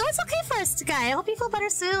headache. Oh, it's okay, First Guy. I hope you feel better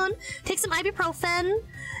soon. Take some ibuprofen.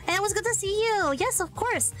 And it was good to see you. Yes, of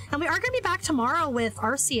course. And we are gonna be back tomorrow with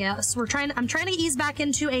Arceus. I'm trying to ease back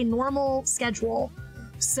into a normal schedule.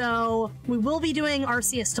 So we will be doing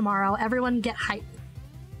Arceus tomorrow. Everyone get hype.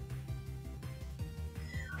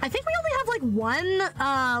 I think we only have like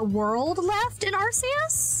one world left in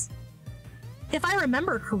Arceus, if I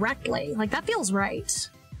remember correctly. Like, that feels right.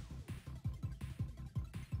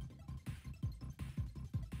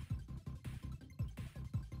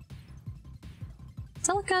 Does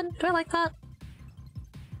that look good? Do I like that?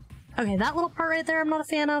 Okay, that little part right there I'm not a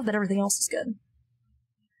fan of, but everything else is good.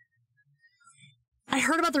 I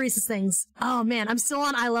heard about the Reese's things. Oh man, I'm still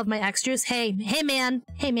on I love my X juice. Hey man.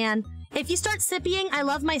 If you start sipping I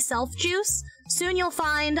love myself juice, soon you'll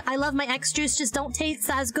find I love my X juice just don't taste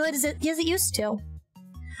as good as it used to.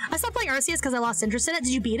 I stopped playing Arceus because I lost interest in it.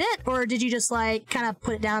 Did you beat it? Or did you just like kind of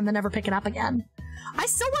put it down and then never pick it up again? I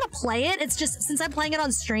still want to play it. It's just, since I'm playing it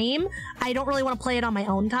on stream, I don't really want to play it on my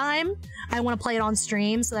own time. I want to play it on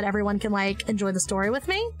stream so that everyone can like enjoy the story with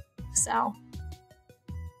me. So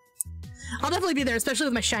I'll definitely be there, especially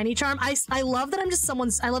with my shiny charm. I love that I'm just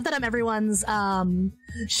I love that I'm everyone's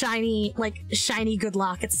shiny good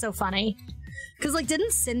luck. It's so funny. Because, like,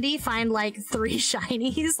 didn't Cindy find, like, 3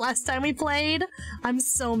 shinies last time we played? I'm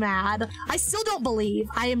so mad. I still don't believe.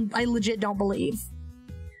 I legit don't believe.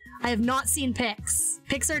 I have not seen pics.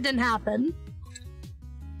 Pixar didn't happen.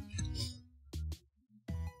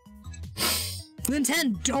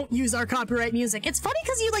 Nintendo, don't use our copyright music. It's funny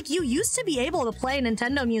because you used to be able to play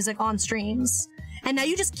Nintendo music on streams. And now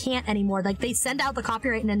you just can't anymore. Like, they send out the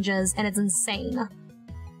copyright ninjas, and it's insane.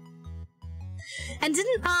 And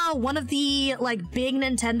didn't one of the like big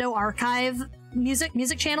Nintendo archive music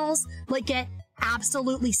channels like get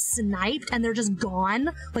absolutely sniped and they're just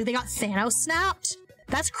gone? Like they got Thanos snapped?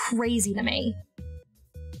 That's crazy to me.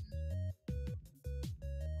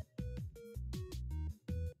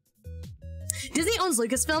 Disney owns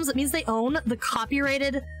Lucasfilms. That means they own the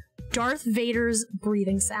copyrighted Darth Vader's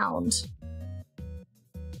breathing sound.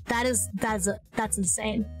 That's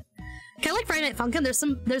insane. Kind of like Friday Night Funkin',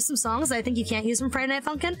 there's some songs that I think you can't use from Friday Night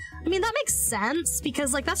Funkin'. I mean, that makes sense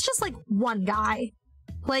because like that's just like one guy.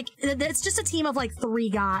 Like it's just a team of like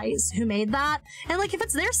 3 guys who made that. And like if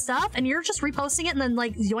it's their stuff and you're just reposting it and then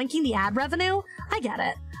like yoinking the ad revenue, I get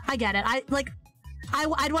it.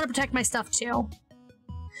 I'd want to protect my stuff too.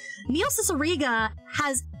 Neil Cicierega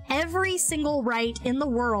has every single right in the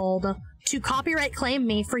world to copyright claim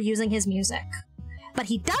me for using his music. But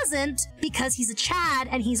he doesn't because he's a Chad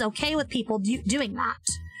and he's okay with people doing that.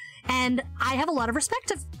 And I have a lot of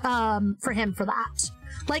respect for him for that.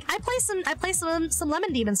 Like, I play some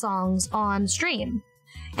Lemon Demon songs on stream.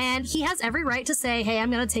 And he has every right to say, hey, I'm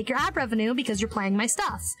gonna take your ad revenue because you're playing my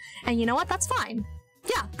stuff. And you know what? That's fine.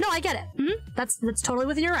 Yeah, no, I get it. That's totally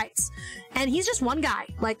within your rights. And he's just one guy,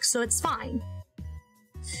 like, so it's fine.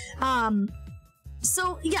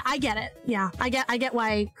 So yeah, I get it. Yeah, I get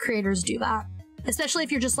why creators do that. Especially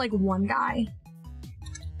if you're just like one guy.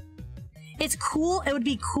 It's cool. It would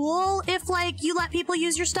be cool if like you let people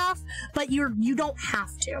use your stuff, but you don't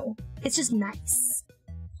have to. It's just nice.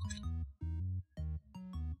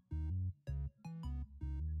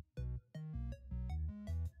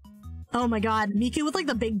 Oh my god, Miku with like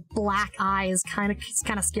the big black eyes, kind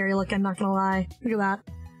of scary looking, not gonna lie. Look at that.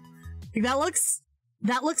 Like,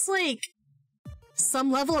 that looks like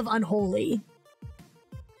some level of unholy.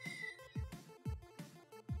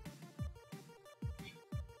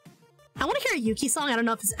 I want to hear a Yuki song. I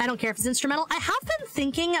don't care if it's instrumental. I have been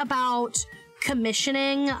thinking about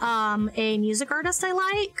commissioning a music artist I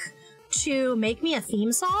like to make me a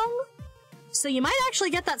theme song. So you might actually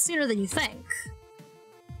get that sooner than you think.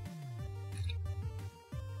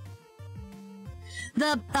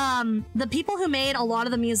 The people who made a lot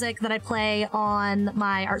of the music that I play on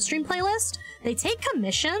my art stream playlist, they take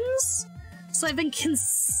commissions. So I've been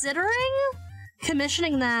considering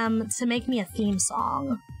commissioning them to make me a theme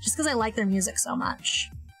song, just because I like their music so much.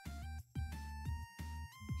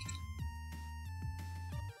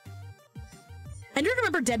 And you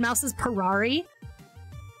remember Deadmau5's Parari?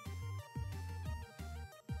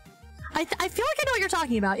 I feel like I know what you're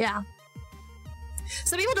talking about, yeah.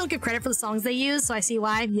 Some people don't give credit for the songs they use, so I see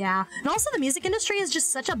why, yeah. And also the music industry is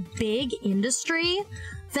just such a big industry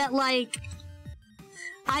that, like,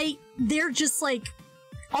 they're just, like,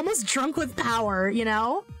 almost drunk with power, you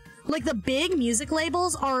know? Like, the big music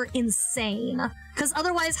labels are insane. Because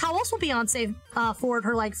otherwise, how else will Beyonce afford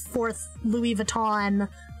her, like, 4th Louis Vuitton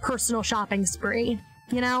personal shopping spree,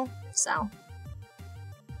 you know? So.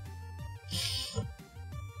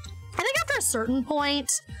 I think after a certain point,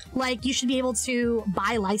 like, you should be able to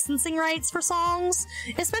buy licensing rights for songs,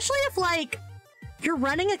 especially if, like, you're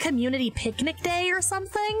running a community picnic day or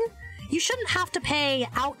something. You shouldn't have to pay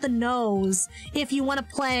out the nose if you want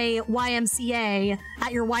to play YMCA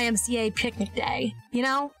at your YMCA picnic day, you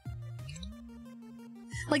know?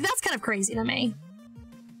 Like, that's kind of crazy to me.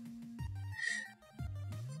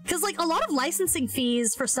 Because, like, a lot of licensing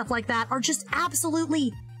fees for stuff like that are just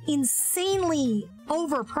absolutely insanely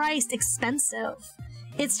overpriced, expensive.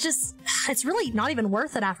 It's really not even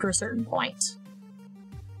worth it after a certain point.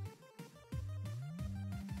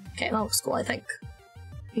 Okay, that looks cool, I think.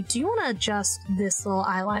 Hey, do you want to adjust this little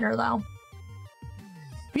eyeliner, though?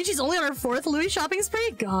 I mean, she's only on her 4th Louis shopping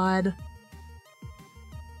spree? God.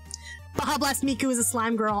 Baja Blast Miku is a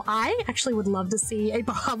slime girl. I actually would love to see a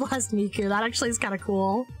Baja Blast Miku. That actually is kind of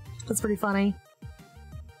cool. That's pretty funny.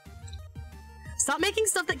 Stop making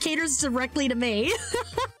stuff that caters directly to me.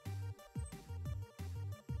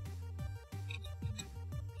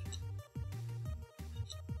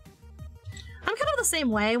 I'm kind of the same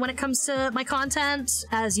way when it comes to my content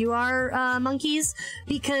as you are, monkeys,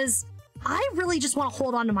 because I really just want to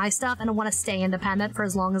hold on to my stuff and I want to stay independent for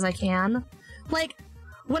as long as I can. Like,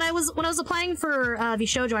 when I was applying for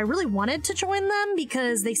VShojo, I really wanted to join them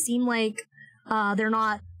because they seem like they're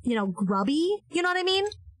not, you know, grubby, you know what I mean?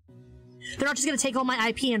 They're not just gonna take all my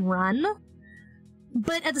IP and run.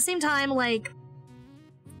 But at the same time, like,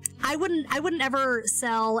 I wouldn't ever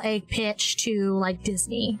sell a pitch to, like,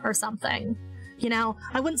 Disney or something. You know?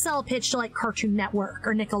 I wouldn't sell a pitch to, like, Cartoon Network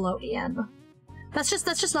or Nickelodeon. That's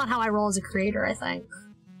just not how I roll as a creator, I think.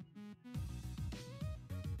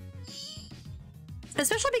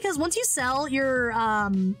 Especially because once you sell your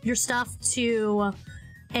stuff to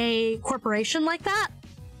a corporation like that,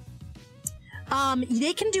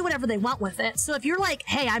 they can do whatever they want with it. So if you're like,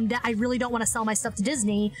 hey, I really don't want to sell my stuff to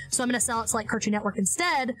Disney, so I'm going to sell it to, like, Cartoon Network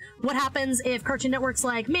instead, what happens if Cartoon Network's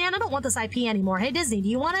like, man, I don't want this IP anymore. Hey, Disney, do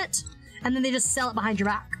you want it? And then they just sell it behind your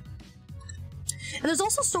back. And there's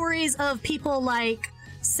also stories of people, like,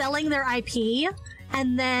 selling their IP,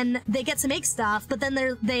 and then they get to make stuff, but then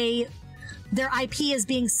their IP is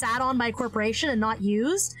being sat on by a corporation and not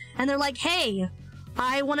used, and they're like, hey,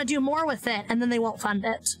 I want to do more with it, and then they won't fund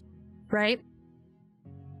it. Right?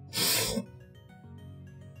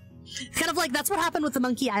 Kind of like, that's what happened with the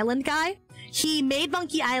Monkey Island guy. He made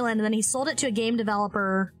Monkey Island, and then he sold it to a game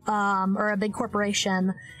developer, or a big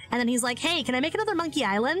corporation, and then he's like, hey, can I make another Monkey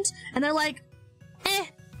Island? And they're like,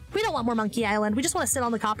 we don't want more Monkey Island. We just want to sit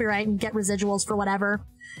on the copyright and get residuals for whatever.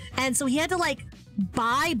 And so he had to, like,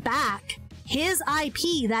 buy back his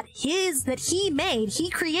IP that he made, he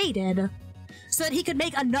created, so that he could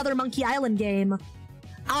make another Monkey Island game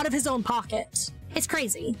out of his own pocket. It's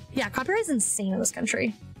crazy. Yeah, copyright is insane in this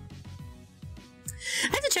country. I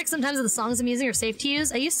have to check sometimes if the songs I'm using are safe to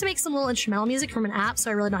use. I used to make some little instrumental music from an app,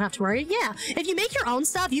 so I really don't have to worry. Yeah, if you make your own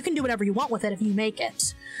stuff, you can do whatever you want with it if you make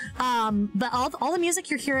it. But all the music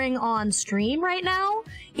you're hearing on stream right now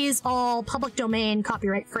is all public domain,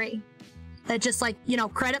 copyright free. That just, like, you know,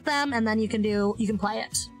 credit them, and then you can play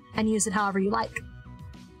it and use it however you like,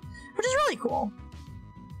 which is really cool.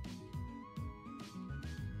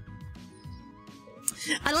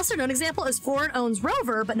 A lesser known example is Ford owns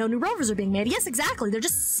Rover, but no new Rovers are being made. Yes, exactly. They're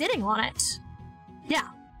just sitting on it. Yeah.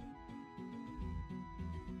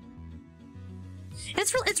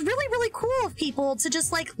 It's really cool of people to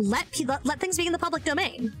just, like, let things be in the public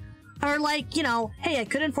domain. Or, like, you know, hey, I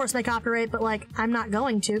could enforce my copyright, but, like, I'm not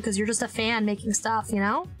going to because you're just a fan making stuff, you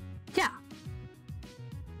know? Yeah.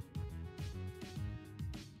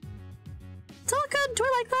 It's all good. Do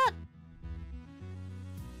I like that?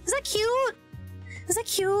 Is that cute? Is that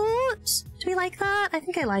cute? Do we like that? I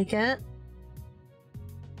think I like it.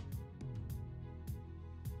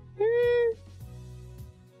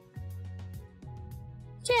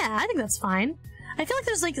 Yeah, I think that's fine. I feel like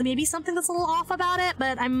there's, like, maybe something that's a little off about it,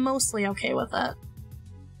 but I'm mostly okay with it.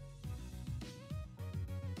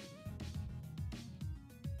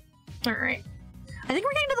 Alright. I think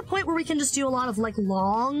we're getting to the point where we can just do a lot of, like,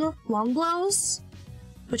 long blows,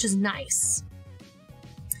 which is nice.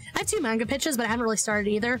 I have 2 manga pitches, but I haven't really started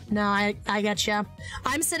either. No, I getcha.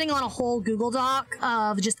 I'm sitting on a whole Google Doc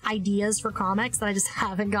of just ideas for comics that I just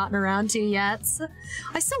haven't gotten around to yet.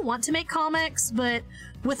 I still want to make comics, but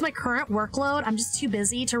with my current workload, I'm just too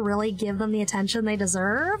busy to really give them the attention they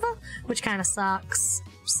deserve, which kind of sucks.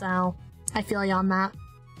 So, I feel you on that.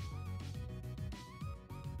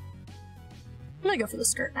 I'm gonna go for the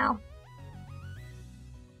skirt now.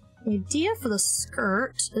 The idea for the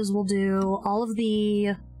skirt is we'll do all of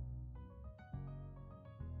these,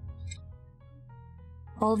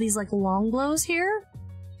 like, long blows here.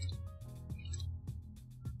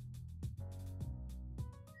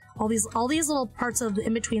 All these little parts of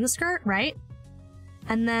in between the skirt, right?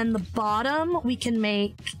 And then the bottom, we can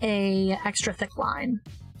make a extra thick line.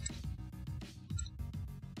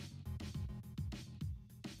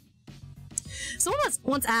 Someone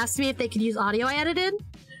once asked me if they could use audio I edited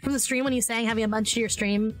from the stream when you sang having a bunch of your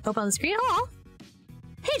stream open on the screen. Aw!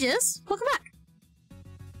 Hey, Jizz! Welcome back!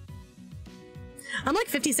 I'm like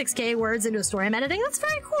 56k words into a story I'm editing. That's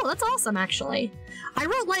very cool. That's awesome, actually. I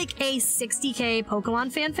wrote like a 60k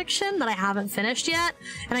Pokemon fanfiction that I haven't finished yet,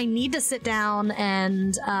 and I need to sit down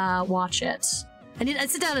and watch it. I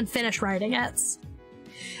sit down and finish writing it.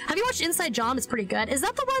 Have you watched Inside Job? It's pretty good. Is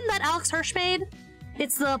that the one that Alex Hirsch made?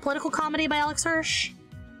 It's the political comedy by Alex Hirsch.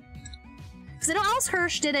 Because I know Alex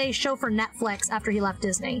Hirsch did a show for Netflix after he left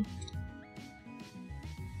Disney.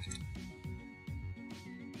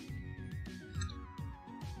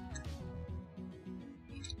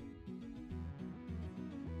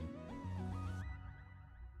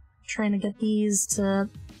 Trying to get these to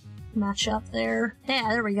match up there. Yeah,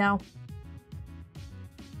 there we go.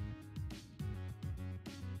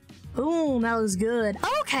 Boom, that was good.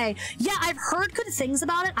 Okay, yeah, I've heard good things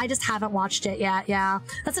about it. I just haven't watched it yet, yeah.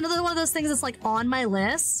 That's another one of those things that's like on my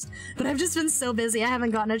list, but I've just been so busy I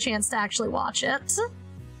haven't gotten a chance to actually watch it.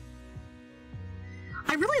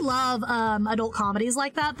 I really love adult comedies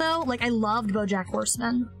like that, though. Like, I loved BoJack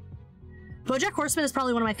Horseman. BoJack Horseman is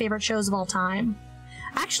probably one of my favorite shows of all time.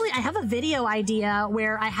 Actually, I have a video idea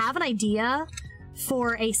where I have an idea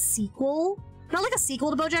for a sequel. Not like a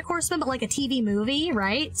sequel to BoJack Horseman, but like a TV movie,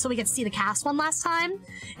 right? So we get to see the cast one last time.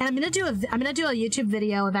 And I'm gonna do a YouTube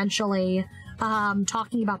video eventually,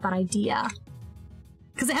 talking about that idea.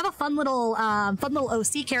 Because they have a fun little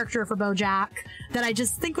OC character for BoJack that I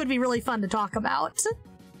just think would be really fun to talk about.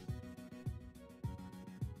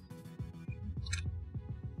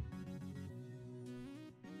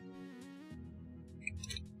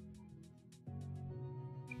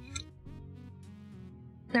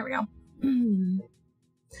 There we go.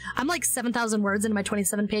 I'm like 7,000 words into my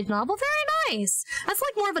 27-page novel. Very nice! That's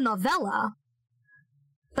like more of a novella.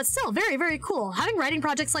 But still, very, very cool. Having writing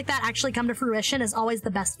projects like that actually come to fruition is always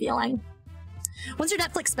the best feeling. When's your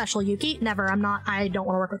Netflix special, Yuki? Never. I don't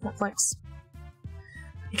want to work with Netflix.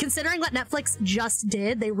 Considering what Netflix just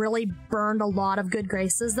did, they really burned a lot of good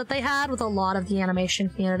graces that they had with a lot of the animation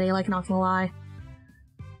community, like, not gonna lie.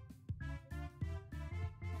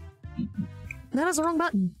 That is the wrong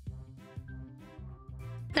button.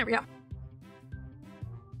 There we go.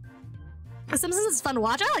 The Simpsons is fun to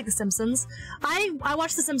watch. I like The Simpsons. I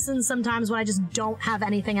watch The Simpsons sometimes when I just don't have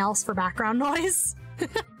anything else for background noise.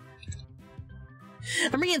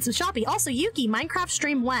 I'm bringing in some Shopee. Also, Yuki, Minecraft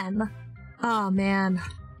stream when? Oh, man.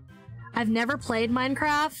 I've never played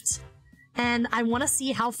Minecraft, and I want to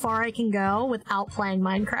see how far I can go without playing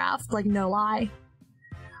Minecraft. Like, no lie.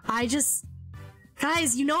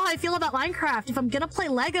 Guys, you know how I feel about Minecraft. If I'm gonna play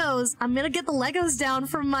Legos, I'm gonna get the Legos down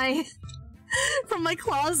from my from my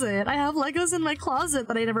closet. I have Legos in my closet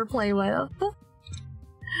that I never play with.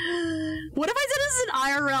 What if I did this in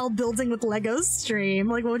IRL building with Legos stream?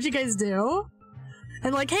 Like, what would you guys do?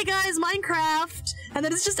 And like, hey guys, Minecraft! And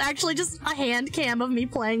then it's just actually just a hand cam of me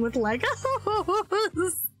playing with Legos.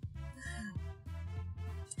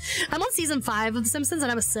 I'm on season 5 of The Simpsons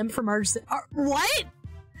and I'm a simp for Marge. What?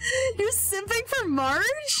 You're simping for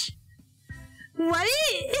Marge? What?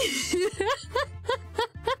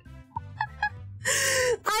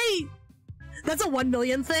 That's a 1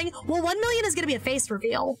 million thing? Well, 1 million is gonna be a face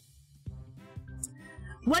reveal.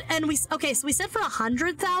 What? And okay, so we said for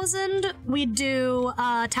 100,000, we'd do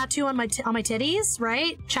a tattoo on my titties,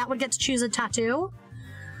 right? Chat would get to choose a tattoo.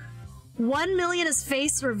 1 million is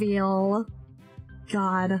face reveal.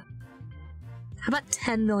 God. How about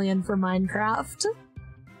 10 million for Minecraft?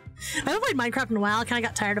 I haven't played Minecraft in a while. I kind of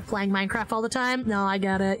got tired of playing Minecraft all the time. No, I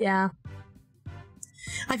get it, yeah.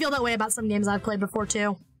 I feel that way about some games I've played before,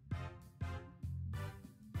 too.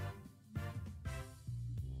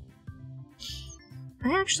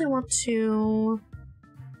 I actually want to...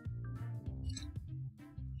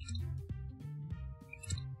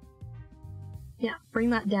 Yeah,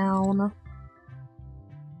 bring that down.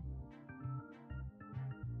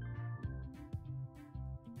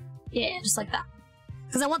 Yeah, just like that.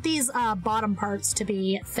 Because I want these bottom parts to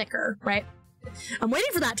be thicker, right? I'm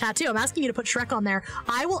waiting for that tattoo. I'm asking you to put Shrek on there.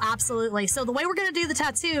 I will absolutely. So the way we're going to do the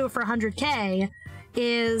tattoo for 100K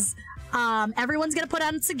is everyone's going to put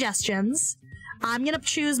out suggestions. I'm going to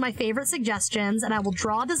choose my favorite suggestions, and I will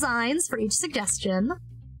draw designs for each suggestion.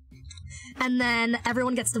 And then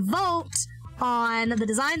everyone gets to vote on the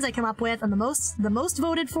designs I come up with, and the most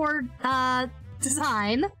voted for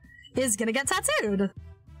design is going to get tattooed.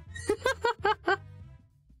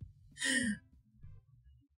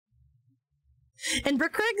 In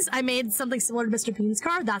Brickriggs, I made something similar to Mr. Bean's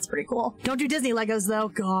car. That's pretty cool. Don't do Disney Legos, though.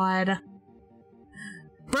 God.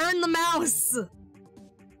 Burn the mouse!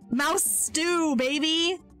 Mouse stew,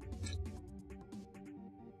 baby!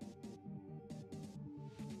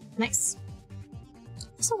 Nice.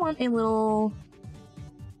 Also want a little...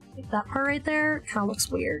 like that part right there. Kind of looks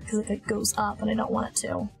weird, because it goes up, and I don't want it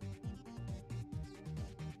to.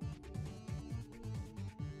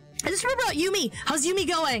 I just remember about Yumi. How's Yumi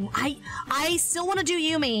going? I still want to do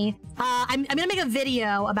Yumi. I'm gonna make a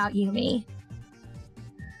video about Yumi.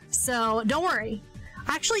 So don't worry.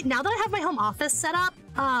 Actually, now that I have my home office set up,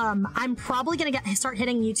 I'm probably gonna start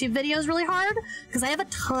hitting YouTube videos really hard because I have a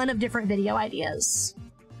ton of different video ideas.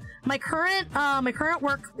 My current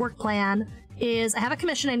work plan is I have a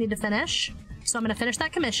commission I need to finish, so I'm gonna finish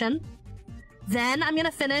that commission. Then I'm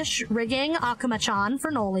gonna finish rigging Akuma-chan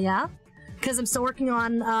for Nolia, because I'm still working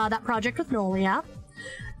on that project with Nolia.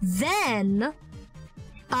 Then,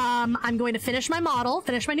 I'm going to finish my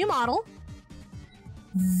new model.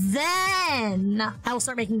 Then, I will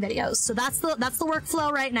start making videos. So that's the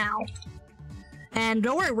workflow right now. And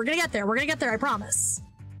don't worry, we're gonna get there. We're gonna get there, I promise.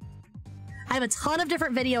 I have a ton of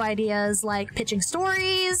different video ideas, like pitching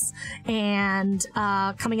stories, and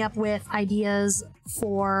coming up with ideas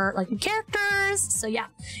for, like, new characters. So yeah.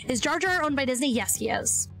 Is Jar Jar owned by Disney? Yes, he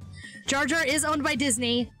is. Jar Jar is owned by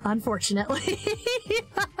Disney, unfortunately.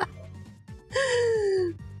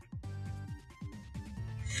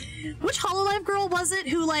 Which HoloLive girl was it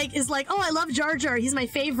who, like, is like, oh, I love Jar Jar, he's my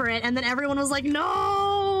favorite, and then everyone was like,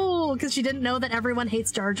 no! Because she didn't know that everyone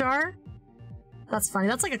hates Jar Jar? That's funny.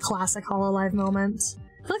 That's like a classic HoloLive moment.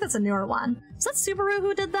 I feel like that's a newer one. Is that Subaru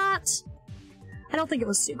who did that? I don't think it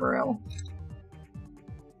was Subaru.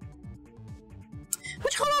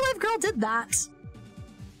 Which HoloLive girl did that?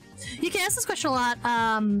 You can ask this question a lot.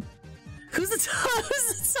 Who's the top? Who's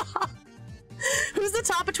the top? Who's the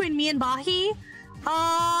top between me and Bahi?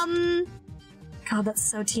 God, that's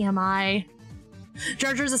so TMI.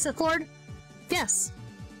 Jar Jar's a Sith Lord? Yes.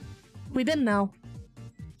 We been know.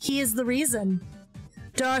 He is the reason.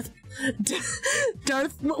 Darth,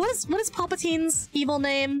 what is Palpatine's evil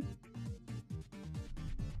name?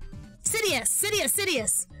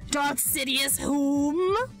 Sidious. Darth Sidious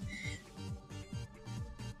whom?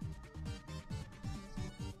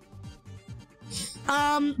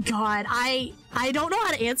 God, I don't know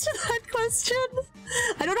how to answer that question.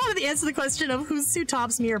 I don't know how really answer the question of who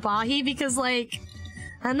tops me or Bahi, because like,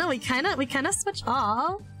 I don't know, we kind of switch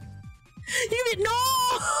off. You mean no?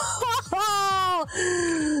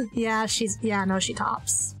 Yeah, no, she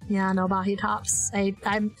tops. Yeah, no, Bahi tops.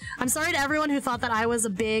 I'm sorry to everyone who thought that I was a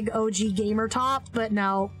big OG gamer top, but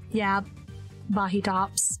no, yeah, Bahi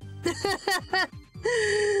tops.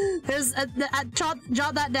 There's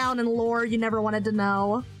jot that down in lore you never wanted to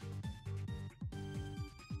know.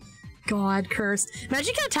 God, cursed. Imagine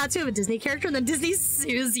you get a tattoo of a Disney character and then Disney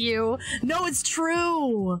sues you. No, it's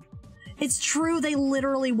true. It's true, they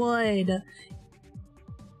literally would.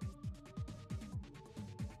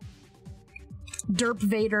 Derp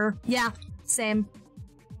Vader. Yeah, same.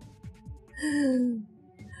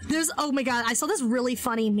 Oh my god, I saw this really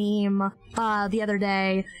funny meme the other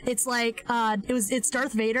day. It's like, it's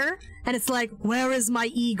Darth Vader, and it's like, where is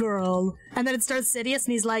my e-girl? And then it's Darth Sidious,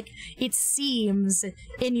 and he's like, it seems,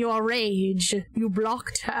 in your rage, you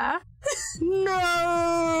blocked her.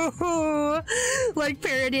 No! Like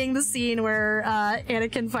parodying the scene where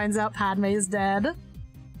Anakin finds out Padme is dead.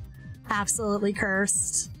 Absolutely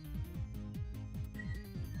cursed.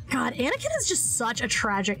 God, Anakin is just such a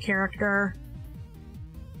tragic character.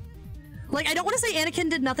 Like, I don't want to say Anakin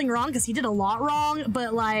did nothing wrong, because he did a lot wrong,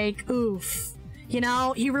 but like, oof. You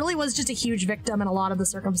know, he really was just a huge victim in a lot of the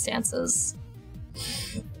circumstances.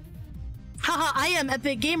 Haha, I am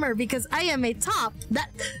Epic Gamer because I am a top.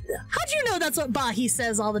 How'd you know that's what Bahi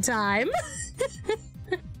says all the time?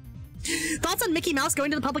 Thoughts on Mickey Mouse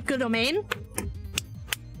going to the public domain?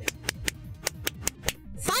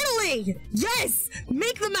 Finally! Yes!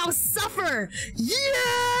 Make the mouse suffer!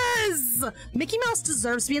 Yes! Mickey Mouse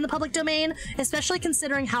deserves to be in the public domain, especially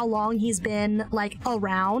considering how long he's been, like,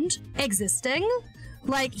 around, existing.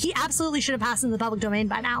 Like, he absolutely should have passed into the public domain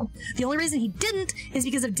by now. The only reason he didn't is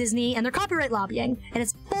because of Disney and their copyright lobbying, and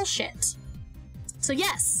it's bullshit. So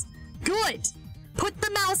yes, good! Put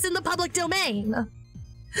the mouse in the public domain!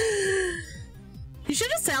 You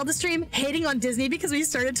should have styled the stream hating on Disney because we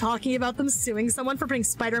started talking about them suing someone for putting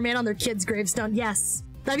Spider-Man on their kid's gravestone. Yes.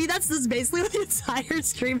 I mean, that's basically what the entire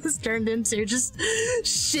stream has turned into. Just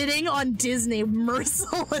shitting on Disney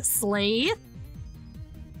mercilessly.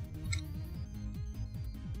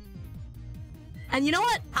 And you know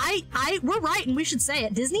what? We're right and we should say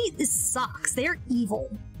it. Disney sucks. They're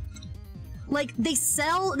evil. Like, they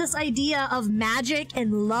sell this idea of magic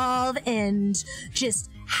and love and just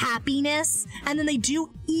happiness, and then they do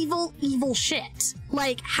evil, evil shit.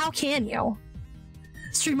 Like, how can you?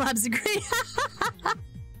 StreamLabs agree.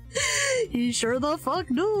 You sure the fuck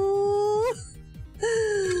do.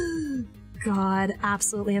 God,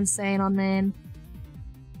 absolutely insane on main.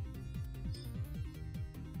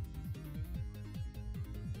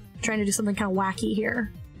 Trying to do something kind of wacky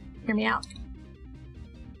here. Hear me out.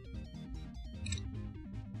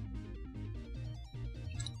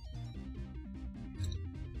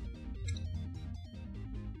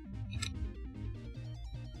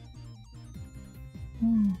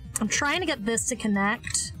 I'm trying to get this to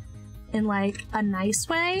connect in like a nice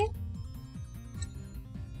way.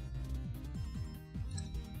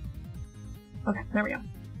 Okay, there we go.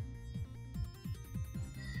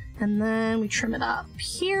 And then we trim it up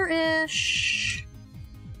here-ish.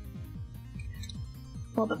 A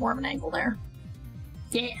little bit more of an angle there.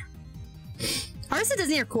 Yeah. Artists at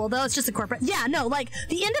Disney are cool, though. It's just a corporate. Yeah, no, like,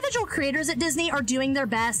 the individual creators at Disney are doing their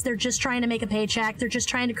best. They're just trying to make a paycheck. They're just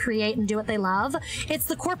trying to create and do what they love. It's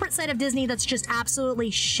the corporate side of Disney that's just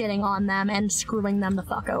absolutely shitting on them and screwing them the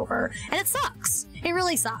fuck over. And it sucks. It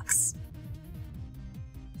really sucks.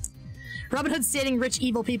 Robin Hood stating rich,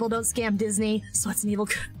 evil people don't scam Disney, so it's an evil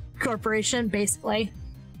corporation, basically.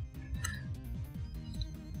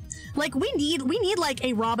 Like, we need like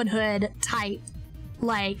a Robin Hood type,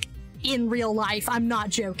 like, in real life. I'm not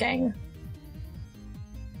joking.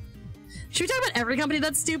 Should we talk about every company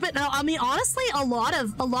that's stupid? No, I mean, honestly, a lot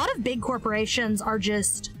of big corporations are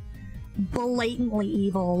just blatantly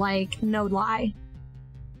evil, like, no lie.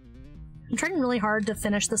 I'm trying really hard to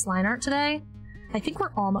finish this line art today. I think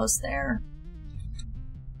we're almost there.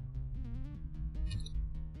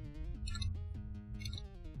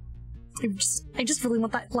 I just really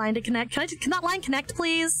want that line to connect. Can that line connect,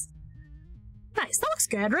 please? Nice. That looks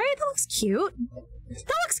good, right? That looks cute.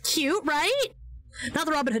 That looks cute, right? Not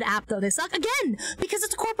the Robinhood app, though. They suck. Again, because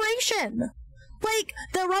it's a corporation. Like,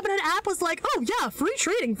 the Robinhood app was like, oh yeah, free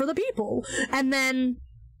trading for the people. And then,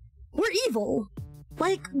 we're evil.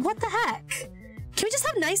 Like, what the heck? Can we just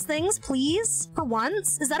have nice things, please? For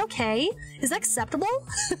once? Is that okay? Is that acceptable?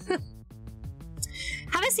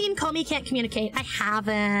 Have I seen Comey Can't Communicate? I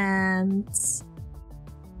haven't.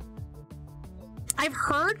 I've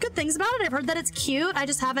heard good things about it. I've heard that it's cute. I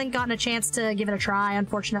just haven't gotten a chance to give it a try,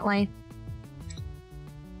 unfortunately.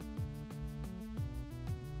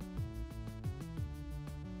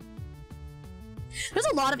 There's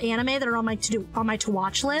a lot of anime that are on my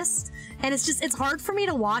to-watch list, and it's hard for me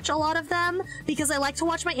to watch a lot of them because I like to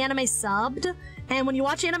watch my anime subbed, and when you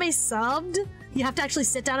watch anime subbed, you have to actually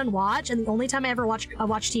sit down and watch, and the only time I ever watch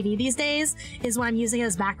TV these days is when I'm using it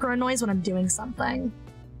as background noise when I'm doing something.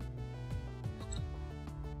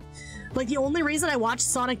 Like, the only reason I watched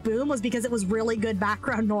Sonic Boom was because it was really good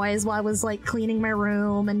background noise while I was, like, cleaning my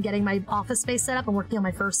room and getting my office space set up and working on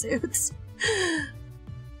my fursuits.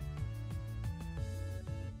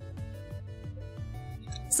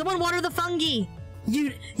 Someone water the fungi!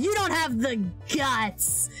 You don't have the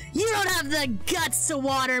guts! You don't have the guts to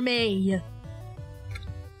water me!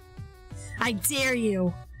 I dare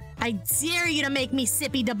you! I dare you to make me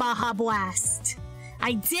sippy the Baja Blast!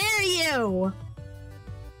 I dare you!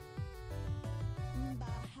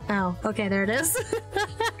 Oh, okay, there it is.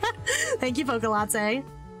 Thank you, Poke Latte.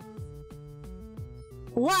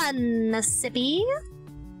 One sippy.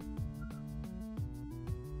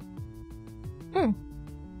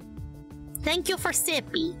 Thank you for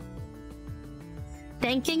sippy.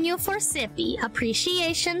 Thanking you for sippy.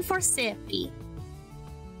 Appreciation for sippy.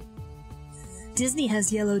 Disney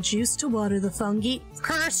has yellow juice to water the fungi.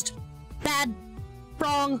 Cursed. Bad.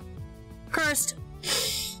 Wrong. Cursed.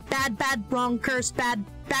 Bad, bad, wrong, cursed, bad,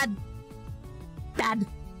 bad, bad,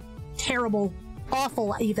 terrible,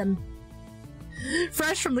 awful even.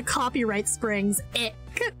 Fresh from the copyright springs, ick.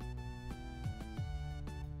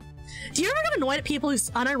 Do you ever get annoyed at people who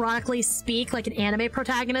unironically speak like an anime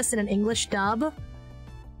protagonist in an English dub?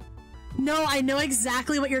 No, I know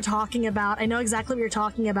exactly what you're talking about. I know exactly what you're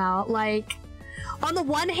talking about. Like, on the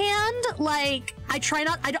one hand, like,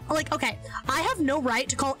 okay, I have no right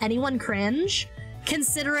to call anyone cringe,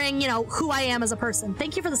 considering, you know, who I am as a person.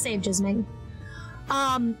 Thank you for the save, Jisming.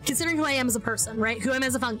 Considering who I am as a person, right? Who I am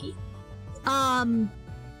as a funky. I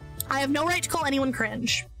have no right to call anyone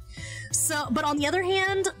cringe. So, but on the other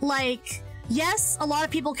hand, like, yes, a lot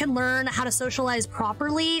of people can learn how to socialize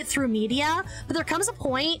properly through media, but there comes a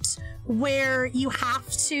point where you have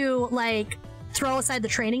to, like, throw aside the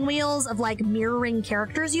training wheels of, like, mirroring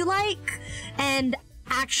characters you like, and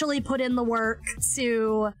actually put in the work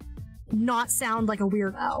to not sound like a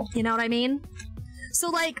weirdo, you know what I mean? So,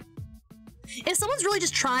 like, if someone's really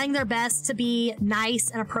just trying their best to be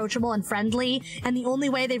nice and approachable and friendly, and the only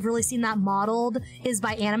way they've really seen that modeled is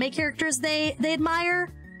by anime characters they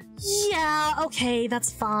admire, yeah, okay,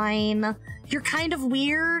 that's fine. You're kind of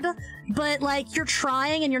weird, but, like, you're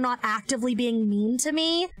trying and you're not actively being mean to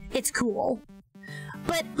me, it's cool.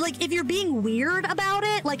 But, like, if you're being weird about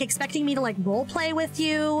it, like expecting me to, like, roleplay with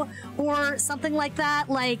you or something like that,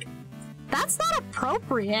 like, that's not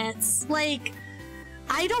appropriate. Like,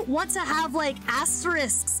 I don't want to have, like,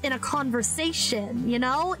 asterisks in a conversation, you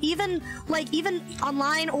know? Even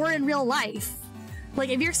online or in real life. Like,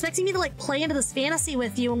 if you're expecting me to, like, play into this fantasy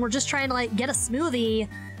with you and we're just trying to, like, get a smoothie,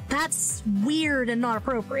 that's weird and not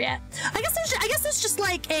appropriate. I guess there's just,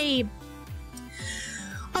 like, a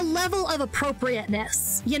level of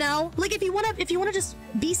appropriateness, you know? Like, if you wanna just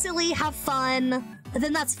be silly, have fun,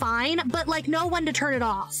 then that's fine, but, like, know when to turn it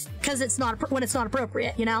off, because when it's not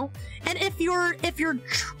appropriate, you know? And if you're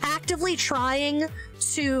actively trying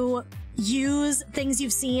to use things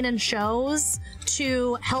you've seen in shows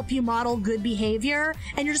to help you model good behavior,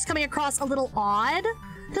 and you're just coming across a little odd,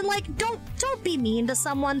 then, like, don't be mean to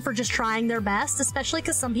someone for just trying their best, especially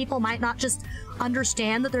because some people might not just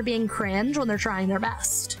understand that they're being cringe when they're trying their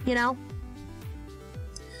best, you know?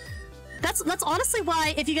 That's honestly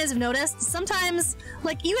why, if you guys have noticed, sometimes,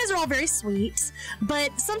 like, you guys are all very sweet, but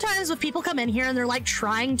sometimes when people come in here and they're, like,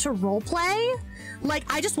 trying to roleplay, like,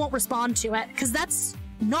 I just won't respond to it, because that's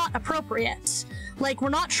not appropriate. Like, we're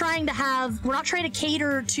not trying to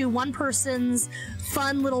cater to one person's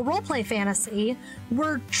fun little roleplay fantasy.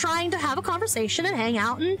 We're trying to have a conversation and hang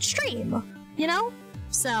out and stream, you know?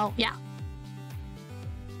 So, yeah.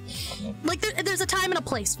 Like, there's a time and a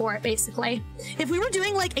place for it, basically. If we were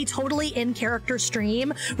doing, like, a totally in-character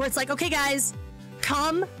stream, where it's like, okay, guys,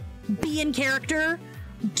 come, be in character,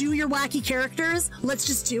 do your wacky characters, let's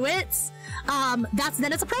just do it,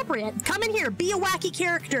 then it's appropriate. Come in here, be a wacky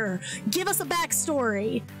character, give us a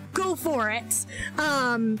backstory, go for it.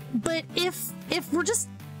 But if we're just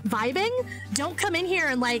vibing, don't come in here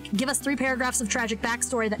and, like, give us 3 paragraphs of tragic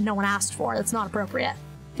backstory that no one asked for. That's not appropriate.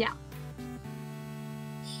 Yeah.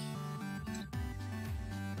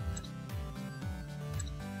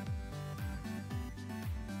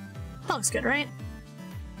 That looks good, right?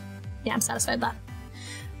 Yeah, I'm satisfied with that.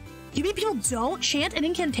 You mean people don't chant an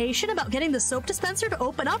incantation about getting the soap dispenser to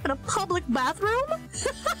open up in a public bathroom?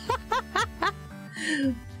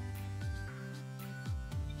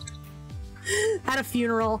 At a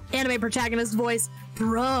funeral, anime protagonist voice,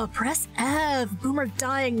 bruh, press F, boomer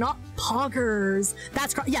dying, not poggers.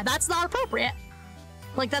 Yeah, that's not appropriate.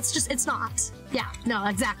 Like, that's just, it's not. Yeah, no,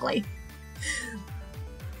 exactly.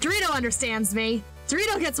 Dorito understands me.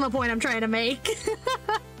 Dorito gets my point I'm trying to make.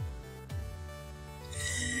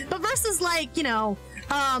 But versus, like, you know,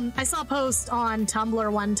 I saw a post on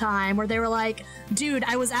Tumblr one time where they were like, dude,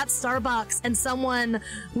 I was at Starbucks and someone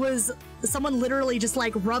literally just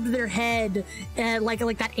like rubbed their head like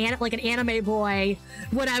an anime boy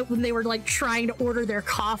when they were like trying to order their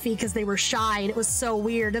coffee because they were shy, and it was so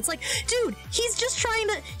weird. It's like, dude, he's just trying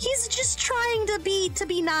to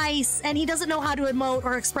be nice, and he doesn't know how to emote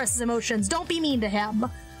or express his emotions. Don't be mean to him.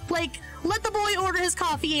 Like, let the boy order his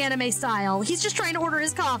coffee anime style. He's just trying to order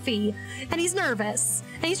his coffee, and he's nervous,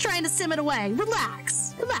 and he's trying to sim it away.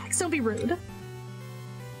 Relax. Relax. Don't be rude.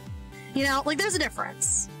 You know, like, there's a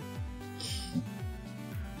difference.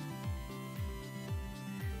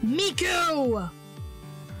 Miku!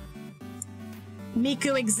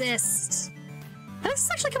 Miku exists. This is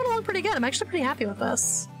actually coming along pretty good. I'm actually pretty happy with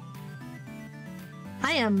this.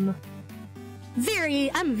 I'm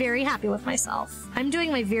very happy with myself. I'm doing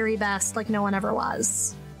my very best like no one ever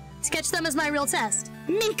was. Sketch them as my real test.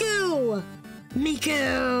 Miku!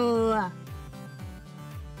 Miku!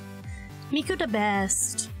 Miku the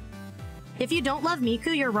best. If you don't love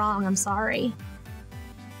Miku, you're wrong. I'm sorry.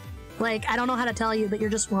 Like, I don't know how to tell you, but you're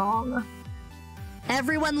just wrong.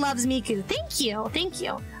 Everyone loves Miku. Thank you. Thank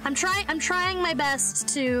you. I'm trying my best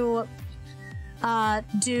to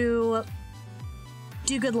do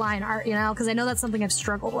good line art, you know, because I know that's something I've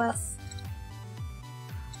struggled with.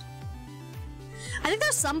 I think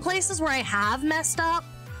there's some places where I have messed up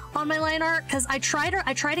on my line art, because I try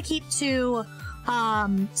to keep to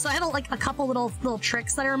so I have a couple little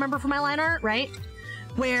tricks that I remember from my line art, right?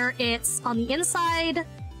 Where it's on the inside,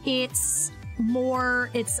 it's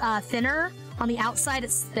thinner, on the outside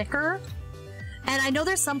it's thicker. And I know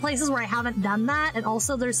there's some places where I haven't done that, and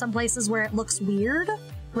also there's some places where it looks weird,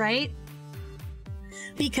 right?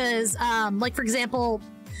 Because, like, for example,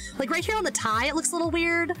 like right here on the tie, it looks a little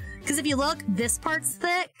weird, because if you look, this part's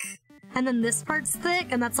thick, and then this part's thick,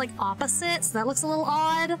 and that's, like, opposite, so that looks a little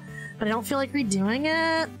odd, but I don't feel like redoing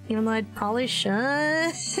it, even though I probably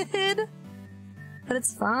should. But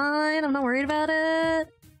it's fine, I'm not worried about it.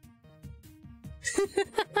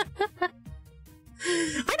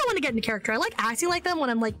 I know when to get into character. I like acting like them when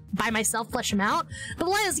I'm, like, by myself, flesh them out. But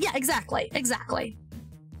the line is, yeah, exactly.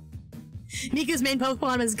 Miku's main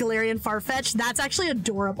Pokemon is Galarian Farfetch'd. That's actually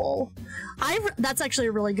adorable. That's actually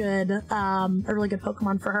a really good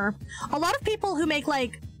Pokemon for her. A lot of people who make,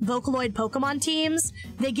 like, Vocaloid Pokemon teams,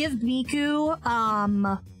 they give Miku,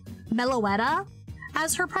 Meloetta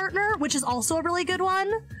as her partner, which is also a really good one.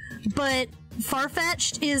 But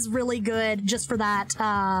Farfetch'd is really good just for that,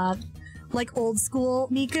 like, old school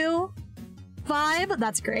Miku vibe.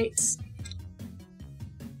 That's great.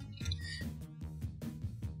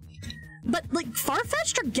 But, like,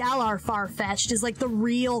 Farfetch'd or Galar Farfetch'd is, like, the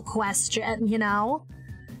real question, you know?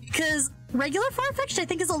 Because regular Farfetch'd, I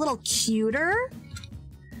think, is a little cuter.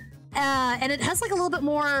 And it has, like, a little bit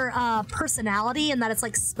more personality in that it's,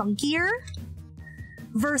 like, spunkier.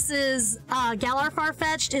 Versus Galar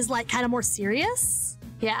Farfetch'd is, like, kind of more serious.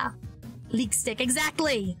 Yeah. Leak stick.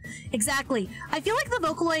 Exactly. Exactly. I feel like the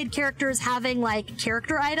Vocaloid characters having, like,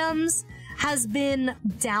 character items has been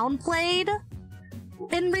downplayed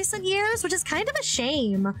in recent years, which is kind of a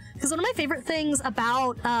shame, because one of my favorite things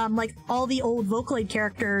about like all the old Vocaloid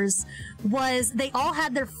characters was they all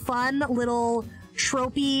had their fun little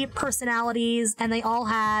tropey personalities, and they all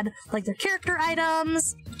had like their character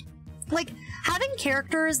items. Like having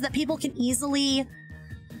characters that people can easily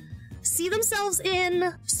see themselves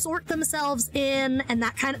in, sort themselves in, and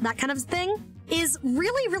that kind of thing is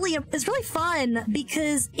really fun,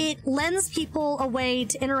 because it lends people a way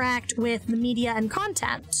to interact with the media and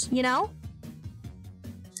content, you know?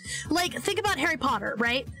 Like, think about Harry Potter,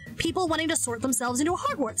 right? People wanting to sort themselves into a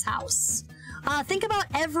Hogwarts house. Think about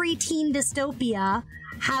every teen dystopia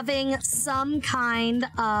having some kind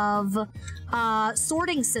of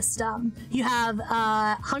sorting system. You have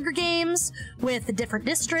Hunger Games with the different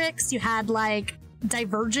districts. You had, like,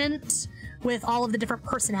 Divergent with all of the different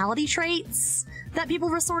personality traits that people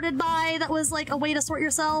were sorted by. That was like a way to sort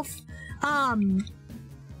yourself. And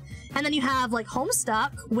then you have like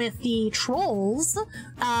Homestuck with the trolls,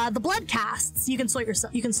 the blood castes you can sort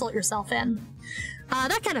yourself in.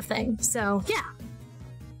 That kind of thing. So yeah.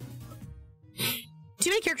 too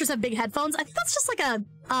many characters have big headphones. I think that's just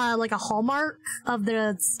like a hallmark of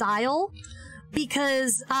the style,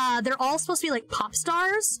 because they're all supposed to be like pop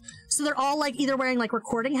stars. So they're all like either wearing like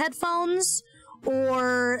recording headphones,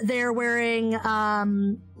 or they're wearing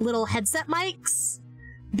little headset mics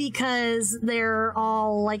because they're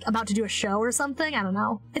all like about to do a show or something. I don't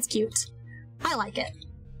know. It's cute. I like it.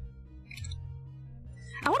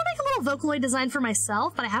 I want to make a little Vocaloid design for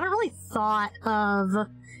myself, but I haven't really thought of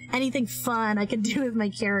anything fun I could do with my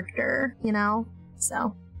character, you know?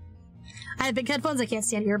 So, I have big headphones, I can't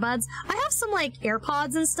stand earbuds. I have some, like,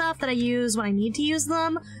 AirPods and stuff that I use when I need to use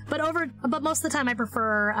them, but most of the time I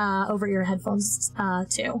prefer, over-ear headphones,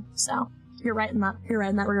 too. So, you're right in that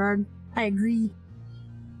regard. I agree.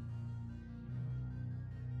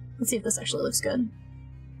 Let's see if this actually looks good.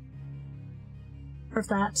 Or if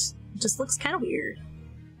that just looks kind of weird.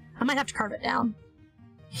 I might have to carve it down.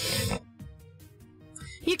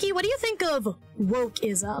 Yuki, what do you think of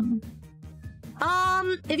wokeism?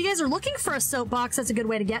 If you guys are looking for a soapbox, that's a good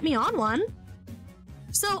way to get me on one.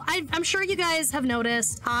 So, I'm sure you guys have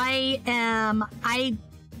noticed, I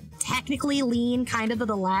technically lean kind of to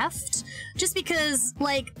the left, just because,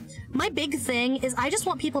 like, my big thing is I just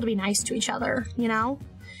want people to be nice to each other, you know?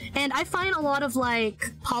 And I find a lot of,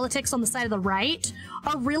 like, politics on the side of the right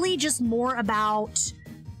are really just more about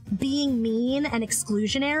being mean and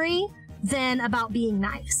exclusionary than about being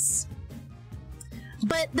nice.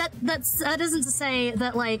 But that isn't to say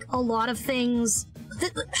that, like, a lot of things...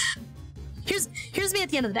 Here's me at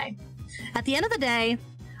the end of the day. At the end of the day,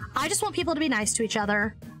 I just want people to be nice to each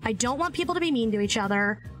other. I don't want people to be mean to each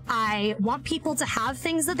other. I want people to have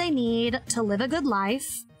things that they need to live a good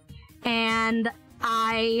life. And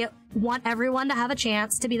I want everyone to have a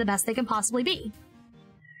chance to be the best they can possibly be.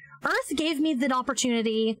 Earth gave me the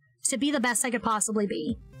opportunity to be the best I could possibly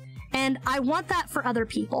be. And I want that for other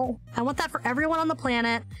people. I want that for everyone on the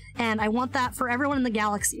planet, and I want that for everyone in the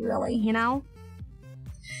galaxy, really, you know?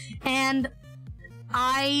 And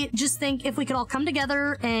I just think if we could all come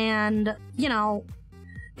together and, you know,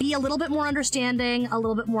 be a little bit more understanding, a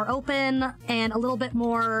little bit more open, and a little bit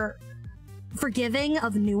more forgiving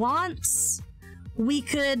of nuance, we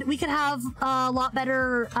could have a lot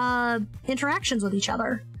better interactions with each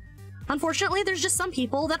other. Unfortunately, there's just some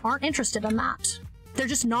people that aren't interested in that. They're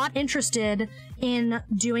just not interested in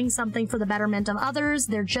doing something for the betterment of others.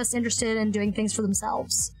 They're just interested in doing things for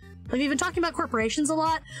themselves. We've been talking about corporations a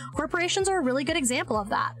lot. Corporations are a really good example of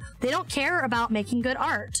that. They don't care about making good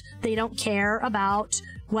art. They don't care about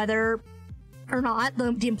whether or not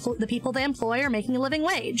the people they employ are making a living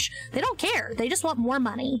wage. They don't care. They just want more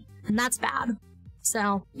money, and that's bad.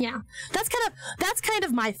 So, yeah. That's kind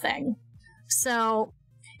of my thing. So,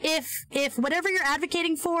 if whatever you're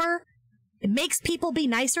advocating for, it makes people be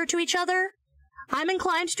nicer to each other, I'm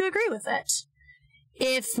inclined to agree with it.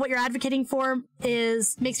 If what you're advocating for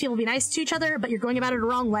makes people be nice to each other, but you're going about it the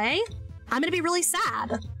wrong way, I'm gonna be really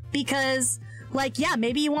sad. Because, like, yeah,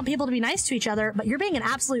 maybe you want people to be nice to each other, but you're being an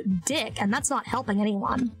absolute dick, and that's not helping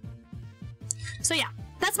anyone. So yeah,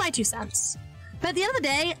 that's my 2 cents. But at the end of the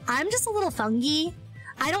day, I'm just a little fungy.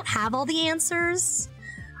 I don't have all the answers.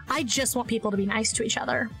 I just want people to be nice to each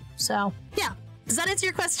other. So, yeah. Does that answer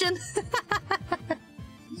your question?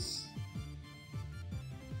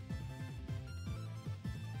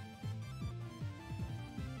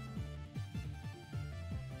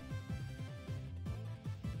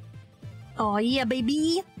 Oh yeah,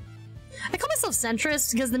 baby. I call myself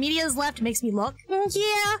centrist because the media is left. It makes me look.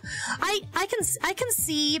 Yeah, I can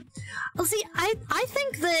see. Well, see, I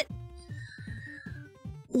think that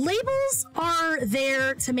labels are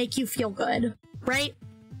there to make you feel good, right?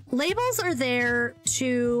 Labels are there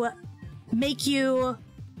to make you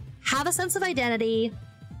have a sense of identity,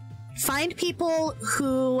 find people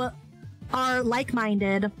who are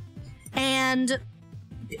like-minded, and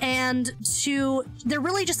they're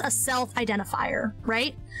really just a self-identifier,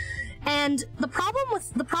 right? And the problem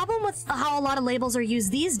with how a lot of labels are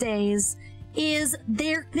used these days is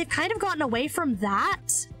they've kind of gotten away from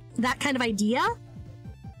that kind of idea,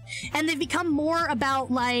 and they've become more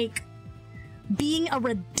about, like, being a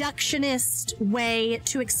reductionist way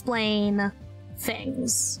to explain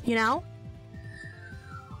things, you know?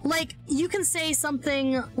 Like, you can say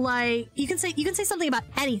something like, you can say something about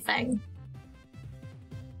anything.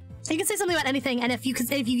 You can say something about anything, and if you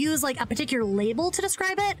use, like, a particular label to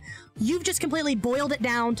describe it, you've just completely boiled it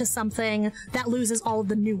down to something that loses all of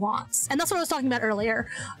the nuance. And that's what I was talking about earlier.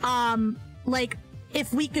 Like,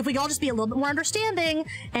 if we could all just be a little bit more understanding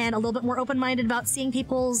and a little bit more open-minded about seeing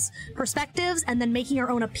people's perspectives and then making our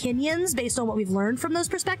own opinions based on what we've learned from those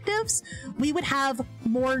perspectives, we would have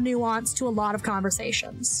more nuance to a lot of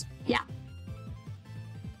conversations. Yeah.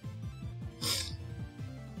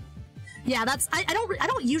 yeah, that's I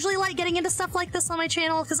don't usually like getting into stuff like this on my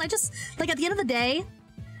channel because I just like at the end of the day,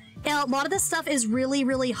 a lot of this stuff is really,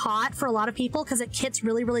 really hot for a lot of people because it hits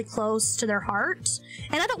really, really close to their heart.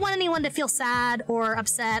 And I don't want anyone to feel sad or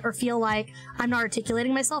upset or feel like I'm not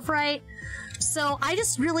articulating myself right. So I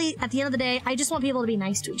just really, at the end of the day, I just want people to be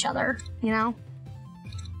nice to each other, you know?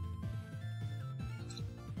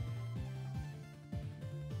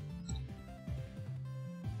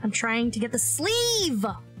 I'm trying to get the sleeve!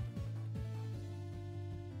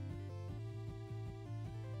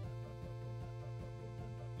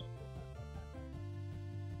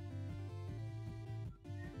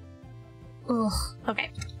 Ugh,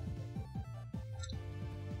 okay.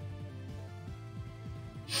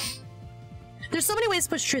 There's so many ways to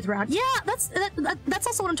push truth around. Yeah, that's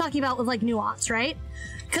also what I'm talking about with like nuance, right?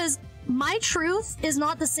 Because my truth is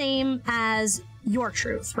not the same as your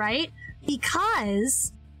truth, right?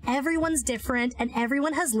 Because everyone's different and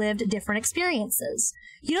everyone has lived different experiences.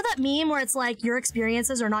 You know that meme where it's like your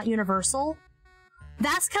experiences are not universal?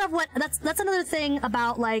 That's kind of what that's another thing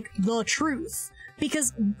about like the truth.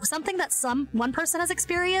 Because something that one person has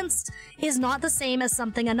experienced is not the same as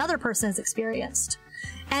something another person has experienced.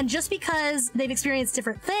 And just because they've experienced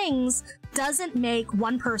different things doesn't make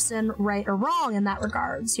one person right or wrong in that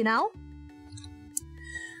regards, you know?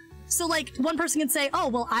 So like one person can say, oh,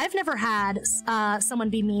 well, I've never had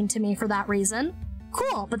someone be mean to me for that reason.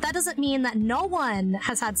 Cool, but that doesn't mean that no one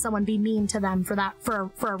has had someone be mean to them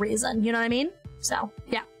for a reason, you know what I mean? So,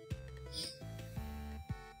 yeah.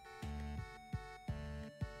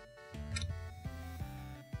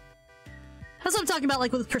 That's what I'm talking about,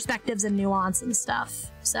 like, with perspectives and nuance and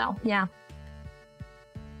stuff. So, yeah.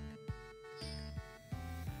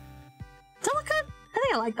 Does that look good? I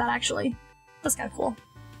think I like that, actually. That's kind of cool.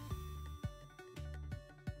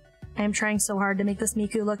 I am trying so hard to make this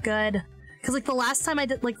Miku look good. Because, like, the last time I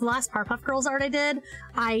did, like, the last Powerpuff Girls art I did,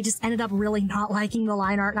 I just ended up really not liking the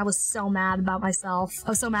line art, and I was so mad about myself. I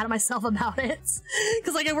was so mad at myself about it.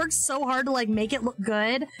 Because, like, I worked so hard to, like, make it look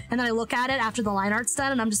good, and then I look at it after the line art's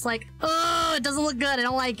done, and I'm just like, oh, it doesn't look good, I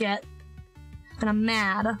don't like it. And I'm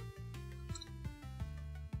mad.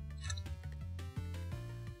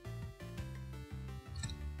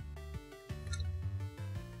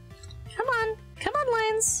 Come on. Come on,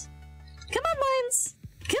 lines. Come on, lines.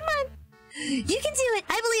 Come on. You can do it!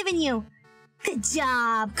 I believe in you! Good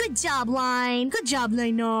job! Good job, Line! Good job,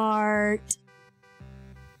 line art!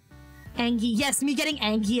 Angie. Yes, me getting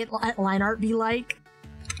angry at line art be like.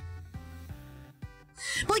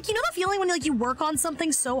 But like, you know the feeling when like you work on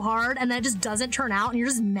something so hard and then it just doesn't turn out and you're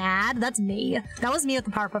just mad? That's me. That was me with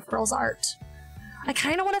the Powerpuff Girls art. I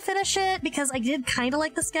kind of want to finish it because I did kind of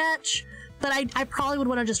like the sketch, but I probably would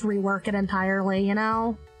want to just rework it entirely, you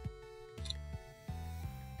know?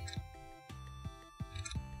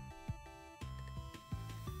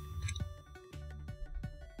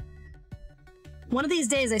 One of these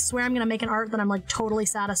days, I swear I'm gonna make an art that I'm like totally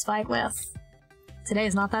satisfied with. Today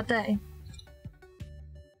is not that day.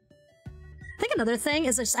 I think another thing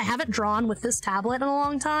is just I haven't drawn with this tablet in a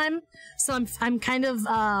long time, so I'm kind of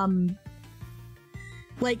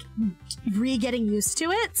like getting used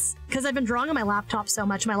to it because I've been drawing on my laptop so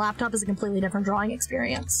much. My laptop is a completely different drawing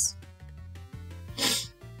experience.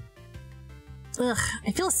 Ugh,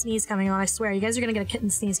 I feel a sneeze coming on. I swear, you guys are gonna get a kitten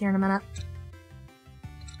sneeze here in a minute.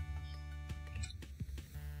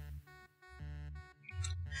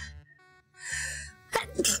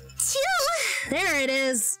 There it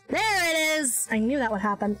is! There it is! I knew that would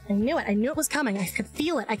happen. I knew it. I knew it was coming. I could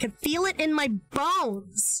feel it. I could feel it in my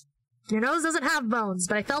bones. Your nose doesn't have bones,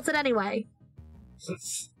 but I felt it anyway.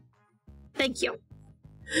 Thank you.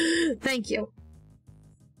 Thank you.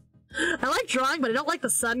 I like drawing, but I don't like the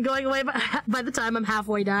sun going away by the time I'm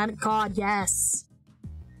halfway done. God, yes.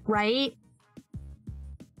 Right?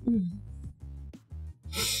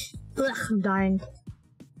 Ugh, I'm dying.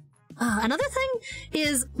 Another thing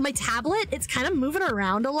is my tablet, it's kind of moving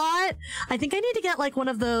around a lot. I think I need to get like one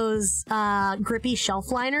of those grippy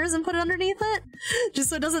shelf liners and put it underneath it, just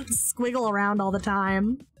so it doesn't squiggle around all the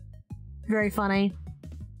time. Very funny.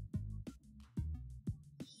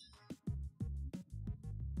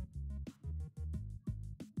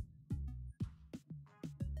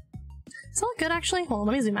 Does that look good actually? Hold on,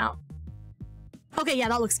 let me zoom out. Okay, yeah,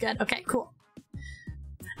 that looks good. Okay, cool.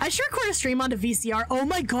 I should record a stream onto VCR. Oh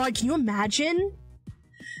my god, can you imagine?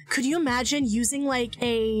 Could you imagine using like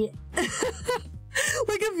a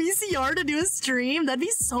like a VCR to do a stream? That'd be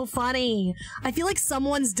so funny. I feel like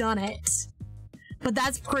someone's done it. But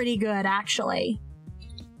that's pretty good, actually.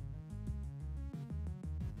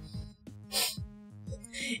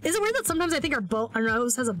 Is it weird that sometimes I think our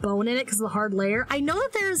nose has a bone in it because of the hard layer? I know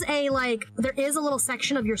that there's there is a little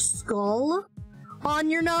section of your skull on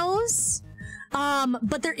your nose.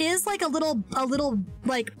 But there is like a little,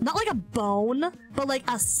 like, not like a bone, but like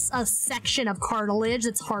a section of cartilage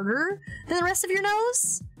that's harder than the rest of your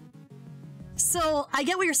nose. So I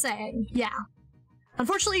get what you're saying. Yeah.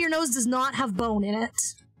 Unfortunately, your nose does not have bone in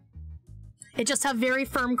it. It just have very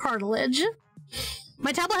firm cartilage.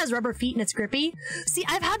 My tablet has rubber feet and it's grippy. See,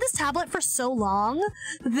 I've had this tablet for so long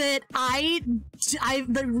that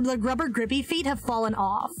the rubber grippy feet have fallen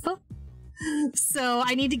off. So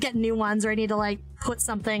I need to get new ones, or I need to like put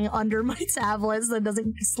something under my tablet so it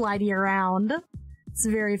doesn't slide you around. It's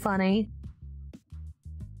very funny.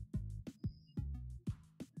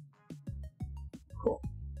 Cool.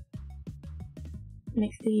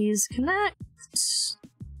 Make these connect.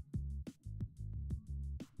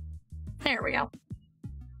 There we go.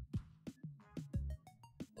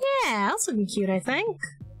 Yeah, that's looking cute, I think.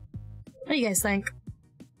 What do you guys think?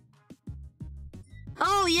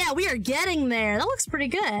 Oh yeah, we are getting there. That looks pretty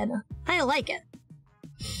good. I like it.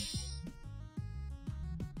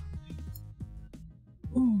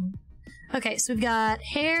 Ooh. Okay, so we've got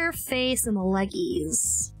hair, face, and the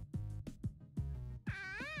leggies.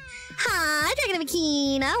 Hi, Dragon of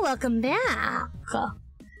Akina. Welcome back.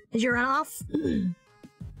 Did you run off?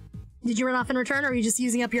 Did you run off in return, or are you just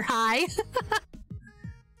using up your high?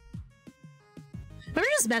 Remember,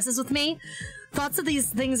 just messes with me. Thoughts of these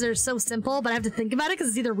things are so simple, but I have to think about it because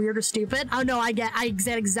it's either weird or stupid. Oh no, I get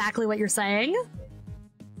exactly what you're saying.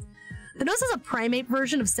 The nose has a primate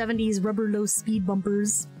version of 70s rubber low speed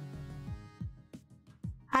bumpers.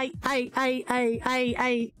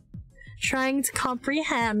 I trying to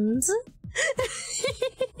comprehend.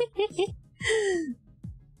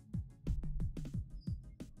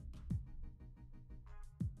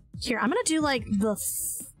 Here, I'm gonna do like the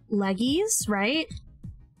leggies, right?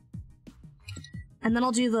 And then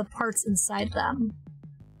I'll do the parts inside them.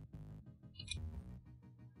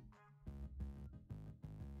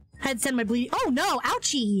 I had to send my bleed. Oh no!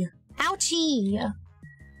 Ouchie! Ouchie!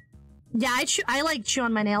 Yeah, I like chew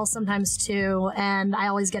on my nails sometimes too, and I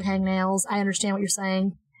always get hangnails. I understand what you're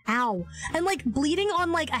saying. Ow. And like bleeding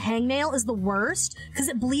on like a hangnail is the worst because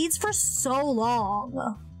it bleeds for so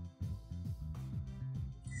long.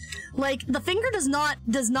 Like the finger does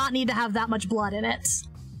not need to have that much blood in it.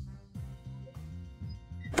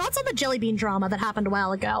 Thoughts on the jelly bean drama that happened a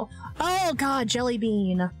while ago? Oh god, jelly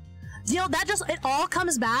bean. You know, it all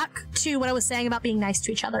comes back to what I was saying about being nice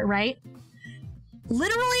to each other, right?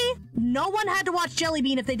 Literally, no one had to watch Jelly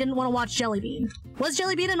Bean if they didn't want to watch Jelly Bean. Was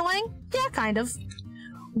Jelly Bean annoying? Yeah, kind of.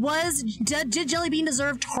 Did Jelly Bean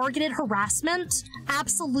deserve targeted harassment?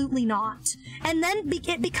 Absolutely not. And then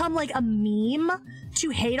it become like a meme to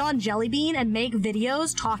hate on Jelly Bean and make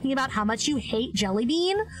videos talking about how much you hate Jelly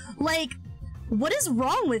Bean? Like, what is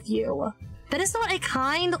wrong with you? That is not a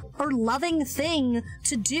kind or loving thing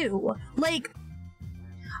to do. Like,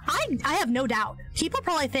 I have no doubt. People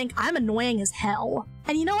probably think I'm annoying as hell.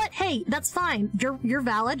 And you know what? Hey, that's fine. You're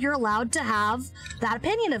valid. You're allowed to have that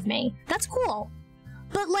opinion of me. That's cool.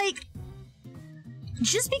 But like,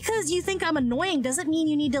 just because you think I'm annoying doesn't mean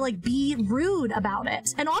you need to like be rude about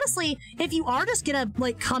it. And honestly, if you are just gonna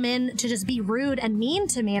like come in to just be rude and mean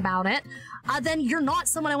to me about it, then you're not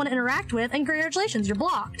someone I want to interact with, and congratulations, you're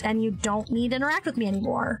blocked, and you don't need to interact with me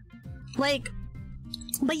anymore. Like,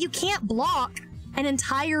 but you can't block an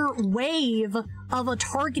entire wave of a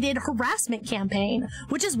targeted harassment campaign,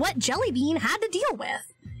 which is what Jelly Bean had to deal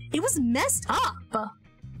with. It was messed up.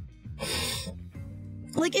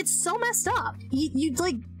 Like, it's so messed up. You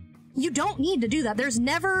don't need to do that. There's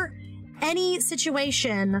never any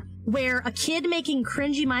situation where a kid making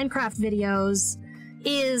cringy Minecraft videos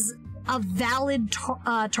is a valid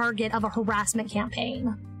target of a harassment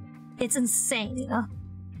campaign. It's insane.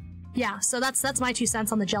 Yeah, so that's my 2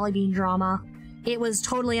 cents on the Jelly Bean drama. It was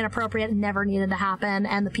totally inappropriate and never needed to happen,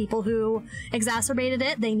 and the people who exacerbated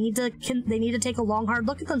it, they need to take a long, hard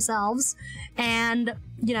look at themselves and,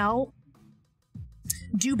 you know,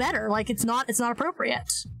 do better. Like, it's not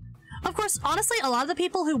appropriate. Of course, honestly, a lot of the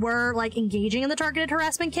people who were like engaging in the targeted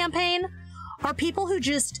harassment campaign are people who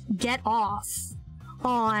just get off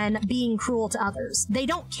on being cruel to others. They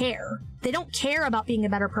don't care. They don't care about being a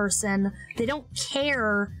better person. They don't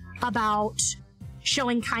care about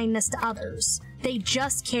showing kindness to others. They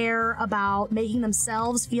just care about making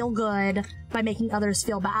themselves feel good by making others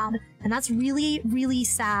feel bad. And that's really, really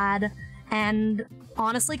sad and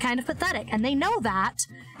honestly kind of pathetic. And they know that,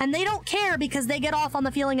 and they don't care because they get off on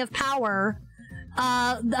the feeling of power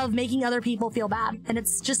of making other people feel bad. And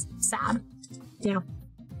it's just sad. Yeah.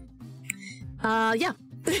 Yeah.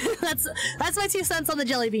 That's my 2 cents on the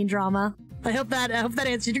jelly bean drama. I hope that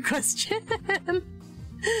answered your question.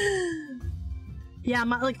 Yeah,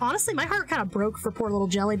 honestly, my heart kind of broke for poor little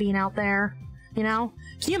jelly bean out there. You know?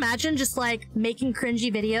 Can you imagine just like making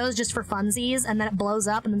cringy videos just for funsies and then it blows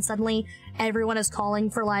up and then suddenly everyone is calling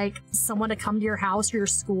for like someone to come to your house or your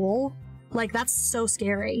school? Like, that's so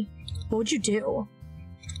scary. What would you do?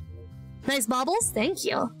 Nice baubles? Thank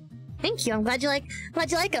you. Thank you. I'm glad you like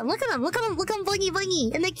them. Look at them. Look at them. Look at them bungy.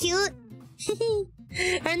 Isn't they cute?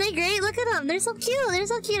 Aren't they great? Look at them. They're so cute. They're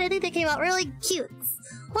so cute. I think they came out really cute.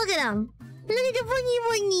 Look at them. Look at the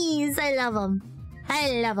bungies. I love them.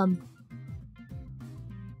 I love them.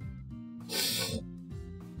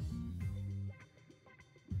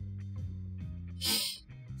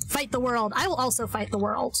 Fight the world. I will also fight the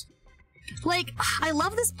world. Like, I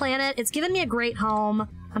love this planet. It's given me a great home.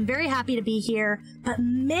 I'm very happy to be here. But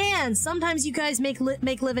man, sometimes you guys make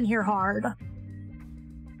living here hard.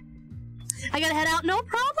 I gotta head out. No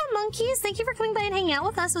problem, monkeys. Thank you for coming by and hanging out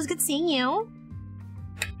with us. It was good seeing you.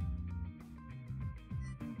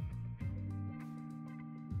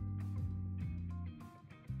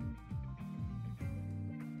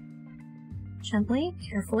 Gently,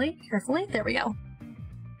 carefully, carefully. There we go.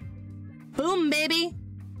 Boom, baby.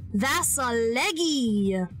 That's a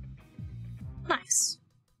leggy. Nice.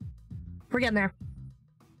 We're getting there.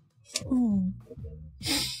 Ooh.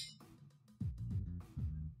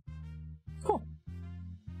 Cool.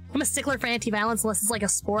 I'm a stickler for anti-violence unless it's like a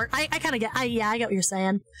sport. I kind of get, yeah, I get what you're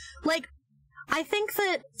saying. Like, I think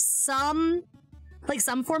that some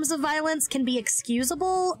forms of violence can be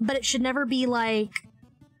excusable, but it should never be like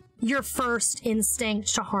your first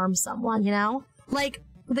instinct to harm someone, you know? Like,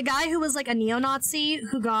 the guy who was like a neo-Nazi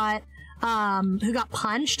who got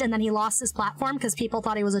punched and then he lost his platform because people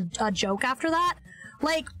thought he was a joke after that.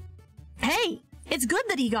 Like, hey, it's good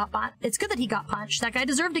that he got punched. That guy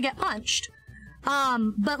deserved to get punched.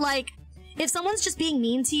 But like, if someone's just being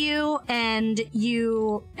mean to you and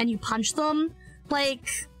you punch them,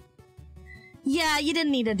 like, yeah, you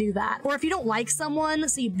didn't need to do that. Or if you don't like someone,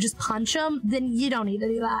 so you just punch them, then you don't need to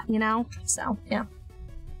do that, you know? So, yeah.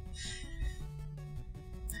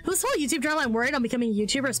 This whole YouTube drama, I'm worried I'm becoming a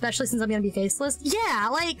YouTuber, especially since I'm gonna be faceless. Yeah,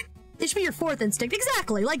 like, it should be your 4th instinct.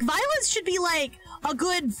 Exactly. Like, violence should be like a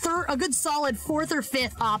good solid 4th or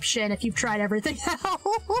 5th option if you've tried everything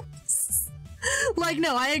else. Like,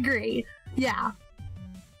 no, I agree. Yeah.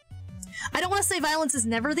 I don't want to say violence is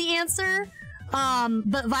never the answer,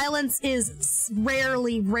 but violence is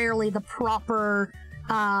rarely the proper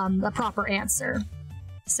answer.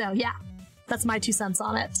 So, yeah. That's my 2 cents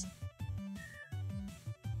on it.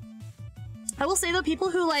 I will say though,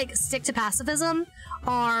 people who like stick to pacifism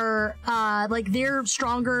are like they're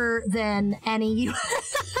stronger than any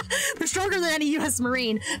they're stronger than any US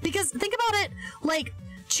Marine, because think about it, like,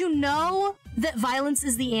 to know that violence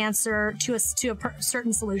is the answer to a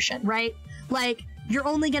certain solution, right? Like, you're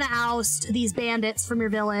only gonna oust these bandits from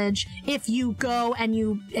your village if you go and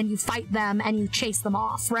you fight them and you chase them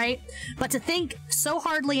off, right? But to think so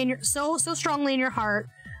hardly in your so strongly in your heart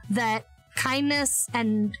that kindness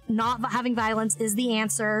and not having violence is the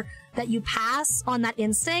answer, that you pass on that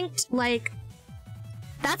instinct, like,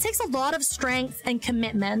 that takes a lot of strength and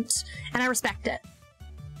commitment, and I respect it.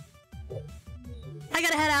 I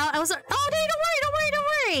gotta head out. Oh, no, don't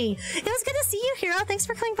worry. It was good to see you, Hero. Thanks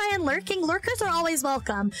for coming by and lurking. Lurkers are always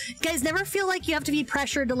welcome. You guys never feel like you have to be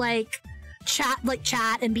pressured to, like, chat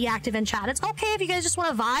and be active in chat. It's okay if you guys just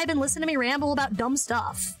want to vibe and listen to me ramble about dumb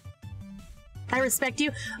stuff. I respect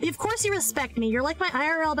you. Of course you respect me. You're like my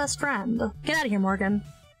IRL best friend. Get out of here, Morgan.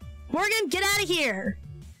 Morgan, get out of here.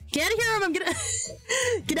 Get out of here, or I'm gonna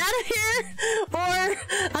get out of here, or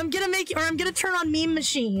I'm gonna turn on Meme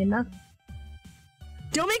Machine.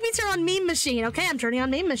 Don't make me turn on Meme Machine, okay? I'm turning on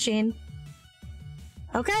Meme Machine.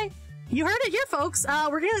 Okay, you heard it here, folks.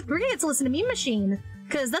 We're gonna get to listen to Meme Machine,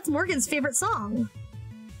 because that's Morgan's favorite song.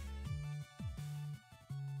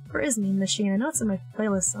 Where is Meme Machine? I know it's in my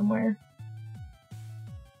playlist somewhere.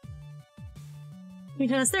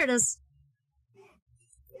 Tennis, there it is.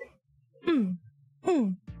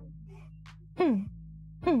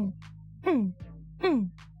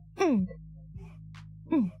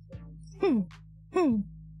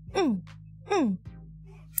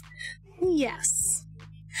 Yes.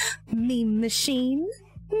 Meme machine.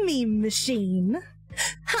 Meme machine.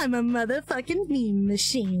 I'm a motherfucking meme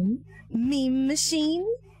machine. Meme machine.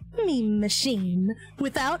 Meme machine.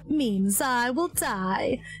 Without memes, I will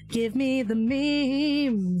die. Give me the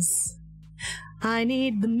memes. I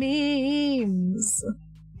need the memes.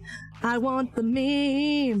 I want the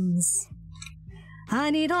memes. I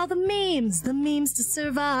need all the memes to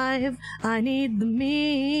survive. I need the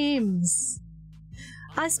memes.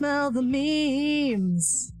 I smell the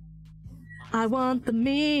memes. I want the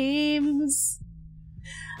memes.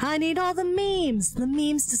 I need all the memes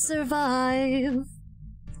to survive.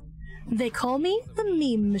 They call me the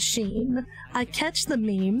meme machine. I catch the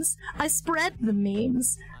memes. I spread the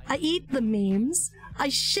memes. I eat the memes. I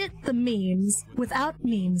shit the memes. Without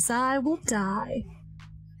memes, I will die.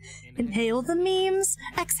 Inhale the memes,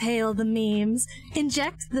 exhale the memes,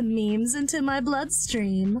 inject the memes into my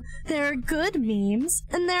bloodstream. There are good memes,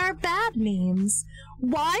 and there are bad memes.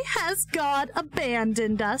 Why has God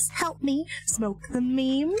abandoned us? Help me. Smoke the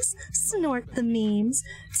memes, snort the memes,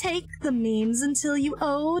 take the memes until you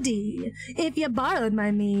OD. If you borrowed my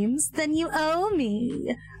memes, then you owe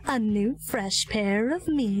me a new fresh pair of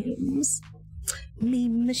memes.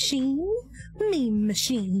 Meme machine, meme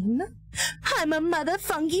machine. I'm a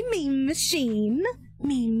motherfunky meme machine.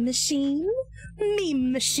 Meme machine,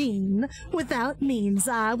 meme machine. Without memes,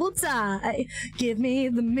 I will die. Give me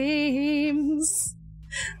the memes.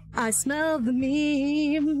 I smell the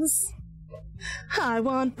memes. I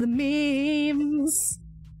want the memes.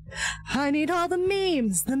 I need all the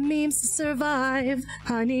memes to survive.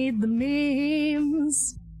 I need the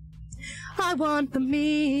memes. I want the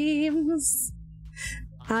memes.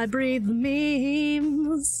 I breathe the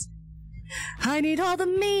memes. I need all the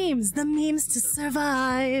memes to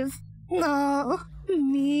survive. Oh,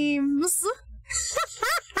 memes.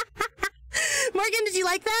 Morgan, did you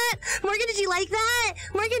like that? Morgan, did you like that?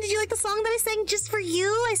 Morgan, did you like the song that I sang just for you?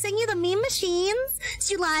 I sang you the meme machines.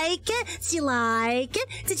 Did you like it? Did you like it?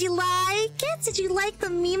 Did you like it? Did you like the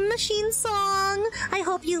meme machine song? I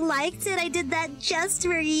hope you liked it. I did that just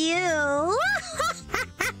for you.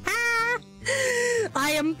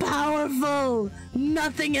 I am powerful.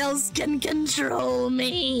 Nothing else can control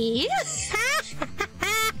me.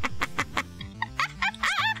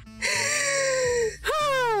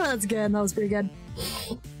 That's good. That was pretty good.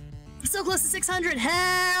 So close to 600.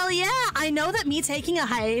 Hell yeah. I know that me taking a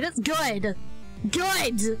hiatus. Good.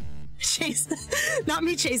 Good. Not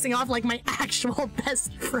me chasing off like my actual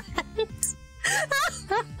best friend.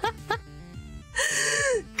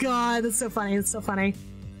 God, that's so funny. It's so funny.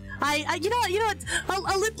 You know what?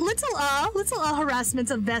 A little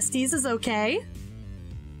harassment of besties is okay.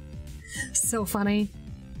 So funny.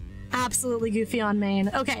 Absolutely goofy on main.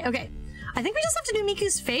 Okay. I think we just have to do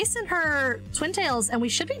Miku's face and her twin tails, and we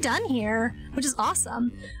should be done here, which is awesome.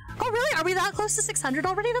 Oh, really? Are we that close to 600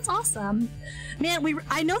 already? That's awesome. Man,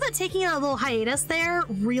 I know that taking a little hiatus there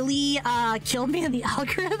really killed me in the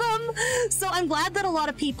algorithm, so I'm glad that a lot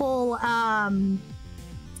of people, a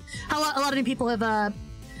lot of new people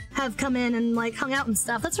have come in and like hung out and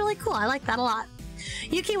stuff. That's really cool. I like that a lot.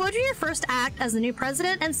 Yuki, what would be your first act as the new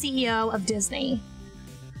president and CEO of Disney?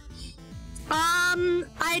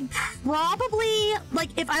 I'd probably, like,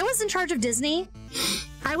 if I was in charge of Disney,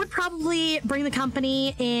 I would probably bring the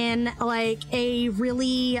company in, like, a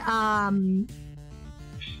really, like,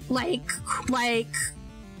 I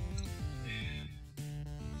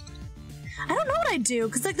don't know what I'd do,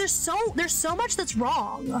 because, like, there's so much that's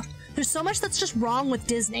wrong. There's so much that's just wrong with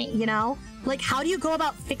Disney, you know? Like, how do you go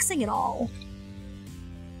about fixing it all?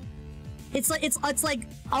 It's like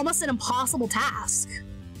almost an impossible task.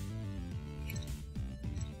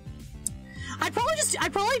 I'd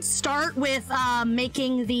probably start with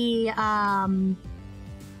making the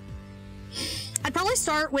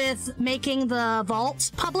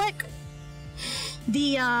vault public.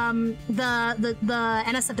 The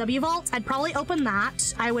NSFW vault. I'd probably open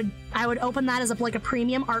that. I would open that as like a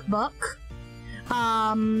premium art book.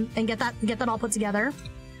 And get that all put together.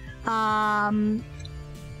 And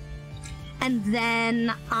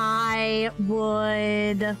then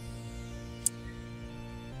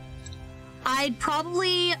I'd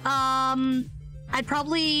probably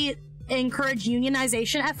encourage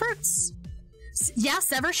unionization efforts. Yeah,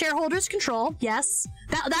 sever shareholders' control. Yes,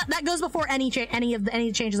 that goes before any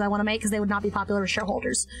changes I want to make, because they would not be popular with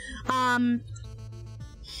shareholders. I'd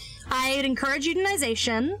encourage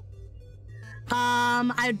unionization.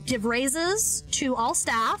 I'd give raises to all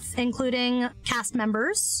staff, including cast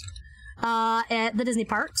members, at the Disney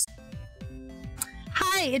parks.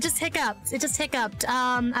 Hi, it just hiccuped.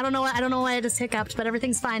 I don't know why it just hiccuped, but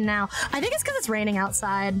everything's fine now. I think it's because it's raining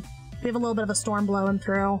outside. We have a little bit of a storm blowing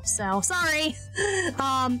through, so sorry.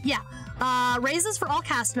 Yeah. Raises for all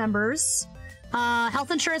cast members. Health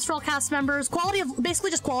insurance for all cast members. Basically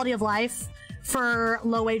just quality of life for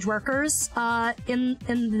low-wage workers in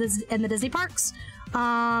the Disney parks.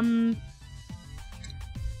 What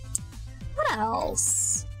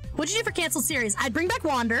else? What'd you do for canceled series? I'd bring back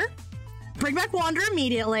Wander. bring back Wander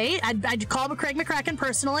immediately. I'd call Craig McCracken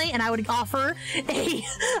personally, and I would offer a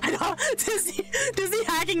Disney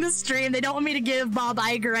hacking the stream. They don't want me to give Bob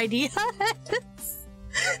Iger ideas.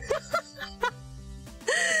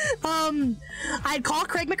 I'd call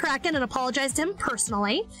Craig McCracken and apologize to him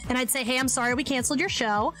personally, and I'd say, hey, I'm sorry we canceled your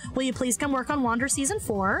show. Will you please come work on Wander season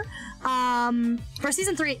 4? Or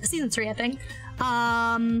season 3, I think.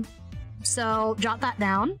 So jot that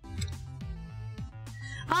down.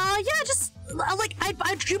 Yeah, just like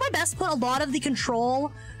I do my best to put a lot of the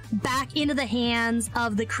control back into the hands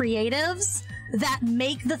of the creatives that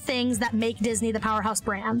make the things that make Disney the powerhouse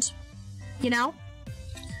brand. You know?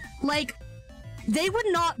 Like, they would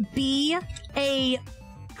not be a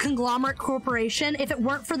conglomerate corporation if it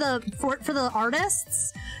weren't for the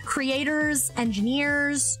artists, creators,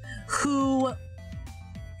 engineers who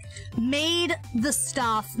made the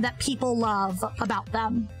stuff that people love about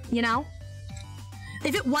them, you know?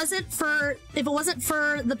 If it wasn't for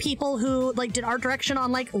the people who like did art direction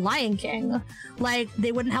on like Lion King, like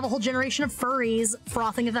they wouldn't have a whole generation of furries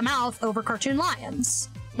frothing at the mouth over cartoon lions,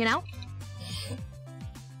 you know?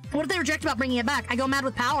 What if they reject about bringing it back? I go mad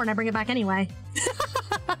with power and I bring it back anyway.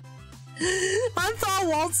 Unthaw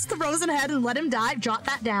Waltz the frozen head and let him die. Jot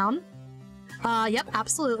that down. Yep,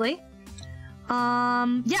 absolutely.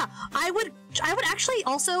 Yeah, I would actually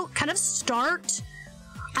also kind of start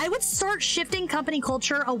shifting company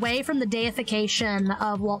culture away from the deification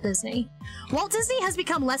of Walt Disney. Walt Disney has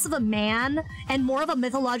become less of a man and more of a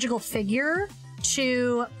mythological figure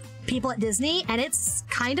to people at Disney, and it's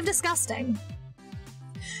kind of disgusting.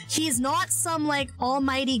 He's not some, like,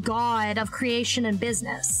 almighty god of creation and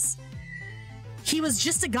business. He was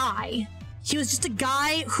just a guy. He was just a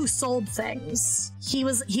guy who sold things. He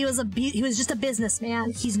was just a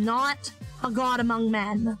businessman. He's not a god among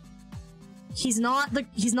men. He's not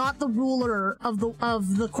the ruler of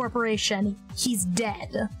the corporation. He's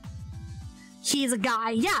dead. He's a guy.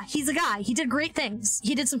 Yeah, he's a guy. He did great things.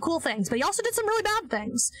 He did some cool things, but he also did some really bad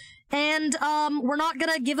things. And we're not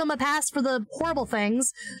gonna give him a pass for the horrible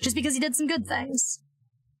things just because he did some good things.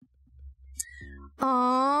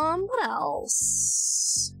 What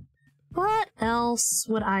else? What else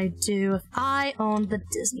would I do if I owned the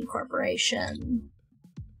Disney Corporation?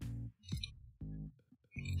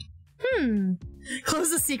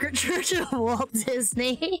 Close the secret church of Walt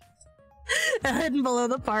Disney. Hidden below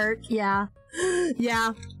the park. Yeah.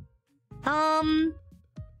 Yeah.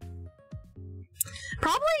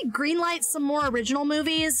 Probably greenlight some more original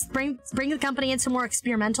movies. Bring the company into a more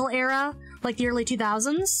experimental era, like the early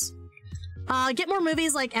 2000s. Get more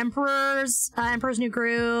movies like Emperor's New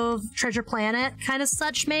Groove, Treasure Planet, kind of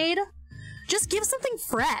such made. Just give something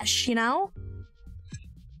fresh, you know?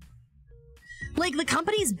 Like, the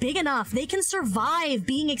company's big enough. They can survive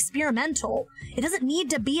being experimental. It doesn't need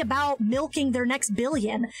to be about milking their next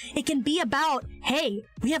billion. It can be about, hey,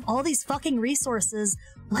 we have all these fucking resources.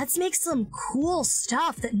 Let's make some cool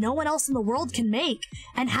stuff that no one else in the world can make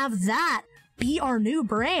and have that be our new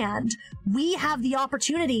brand. We have the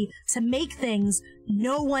opportunity to make things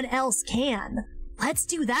no one else can. Let's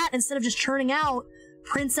do that instead of just churning out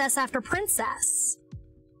princess after princess.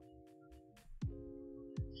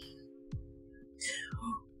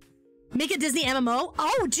 Make a Disney MMO?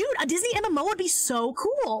 Oh, dude, a Disney MMO would be so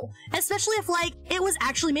cool. Especially if, like, it was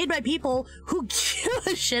actually made by people who give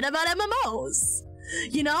a shit about MMOs.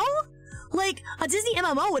 You know? Like, a Disney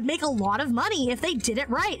MMO would make a lot of money if they did it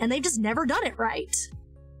right, and they've just never done it right.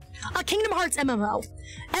 A Kingdom Hearts MMO.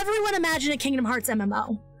 Everyone imagine a Kingdom Hearts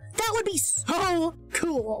MMO. That would be so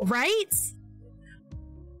cool, right?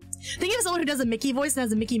 Think of someone who does a Mickey voice and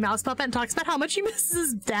has a Mickey Mouse puppet and talks about how much he misses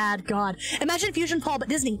his dad. God. Imagine Fusion Paul, but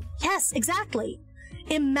Disney. Yes, exactly.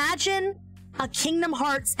 Imagine a Kingdom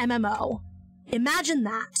Hearts MMO. Imagine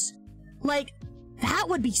that. Like, that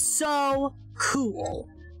would be so cool.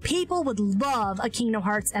 People would love a Kingdom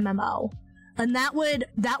Hearts MMO. And that would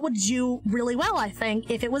do really well, I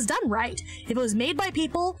think, if it was done right. If it was made by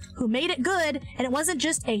people who made it good, and it wasn't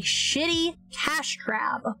just a shitty cash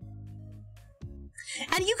grab.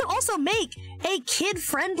 And you could also make a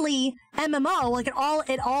kid-friendly MMO, like an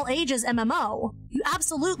all ages MMO. You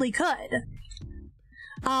absolutely could.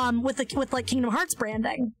 With like Kingdom Hearts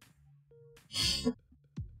branding.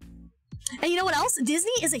 And you know what else?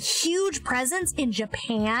 Disney is a huge presence in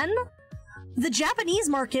Japan. The Japanese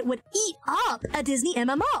market would eat up a Disney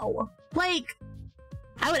MMO. Like,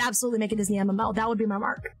 I would absolutely make a Disney MMO. That would be my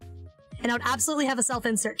mark. And I would absolutely have a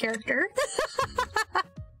self-insert character.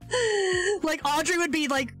 Like, Audrey would be,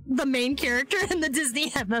 like, the main character in the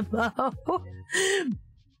Disney MMO.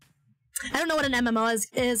 I don't know what an MMO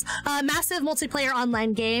is. A massive multiplayer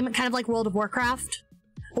online game, kind of like World of Warcraft.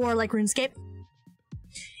 or like RuneScape.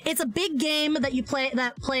 It's a big game that you play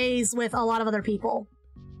that plays with a lot of other people.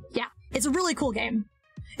 Yeah, it's a really cool game.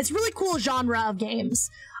 It's a really cool genre of games.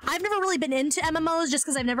 I've never really been into MMOs just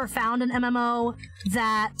because I've never found an MMO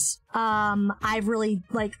that I've really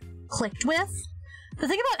like clicked with. The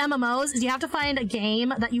thing about MMOs is you have to find a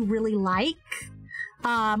game that you really like,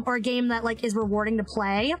 or a game that like is rewarding to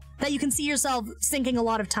play, that you can see yourself sinking a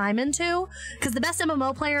lot of time into, because the best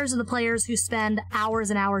MMO players are the players who spend hours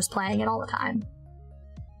and hours playing it all the time.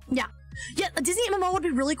 Yeah. Yeah, a Disney MMO would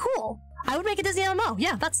be really cool. I would make a Disney MMO.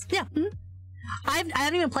 Yeah, that's, yeah. I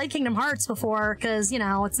haven't even played Kingdom Hearts before, because, you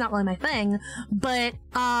know, it's not really my thing. But,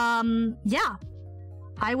 yeah.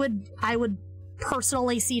 I would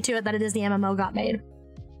personally see to it that a Disney MMO got made.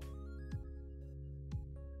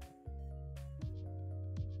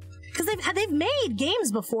 Because they've made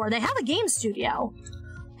games before. They have a game studio.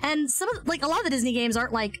 And some of, like, a lot of the Disney games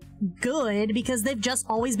aren't, like, good because they've just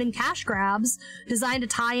always been cash grabs designed to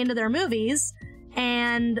tie into their movies,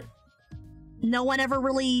 and no one ever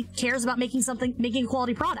really cares about making a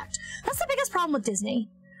quality product. That's the biggest problem with Disney.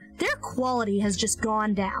 Their quality has just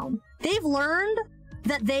gone down. They've learned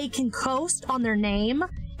that they can coast on their name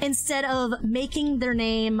instead of making their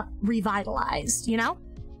name revitalized, you know?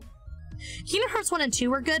 Kingdom Hearts 1 and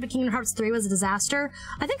 2 were good, but Kingdom Hearts 3 was a disaster.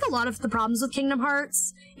 I think a lot of the problems with Kingdom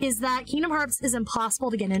Hearts is that Kingdom Hearts is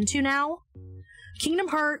impossible to get into now. Kingdom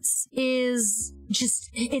Hearts is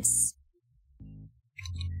just, it's...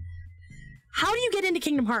 How do you get into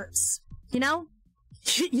Kingdom Hearts? You know?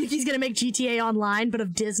 Yuki's gonna make GTA Online, but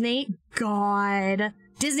of Disney? God.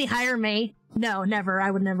 Disney, hire me. No, never.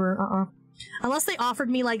 I would never, Unless they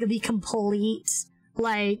offered me, like, the complete,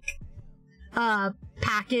 like,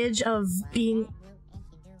 package of being...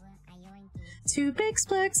 2 big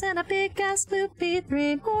splurks and a big ass loopy,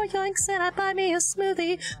 3 more yoinks and I buy me a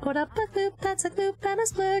smoothie. Put up a loop that's a loop and a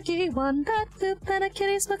splurgy, 1 bad loop and a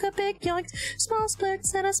kitty smoke a big yoink. Small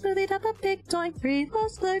splurks and a smoothie up a big doink, 3 more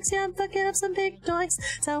splurks, yeah I'm fucking up some big doinks.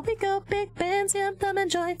 That's how we go, big bands, yeah I'm thumbing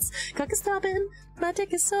joints. Cock is stopping, my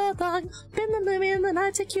dick is so long. Been the movie and then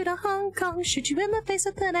I take you to Hong Kong. Shoot you in the face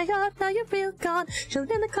with an AR, now you're real gone.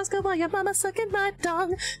 Chillin' in the Costco while your mama sucking my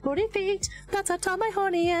dong. 40 feet, that's how tall my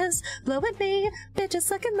horny is. Blowing me, bitches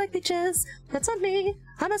sucking like leeches. That's on me,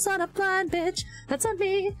 I'm a son of blind bitch. That's on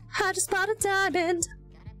me, I just bought a diamond.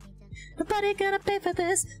 Nobody gonna pay for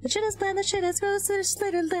this. The shit is bland, the shit is gross, it's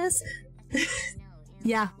litterless.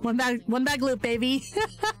 Yeah, one bag loop, baby.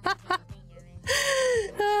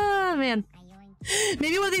 Oh, man.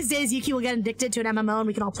 Maybe one of these days Yuki will get addicted to an MMO and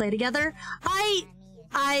we can all play together.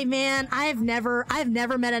 Man, I've never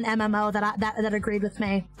met an MMO that agreed with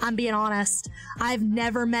me. I'm being honest. I've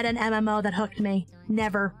never met an MMO that hooked me.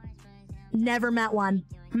 Never met one.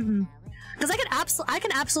 Because I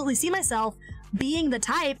can absolutely see myself being the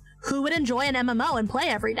type who would enjoy an MMO and play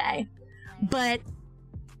every day. But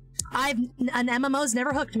an MMO's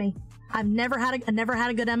never hooked me. I've never had a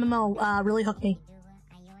good MMO really hook me.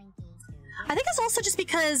 I think it's also just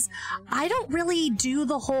because I don't really do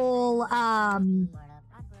the whole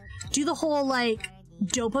like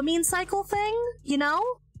dopamine cycle thing, you know?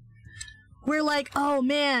 Where like, oh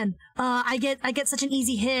man, I get such an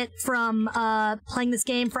easy hit from playing this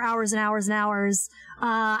game for hours and hours and hours.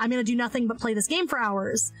 I'm gonna do nothing but play this game for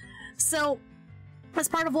hours. So that's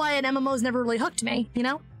part of why an MMO's never really hooked me, you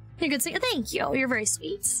know? You could say, thank you, you're very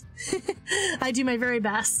sweet. I do my very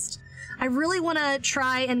best. I really want to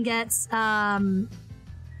try and get some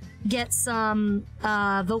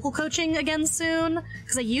vocal coaching again soon,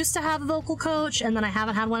 because I used to have a vocal coach and then I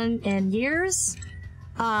haven't had one in years.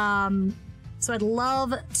 So I'd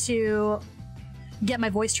love to get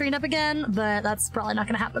my voice trained up again, but that's probably not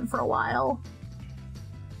going to happen for a while.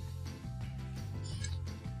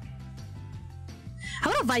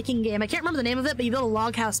 How about a Viking game? I can't remember the name of it, but you build a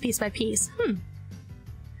log house piece by piece.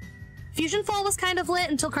 Fusion Fall was kind of lit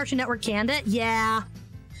until Cartoon Network canned it. Yeah.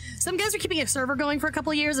 Some guys were keeping a server going for a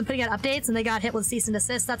couple years and putting out updates, and they got hit with cease and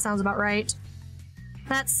desist. That sounds about right.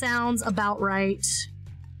 That sounds about right.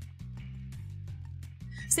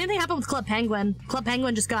 Same thing happened with Club Penguin. Club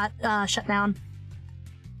Penguin just got shut down.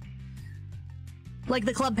 Like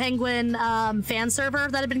the Club Penguin fan server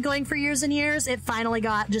that had been going for years and years, it finally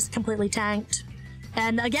got just completely tanked.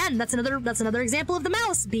 And again, that's another example of the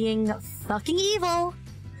mouse being fucking evil.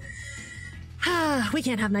 We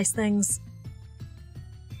can't have nice things.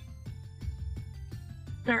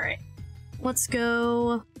 Alright. Let's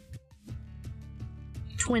go...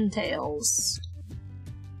 Twin Tails.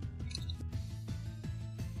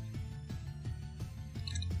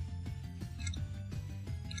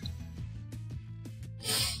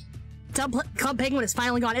 Club Penguin is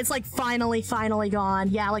finally gone. It's like finally gone.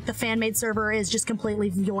 Yeah, like the fan-made server is just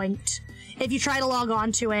completely yoinked. If you try to log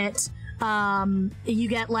on to it, you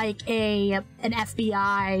get like an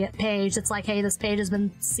FBI page that's like, hey, this page has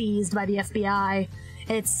been seized by the FBI.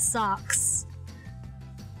 It sucks.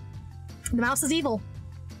 The mouse is evil.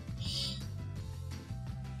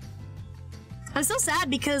 I'm so sad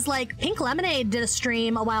because like Pink Lemonade did a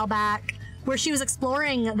stream a while back where she was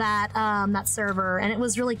exploring that that server, and it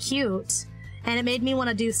was really cute, and it made me want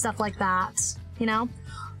to do stuff like that, you know?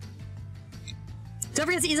 Don't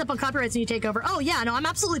forget to ease up on copyrights when you take over. Oh yeah, no, I'm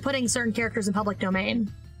absolutely putting certain characters in public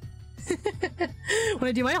domain. When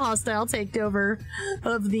I do my hostile takeover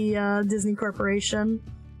of the Disney Corporation.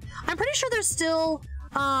 I'm pretty sure there's still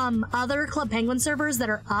other Club Penguin servers that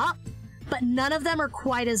are up, but none of them are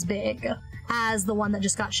quite as big as the one that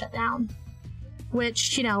just got shut down.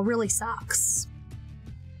 Which, you know, really sucks.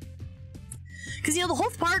 Because, you know, the whole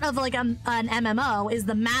part of, like, an MMO is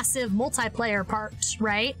the massive multiplayer part,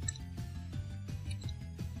 right?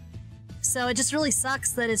 So it just really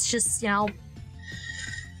sucks that it's just, you know,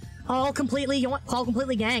 all completely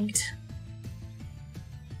ganked.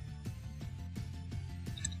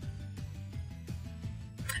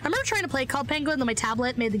 I remember trying to play Club Penguin, though my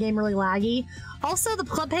tablet made the game really laggy. Also, the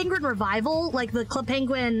Club Penguin Revival, like the Club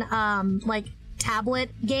Penguin, like, tablet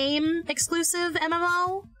game exclusive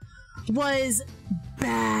MMO was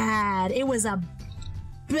bad. It was a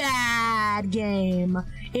bad game.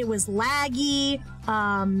 It was laggy.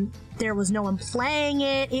 There was no one playing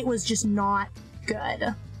it. It was just not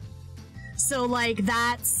good. So like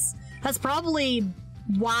that's probably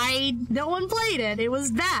why no one played it. It was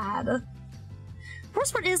bad. The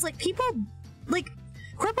worst part is like people, like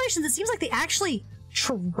corporations, it seems like they actually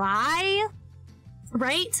try,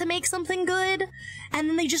 right, to make something good, and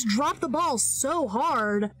then they just drop the ball so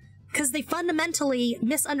hard because they fundamentally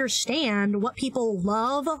misunderstand what people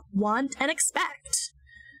love, want, and expect.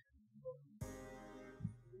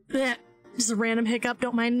 Blech. Just a random hiccup,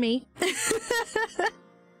 don't mind me.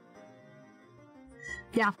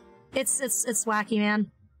 Yeah, it's wacky, man.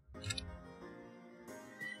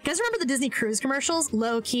 You guys remember the Disney Cruise commercials?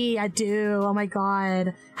 Low key, I do. Oh my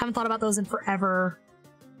god. Haven't thought about those in forever.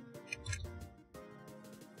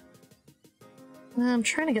 I'm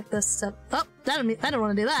trying to get this step. Oh, I don't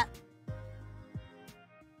want to do that.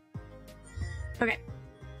 Okay.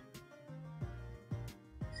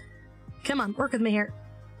 Come on, work with me here.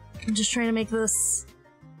 I'm just trying to make this.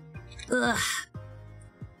 Ugh.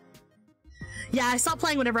 Yeah, I stop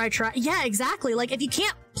playing whenever I try. Yeah, exactly. Like, if you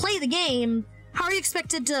can't play the game, how are you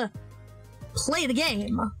expected to play the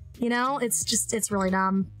game? You know? It's really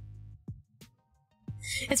dumb.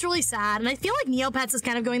 It's really sad, and I feel like Neopets is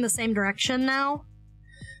kind of going the same direction now.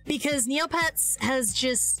 Because Neopets has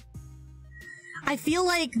just... I feel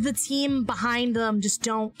like the team behind them just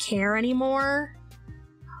don't care anymore.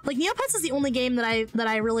 Like, Neopets is the only game that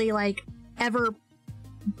I really, like, ever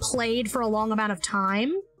played for a long amount of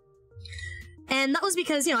time. And that was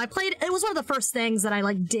because, you know, it was one of the first things that I,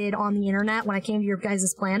 like, did on the internet when I came to your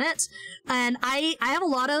guys' planet. And I have a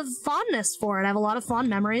lot of fondness for it. I have a lot of fond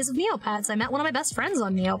memories of Neopets. I met one of my best friends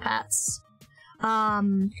on Neopets.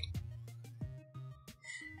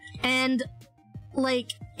 And,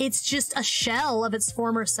 like, it's just a shell of its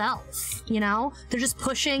former self, you know? They're just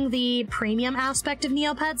pushing the premium aspect of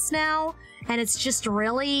Neopets now, and it's just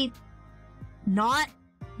really not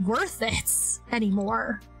worth it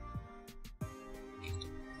anymore.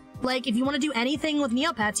 Like, if you want to do anything with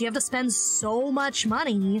Neopets, you have to spend so much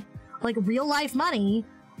money, like real-life money,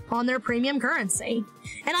 on their premium currency.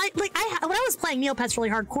 And when I was playing Neopets really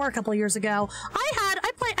hardcore a couple of years ago,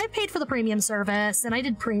 I paid for the premium service, and I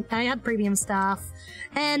had premium stuff,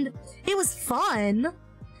 and it was fun,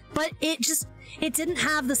 but it didn't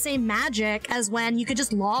have the same magic as when you could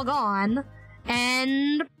just log on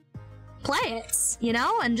and play it, you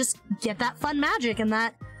know, and just get that fun magic and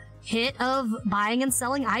that hit of buying and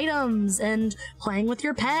selling items and playing with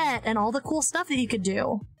your pet and all the cool stuff that you could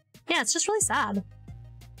do. Yeah, it's just really sad.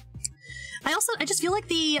 I just feel like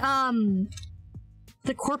the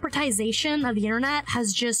corporatization of the internet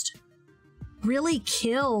has just really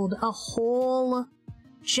killed a whole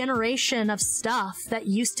generation of stuff that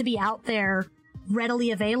used to be out there,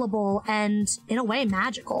 readily available, and in a way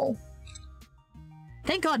magical.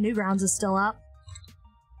 Thank God Newgrounds is still up.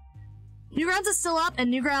 Newgrounds is still up,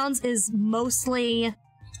 and Newgrounds is mostly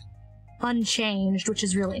unchanged, which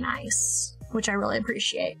is really nice, which I really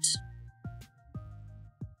appreciate.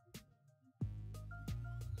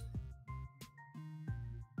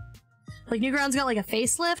 Like, Newgrounds got, like, a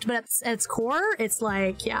facelift, but at its core, it's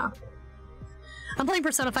like, yeah. I'm playing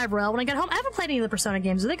Persona 5 Royal when I get home. I haven't played any of the Persona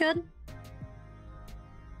games. Are they good?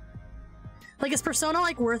 Like, is Persona,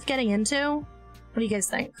 like, worth getting into? What do you guys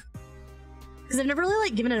think? Because I've never really,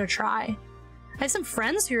 like, given it a try. I have some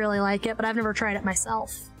friends who really like it, but I've never tried it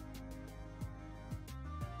myself.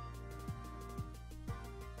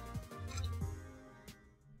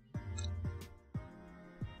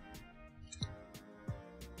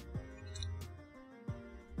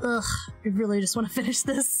 Ugh, I really just want to finish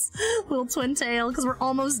this little twin tail because we're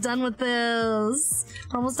almost done with this.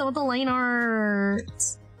 We're almost done with the lane art.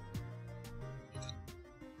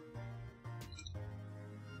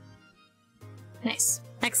 Nice.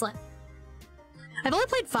 Excellent. I've only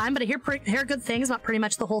played 5, but I hear good things about pretty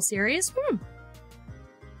much the whole series.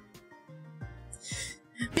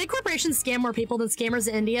 Big corporations scam more people than scammers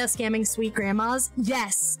in India scamming sweet grandmas.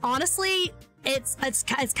 Yes, honestly, it's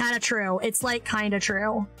kind of true. It's like kind of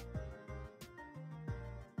true.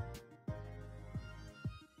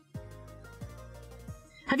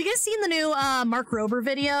 Have you guys seen the new Mark Rober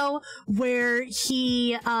video where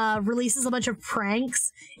he releases a bunch of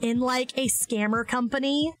pranks in like a scammer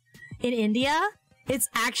company in India? It's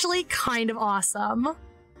actually kind of awesome.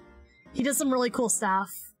 He does some really cool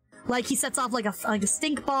stuff. Like he sets off like a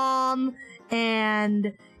stink bomb,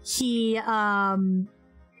 and he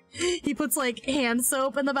puts like hand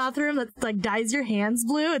soap in the bathroom that like dyes your hands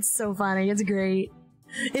blue. It's so funny. It's great.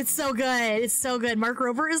 It's so good. It's so good. Mark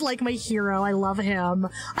Rober is like my hero. I love him.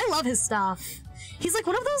 I love his stuff. He's like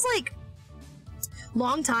one of those like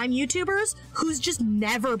long-time YouTubers who's just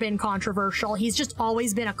never been controversial. He's just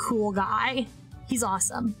always been a cool guy. He's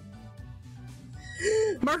awesome.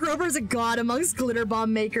 Mark Rober is a god amongst glitter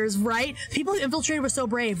bomb makers, right? People who infiltrated were so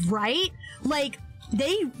brave, right? Like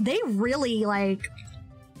they really like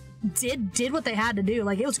did what they had to do.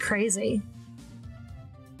 Like it was crazy.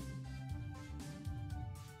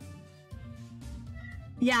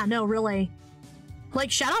 Yeah, no, really.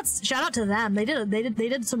 Like shout out to them. They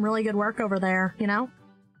did some really good work over there, you know?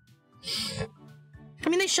 I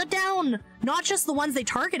mean, they shut down not just the ones they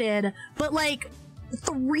targeted, but like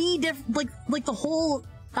 3 different like the whole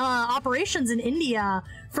operations in India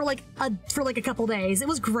for like a couple days. It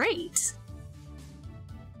was great.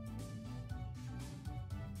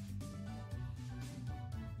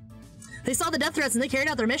 They saw the death threats and they carried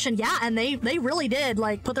out their mission. Yeah, and they really did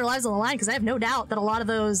like put their lives on the line, because I have no doubt that a lot of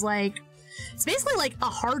those like it's basically like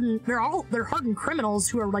they're hardened criminals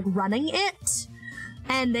who are like running it,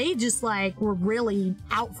 and they just like were really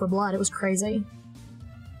out for blood. It was crazy.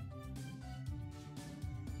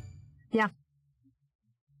 Yeah.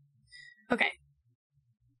 Okay.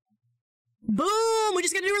 Boom! We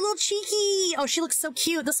just gotta do her little cheeky! Oh, she looks so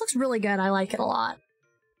cute. This looks really good. I like it a lot.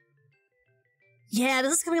 Yeah,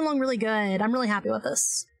 this is coming along really good. I'm really happy with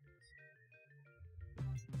this.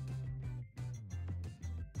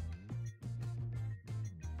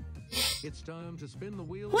 It's time to spin the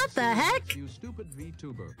wheel. What the heck? You stupid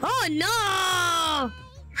VTuber. Oh no!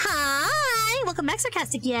 Hi! Welcome back,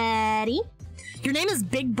 Sarcastic Yeti. Your name is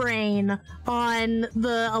Big Brain on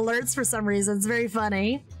the alerts for some reason. It's very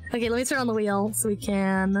funny. Okay, let me turn on the wheel so we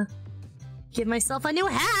can give myself a new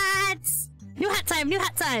hat! New hat time, new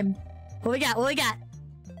hat time! What we got, what we got?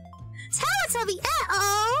 Teletubby,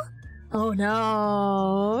 uh-oh! Oh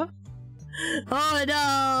no! Oh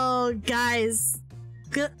no! Guys.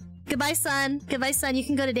 Goodbye, son. Goodbye, son. You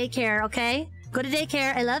can go to daycare, okay? Go to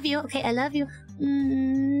daycare. I love you. Okay, I love you.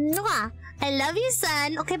 Mwah. I love you,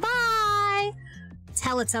 son. Okay, bye!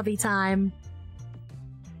 Teletubby time.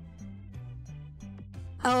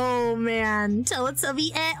 Oh, man.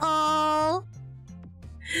 Teletubby at all.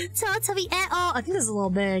 Teletubby at all. I think this is a little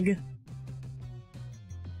big.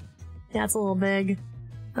 Yeah, it's a little big.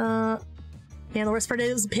 Yeah, the worst part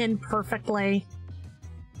is pinned perfectly.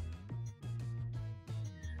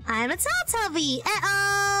 I'm a Teletubby.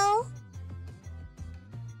 Uh-oh.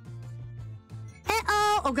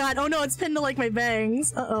 Uh-oh. Oh, God. Oh, no, it's pinned to, like, my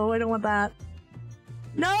bangs. Uh-oh, I don't want that.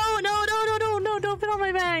 No, no, no, no, no, no, don't pin on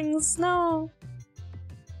my bangs. No.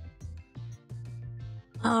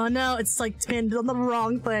 Oh, no, it's, like, pinned on the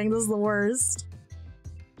wrong thing. This is the worst.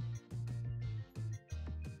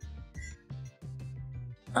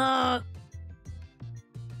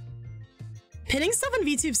 Pinning stuff in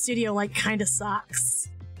VTube Studio, like, kinda sucks.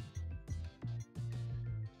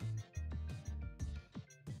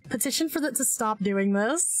 Petition for that to stop doing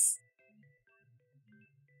this.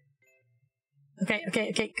 Okay, okay,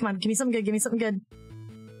 okay, come on, give me something good, give me something good.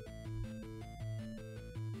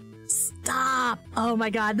 Stop! Oh my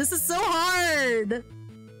god, this is so hard!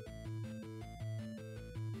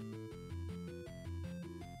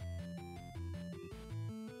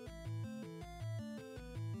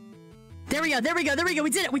 There we go, there we go, there we go, we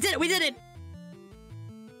did it, we did it, we did it!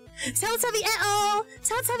 Teletubby, uh-oh!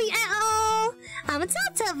 Teletubby, uh-oh! I'm a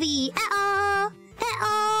Teletubby. Uh-oh.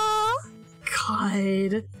 Uh-oh.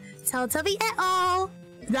 God. Teletubby. Uh-oh.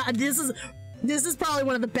 This is probably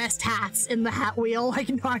one of the best hats in the hat wheel.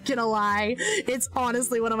 I'm not gonna lie. It's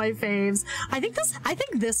honestly one of my faves. I think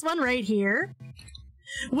this one right here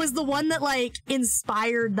was the one that like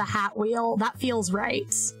inspired the hat wheel. That feels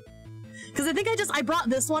right. Because I think I brought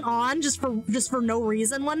this one on just for no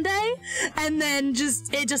reason one day, and then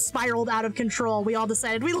it just spiraled out of control. We all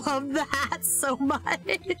decided we loved the hat so much.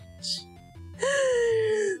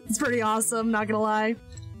 It's pretty awesome, not gonna lie.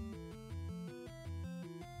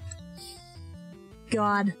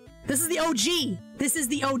 God. This is the OG! This is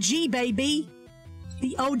the OG, baby!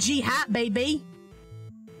 The OG hat, baby!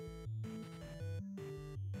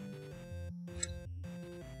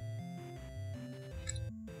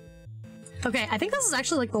 Okay, I think this is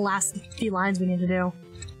actually like the last few lines we need to do.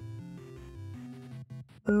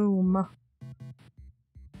 Boom.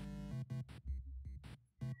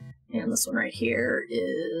 And this one right here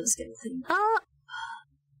is getting cleaned up.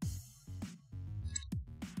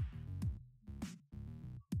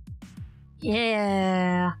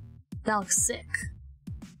 Yeah, that looks sick.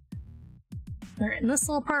 Alright, and this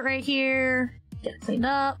little part right here, get it cleaned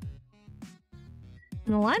up.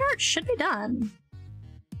 And the line art should be done.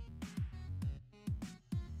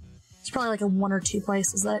 It's probably like one or two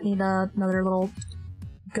places that need another little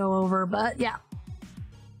go over, but yeah.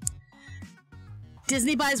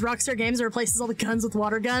 Disney buys Rockstar Games and replaces all the guns with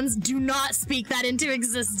water guns. Do not speak that into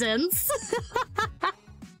existence.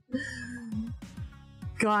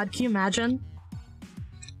 God, can you imagine?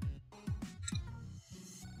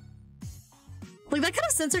 Like, that kind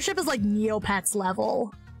of censorship is like Neopets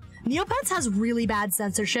level. Neopets has really bad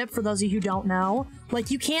censorship, for those of you who don't know.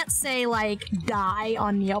 Like, you can't say, like, die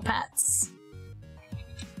on Neopets.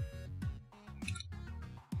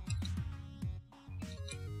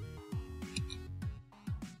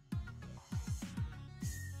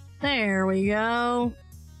 There we go.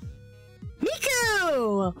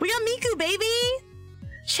 Miku! We got Miku, baby!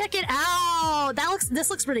 Check it out!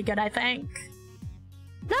 This looks pretty good, I think.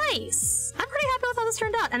 Nice! I'm pretty happy with how this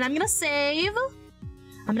turned out, and I'm gonna save.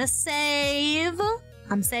 I'm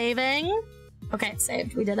saving. Okay, it's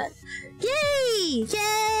saved. We did it. Yay!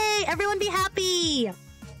 Yay! Everyone be happy!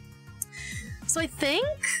 So I think,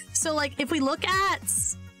 like, if we look at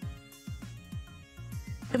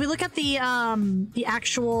the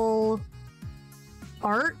actual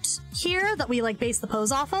art here that we, like, base the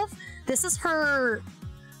pose off of, this is her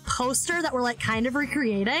poster that we're, like, kind of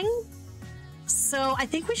recreating. So I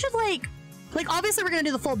think we should, like, obviously we're gonna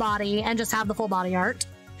do the full body and just have the full body art.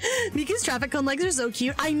 Miku's traffic cone legs are so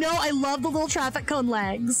cute. I know, I love the little traffic cone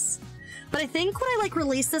legs. But I think when I, like,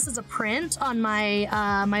 release this as a print on my,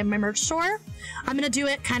 my merch store, I'm gonna do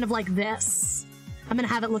it kind of like this. I'm gonna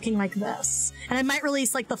have it looking like this. And I might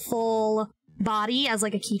release, like, the full body as,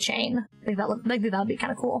 like, a keychain. I think that would be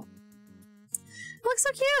kind of cool. It looks so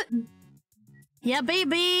cute! Yeah,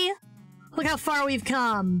 baby! Look how far we've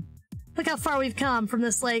come. Look how far we've come from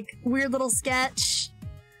this, like, weird little sketch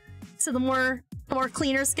to the more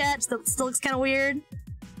cleaner sketch that still looks kind of weird.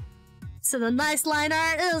 So the nice line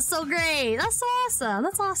art, it was so great. That's so awesome.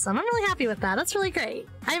 That's awesome. I'm really happy with that. That's really great.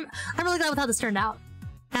 I'm really glad with how this turned out.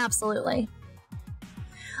 Absolutely.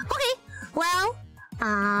 Okay, well,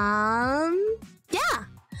 yeah.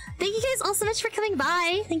 Thank you guys all so much for coming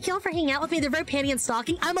by. Thank you all for hanging out with me. They're very Panty and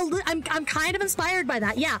Stalking. I'm kind of inspired by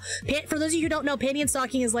that. Yeah, for those of you who don't know, Panty and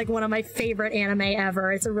Stalking is like one of my favorite anime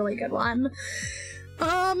ever. It's a really good one.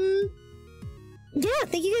 Yeah,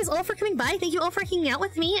 thank you guys all for coming by. Thank you all for hanging out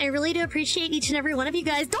with me. I really do appreciate each and every one of you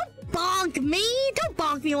guys. Don't bonk me! Don't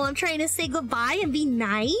bonk me while I'm trying to say goodbye and be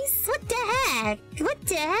nice. What the heck? What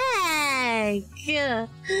the heck?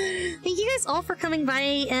 Thank you guys all for coming by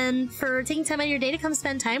and for taking time out of your day to come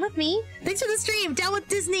spend time with me. Thanks for the stream. Down with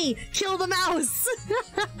Disney. Kill the mouse.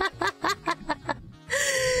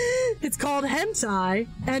 It's called hentai,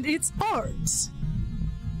 and it's art.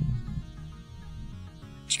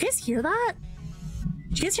 Did you guys hear that?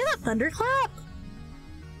 Did you guys hear that thunderclap?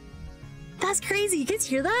 That's crazy. You guys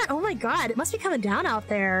hear that? Oh my god, it must be coming down out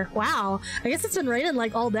there. Wow. I guess it's been raining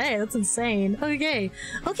like all day. That's insane. Okay.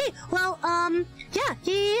 Okay, well,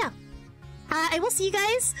 yeah. I will see you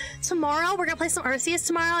guys tomorrow. We're gonna play some Arceus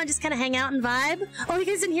tomorrow and just kind of hang out and vibe. Oh, you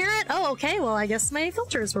guys didn't hear it? Oh, okay. Well, I guess my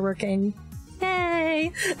filters were working.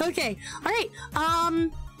 Yay. Okay. All right.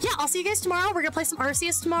 Yeah, I'll see you guys tomorrow. We're gonna play some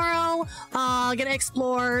Arceus tomorrow. Gonna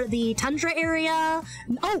explore the tundra area.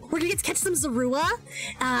 Oh, we're gonna get to catch some Zorua.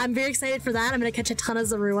 I'm very excited for that. I'm gonna catch a ton of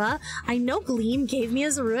Zorua. I know Gleam gave me a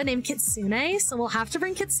Zorua named Kitsune, so we'll have to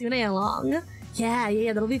bring Kitsune along. Yeah,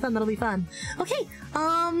 that'll be fun, that'll be fun. Okay,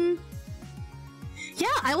 yeah,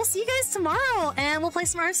 I will see you guys tomorrow, and we'll play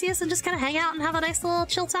some Arceus and just kind of hang out and have a nice little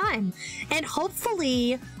chill time. And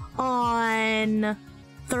hopefully on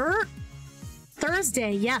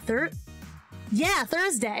Thursday,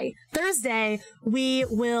 Thursday, we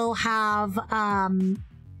will have,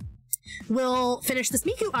 we'll finish this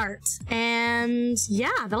Miku art, and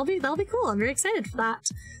yeah, that'll be cool. I'm very excited for that.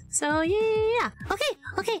 So yeah.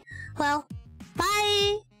 Okay. Well,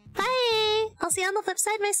 bye. I'll see you on the flip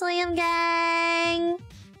side, my Slam gang.